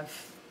we have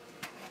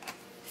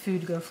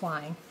food go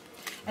flying.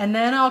 And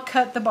then I'll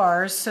cut the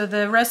bars. So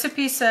the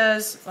recipe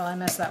says, well, I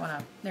messed that one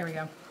up. There we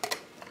go.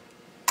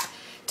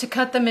 To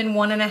cut them in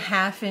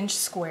 1.5 inch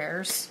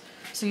squares.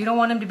 So you don't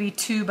want them to be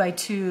 2 by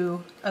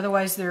 2,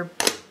 otherwise they're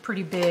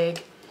pretty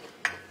big.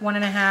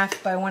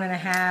 1.5 by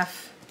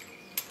 1.5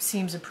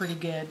 seems a pretty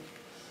good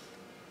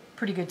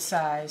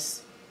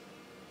size.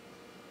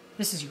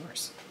 This is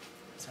yours.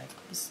 It's like,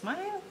 this is mine,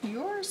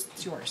 yours,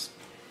 it's yours.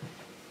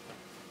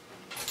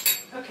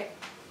 Okay.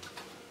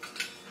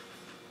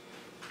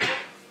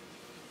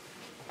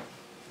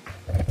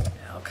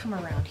 I'll come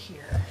around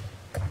here.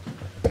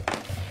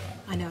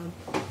 I know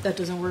that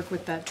doesn't work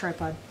with that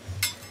tripod.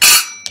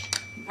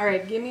 All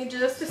right, give me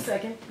just a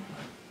second.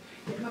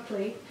 Get my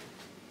plate.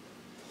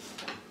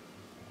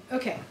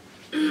 Okay.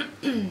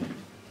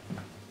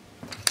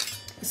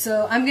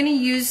 So I'm going to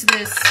use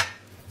this.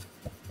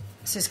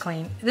 This is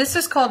clean. This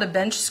is called a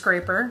bench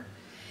scraper,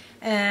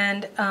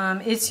 and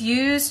it's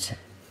used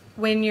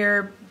when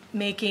you're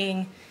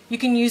making. You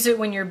can use it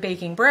when you're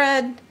baking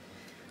bread,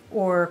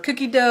 or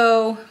cookie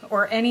dough,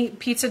 or any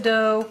pizza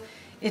dough.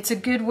 It's a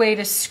good way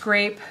to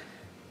scrape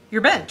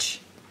your bench,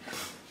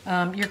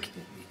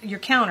 your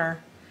counter.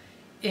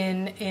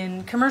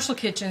 In commercial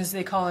kitchens,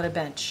 they call it a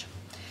bench.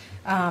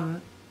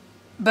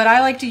 But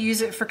I like to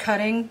use it for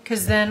cutting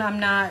because then I'm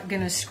not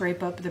going to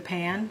scrape up the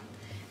pan,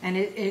 and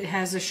it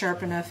has a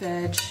sharp enough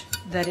edge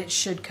that it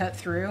should cut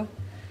through.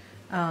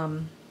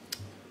 And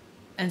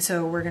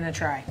so we're going to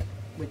try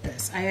with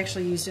this. I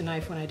actually used a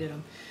knife when I did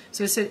them.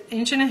 So it's 1.5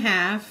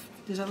 inches.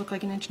 Does that look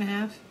like 1.5 inches?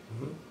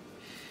 Mm-hmm.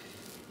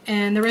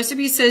 And the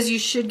recipe says you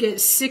should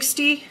get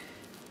 60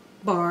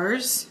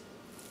 bars.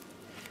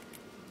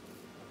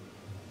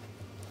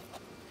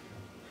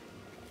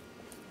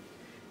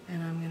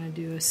 And I'm going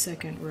to do a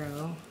second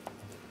row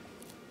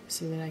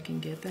so that I can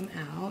get them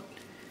out.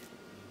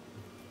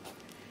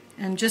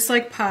 And just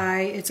like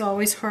pie, it's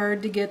always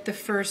hard to get the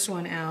first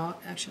one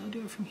out. Actually, I'll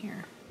do it from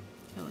here.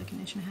 About like 1.5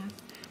 inches.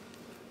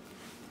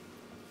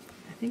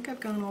 I think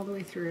I've gone all the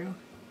way through.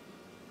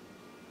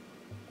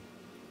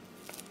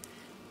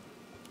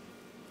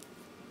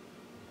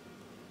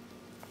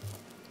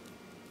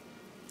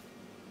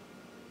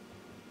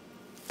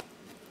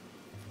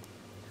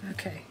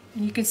 Okay,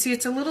 and you can see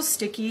it's a little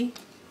sticky,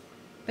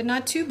 but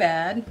not too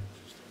bad.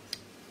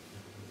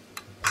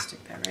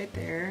 Stick that right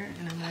there,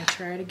 and I'm going to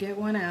try to get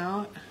one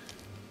out.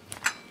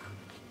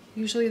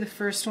 Usually the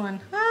first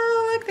one,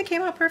 oh look, they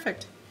came out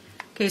perfect.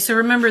 Okay, so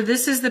remember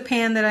this is the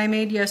pan that I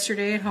made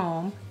yesterday at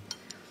home,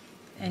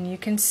 and you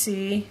can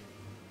see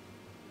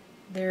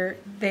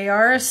they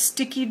are a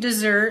sticky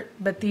dessert,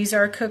 but these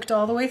are cooked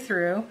all the way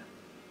through.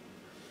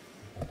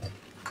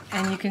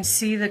 And you can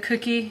see the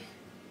cookie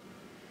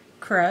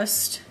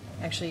crust.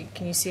 Actually,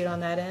 can you see it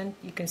on that end?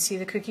 You can see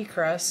the cookie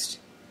crust.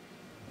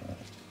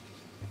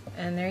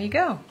 And there you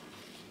go.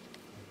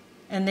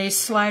 And they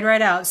slide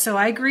right out. So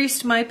I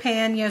greased my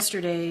pan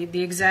yesterday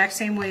the exact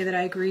same way that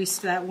I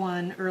greased that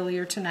one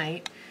earlier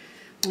tonight.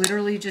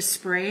 Literally just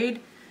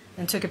sprayed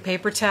and took a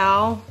paper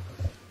towel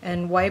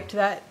and wiped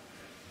that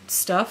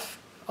stuff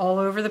all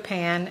over the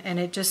pan, and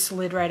it just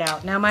slid right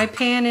out. Now my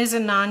pan is a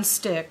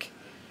non-stick.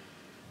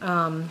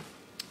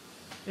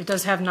 It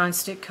does have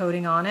non-stick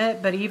coating on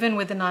it, but even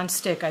with the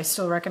non-stick, I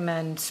still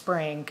recommend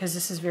spraying because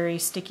this is very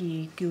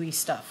sticky, gooey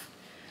stuff.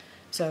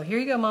 So here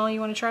you go, Molly.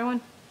 You want to try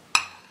one?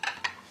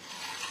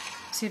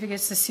 See if it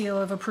gets the seal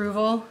of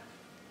approval.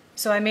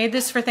 So I made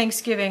this for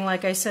Thanksgiving,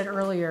 like I said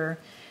earlier,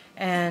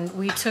 and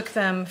we took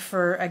them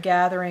for a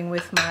gathering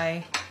with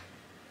my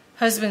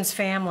husband's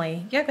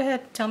family. Yeah, go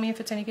ahead. Tell me if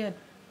it's any good.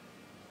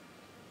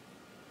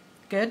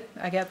 Good?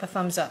 I got the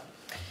thumbs up.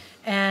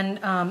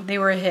 And they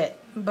were a hit.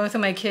 Both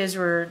of my kids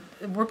we're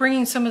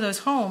bringing some of those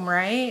home,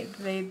 right?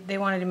 They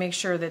wanted to make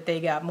sure that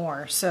they got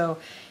more. So,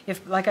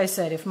 if, like I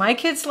said, if my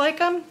kids like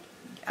them,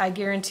 I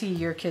guarantee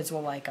your kids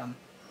will like them.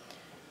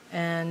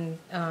 And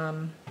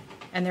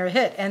they're a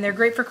hit, and they're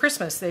great for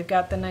Christmas. They've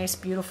got the nice,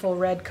 beautiful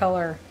red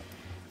color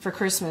for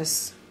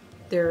Christmas.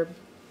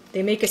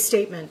 They make a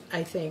statement,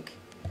 I think,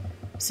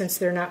 since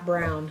they're not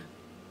brown,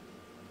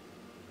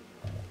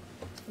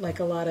 like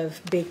a lot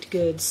of baked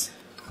goods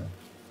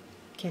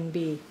can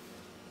be.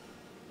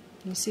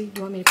 You see? Do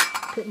you want me to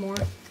put more?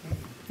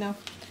 No?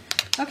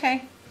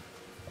 Okay.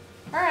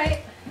 All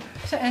right.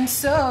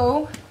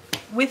 So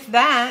with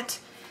that,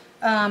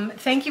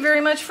 thank you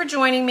very much for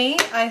joining me.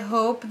 I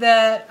hope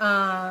that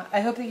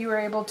you were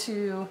able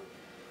to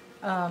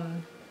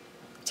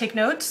take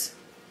notes.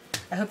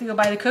 I hope that you'll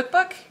buy the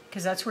cookbook,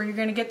 because that's where you're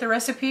going to get the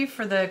recipe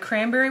for the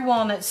cranberry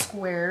walnut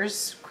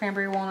squares,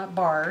 cranberry walnut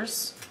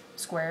bars,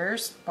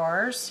 squares,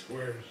 bars,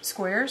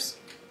 squares.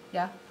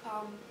 Yeah.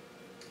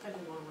 I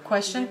don't want to.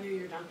 Question? I knew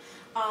you're done.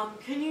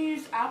 Can you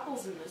use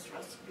apples in this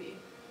recipe?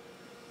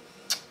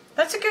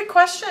 That's a good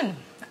question.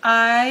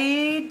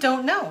 I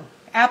don't know.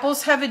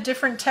 Apples have a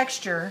different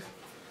texture.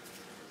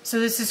 So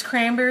this is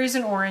cranberries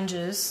and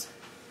oranges.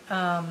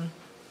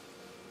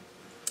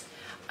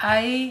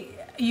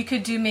 You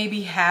could do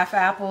maybe half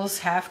apples,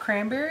 half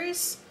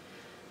cranberries.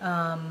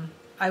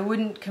 I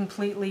wouldn't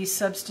completely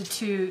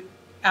substitute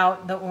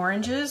out the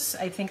oranges.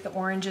 I think the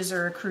oranges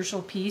are a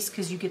crucial piece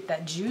because you get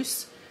that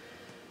juice.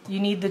 You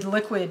need the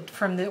liquid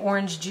from the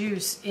orange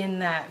juice in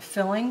that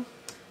filling.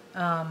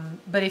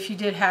 But if you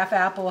did half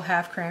apple,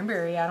 half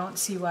cranberry, I don't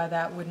see why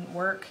that wouldn't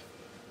work,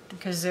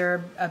 because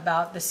they're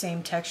about the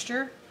same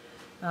texture.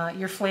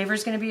 Your flavor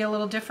is going to be a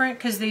little different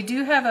because they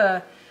do have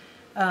a...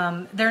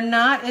 they're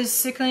not as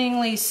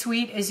sickeningly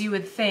sweet as you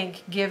would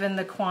think, given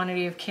the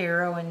quantity of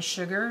Karo and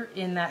sugar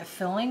in that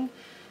filling.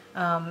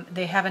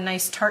 They have a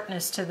nice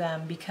tartness to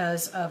them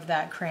because of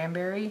that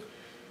cranberry,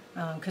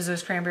 because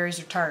those cranberries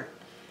are tart.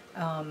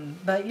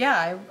 But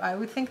yeah, I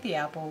would think the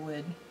apple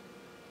would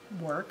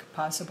work,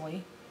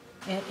 possibly,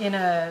 in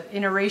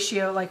a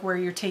ratio like where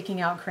you're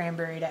taking out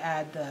cranberry to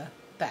add the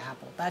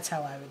apple. That's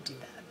how I would do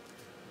that.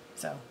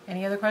 So,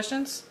 any other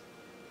questions?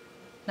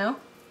 No?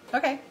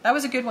 Okay, that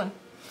was a good one.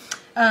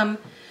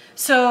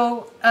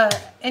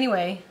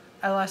 Anyway,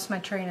 I lost my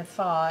train of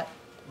thought.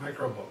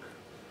 Microbook.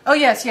 Oh,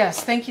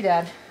 yes, thank you,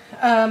 Dad.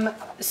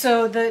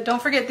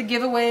 Don't forget, the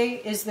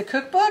giveaway is the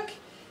cookbook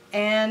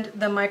and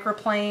the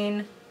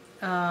microplane,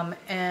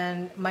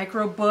 and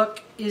microbook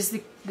is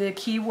the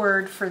key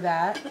word for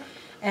that.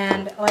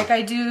 And like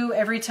I do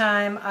every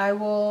time, I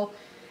will,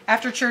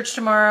 after church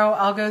tomorrow,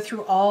 I'll go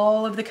through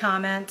all of the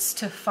comments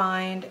to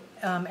find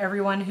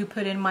everyone who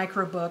put in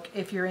microbook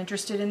if you're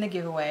interested in the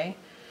giveaway.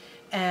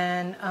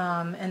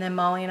 And then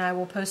Molly and I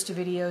will post a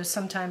video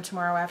sometime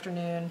tomorrow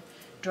afternoon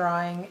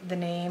drawing the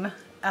name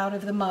out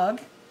of the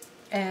mug.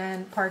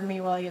 And pardon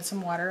me while I get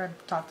some water,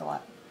 I've talked a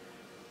lot.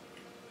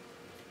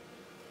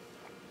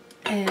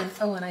 And,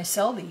 oh, and I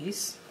sell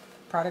these,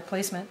 product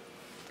placement.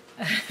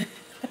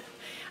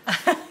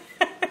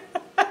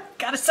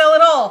 Gotta sell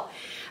it all.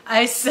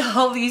 I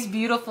sell these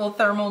beautiful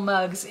thermal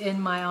mugs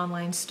in my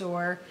online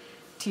store,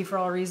 Tea for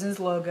All Reasons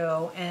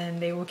logo, and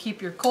they will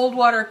keep your cold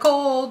water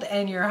cold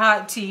and your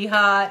hot tea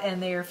hot,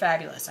 and they are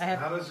fabulous.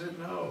 How does it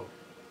know?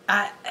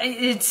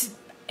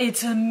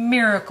 It's a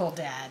miracle,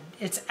 Dad.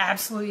 It's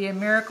absolutely a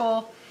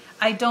miracle.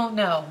 I don't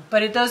know,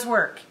 but it does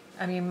work.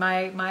 I mean,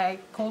 my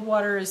cold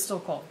water is still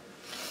cold.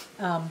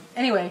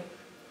 Anyway,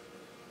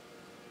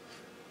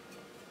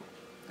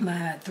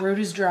 my throat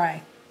is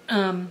dry.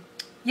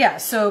 Yeah,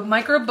 so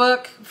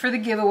microbook for the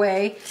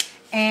giveaway,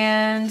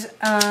 and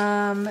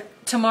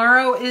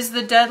tomorrow is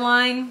the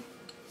deadline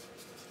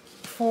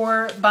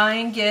for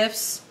buying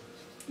gifts.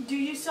 Do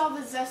you sell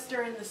the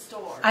zester in the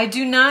store? I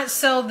do not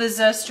sell the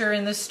zester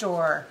in the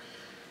store.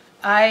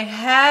 I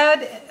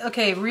had,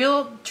 okay,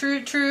 real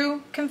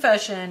true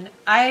confession.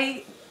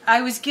 I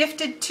was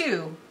gifted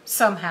two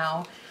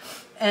somehow,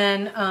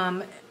 and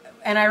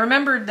I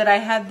remembered that I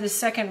had this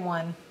second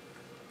one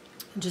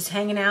just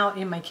hanging out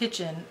in my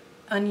kitchen,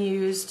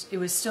 unused. It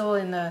was still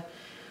in the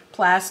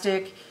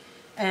plastic,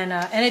 and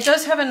it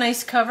does have a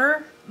nice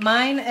cover.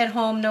 Mine at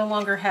home no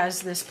longer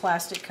has this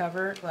plastic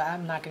cover. Well,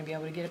 I'm not going to be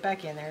able to get it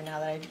back in there now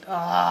that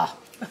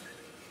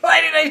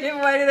why did I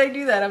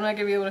do that? I'm not going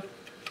to be able to.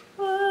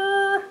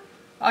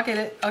 I'll get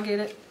it.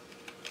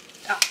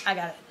 Oh, I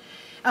got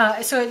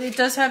it. So it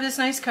does have this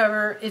nice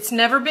cover. It's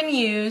never been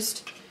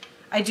used.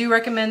 I do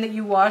recommend that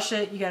you wash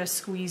it. You got to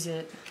squeeze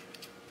it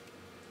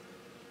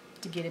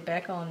to get it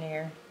back on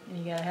there. And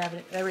you got to have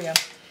it. There we go.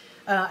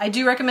 I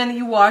do recommend that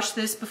you wash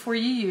this before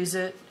you use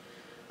it,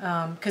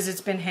 because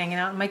it's been hanging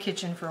out in my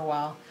kitchen for a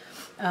while.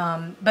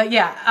 But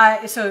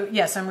yeah, so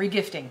yes, I'm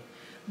regifting.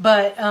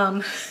 But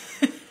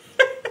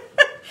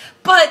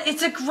but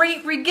it's a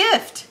great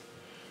regift.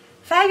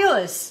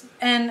 Fabulous.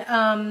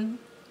 And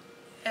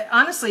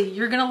honestly,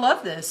 you're going to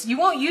love this. You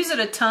won't use it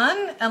a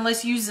ton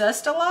unless you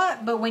zest a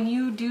lot, but when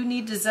you do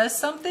need to zest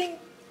something,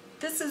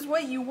 this is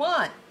what you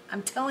want.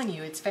 I'm telling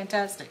you, it's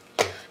fantastic.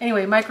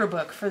 Anyway,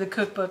 microbook for the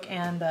cookbook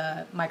and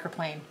the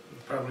microplane. You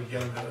probably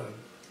get them at a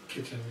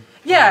kitchen.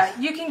 Yeah,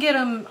 you can get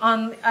them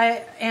on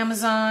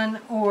Amazon,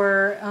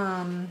 or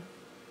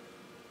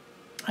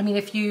I mean,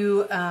 if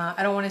you,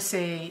 I don't want to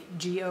say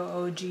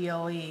Google,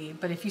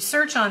 but if you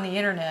search on the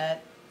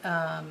internet,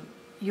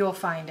 you'll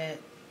find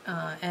it,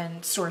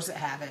 and stores that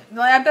have it.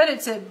 I bet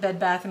it's at Bed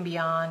Bath &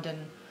 Beyond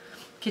and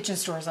kitchen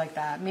stores like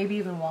that, maybe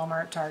even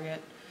Walmart,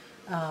 Target.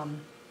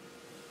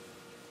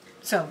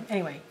 So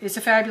anyway, it's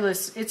a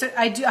fabulous,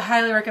 I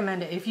highly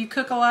recommend it. If you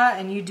cook a lot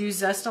and you do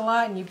zest a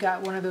lot and you've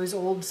got one of those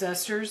old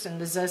zesters and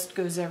the zest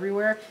goes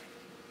everywhere,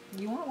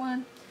 you want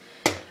one.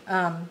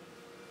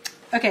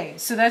 Okay,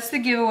 so that's the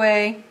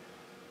giveaway.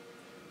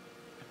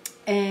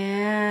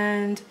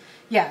 And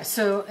yeah,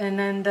 so, and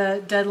then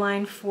the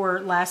deadline for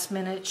last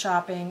minute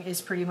shopping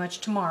is pretty much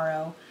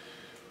tomorrow.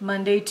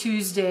 Monday,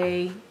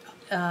 Tuesday,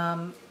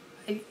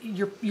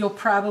 you'll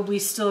probably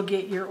still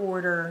get your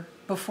order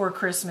before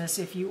Christmas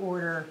if you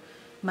order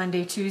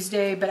Monday,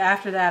 Tuesday, but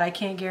after that I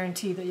can't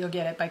guarantee that you'll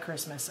get it by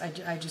Christmas.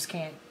 I just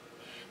can't,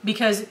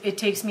 because it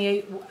takes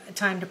me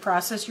time to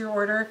process your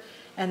order,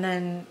 and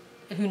then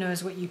who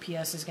knows what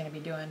UPS is going to be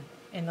doing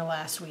in the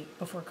last week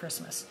before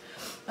Christmas.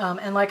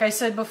 And like I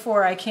said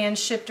before, I can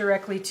ship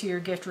directly to your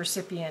gift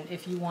recipient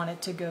if you want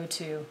it to go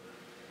to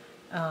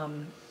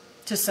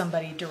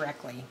somebody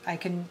directly. I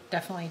can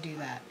definitely do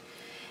that.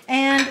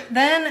 And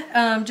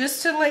then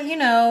just to let you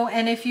know,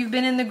 and if you've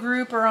been in the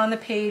group or on the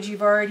page,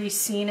 you've already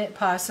seen it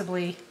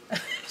possibly.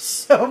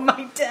 So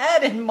my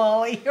dad and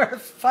Molly are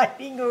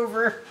fighting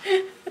over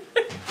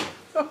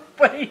the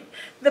plate.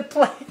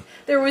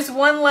 There was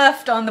one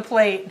left on the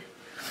plate.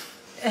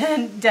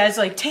 And Dad's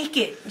like, take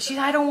it. She's,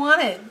 I don't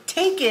want it.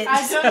 Take it.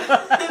 I don't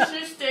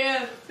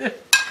understand.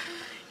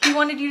 He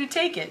wanted you to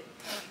take it.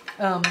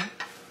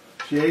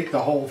 She ate the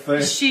whole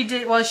thing. She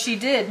did. Well, she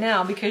did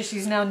now, because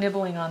she's now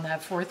nibbling on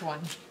that fourth one.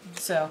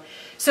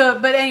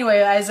 But anyway,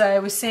 as I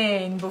was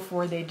saying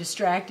before they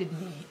distracted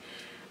me,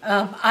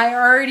 I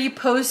already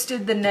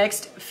posted the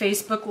next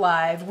Facebook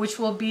Live, which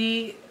will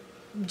be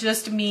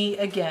just me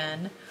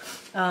again.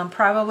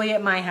 Probably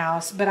at my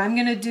house, but I'm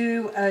going to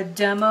do a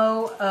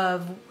demo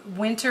of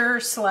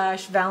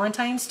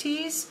winter/Valentine's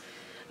teas.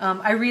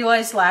 I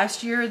realized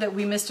last year that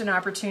we missed an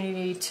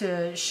opportunity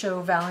to show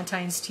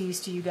Valentine's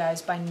teas to you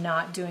guys by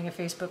not doing a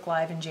Facebook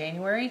Live in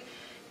January,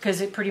 because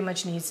it pretty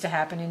much needs to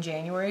happen in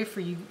January for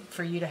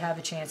you to have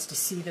a chance to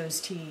see those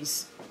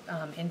teas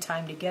in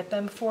time to get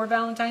them for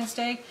Valentine's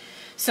Day.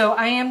 So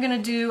I am going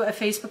to do a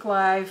Facebook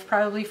Live,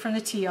 probably from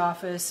the tea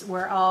office,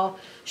 where I'll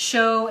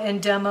show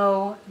and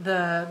demo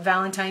the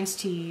Valentine's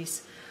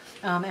teas.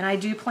 And I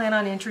do plan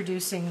on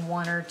introducing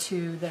one or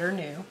two that are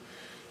new.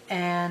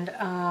 And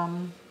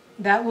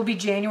that will be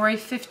January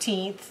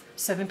 15th,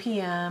 7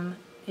 p.m.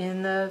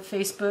 in the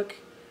Facebook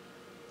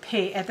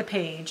at the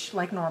page,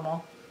 like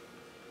normal.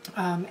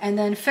 And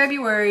then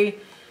February,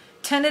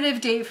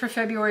 tentative date for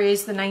February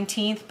is the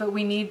 19th, but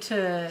we need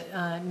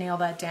to nail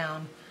that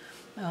down.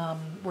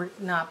 We're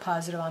not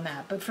positive on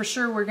that, but for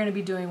sure we're going to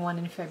be doing one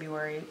in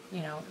February,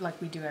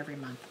 like we do every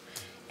month.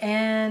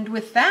 And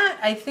with that,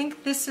 I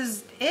think this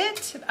is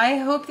it. I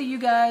hope that you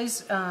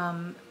guys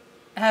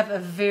have a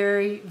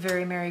very,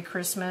 very Merry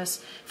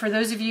Christmas. For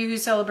those of you who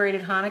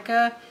celebrated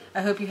Hanukkah,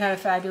 I hope you had a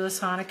fabulous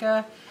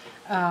Hanukkah.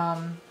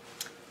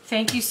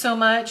 Thank you so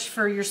much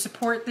for your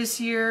support this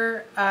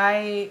year.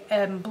 I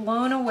am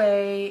blown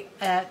away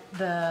at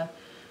the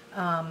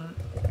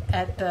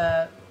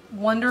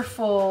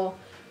wonderful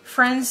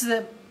friends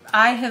that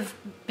I have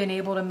been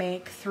able to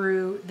make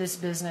through this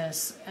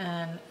business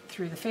and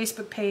through the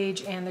Facebook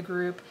page and the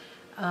group.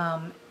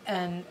 I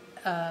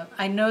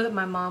know that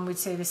my mom would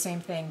say the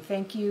same thing.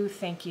 Thank you,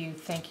 thank you,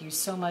 thank you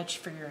so much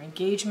for your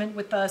engagement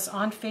with us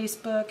on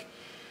Facebook.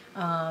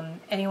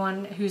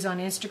 Anyone who's on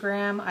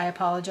Instagram, I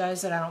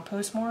apologize that I don't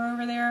post more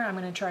over there. I'm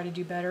going to try to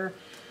do better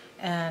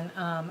and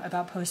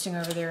about posting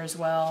over there as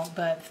well.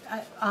 But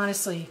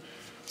honestly,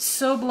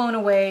 so blown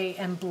away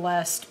and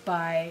blessed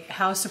by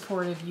how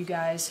supportive you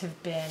guys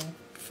have been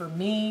for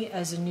me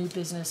as a new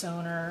business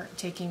owner,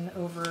 taking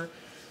over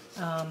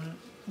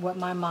what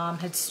my mom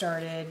had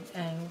started,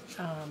 and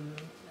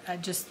I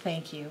just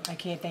thank you. I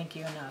can't thank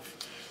you enough.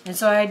 And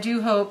so I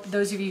do hope,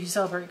 those of you who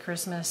celebrate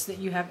Christmas, that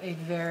you have a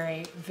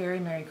very, very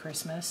Merry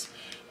Christmas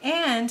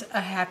and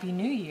a Happy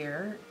New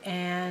Year.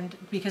 And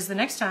because the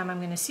next time I'm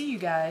going to see you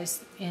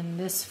guys in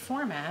this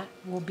format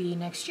will be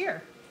next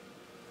year,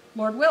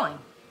 Lord willing.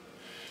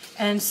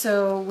 And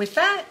so with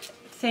that,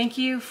 thank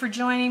you for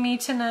joining me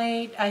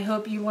tonight. I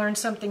hope you learned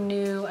something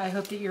new. I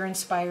hope that you're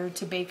inspired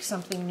to bake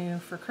something new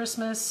for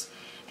Christmas.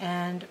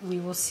 And we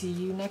will see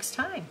you next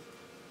time.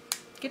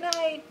 Good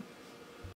night.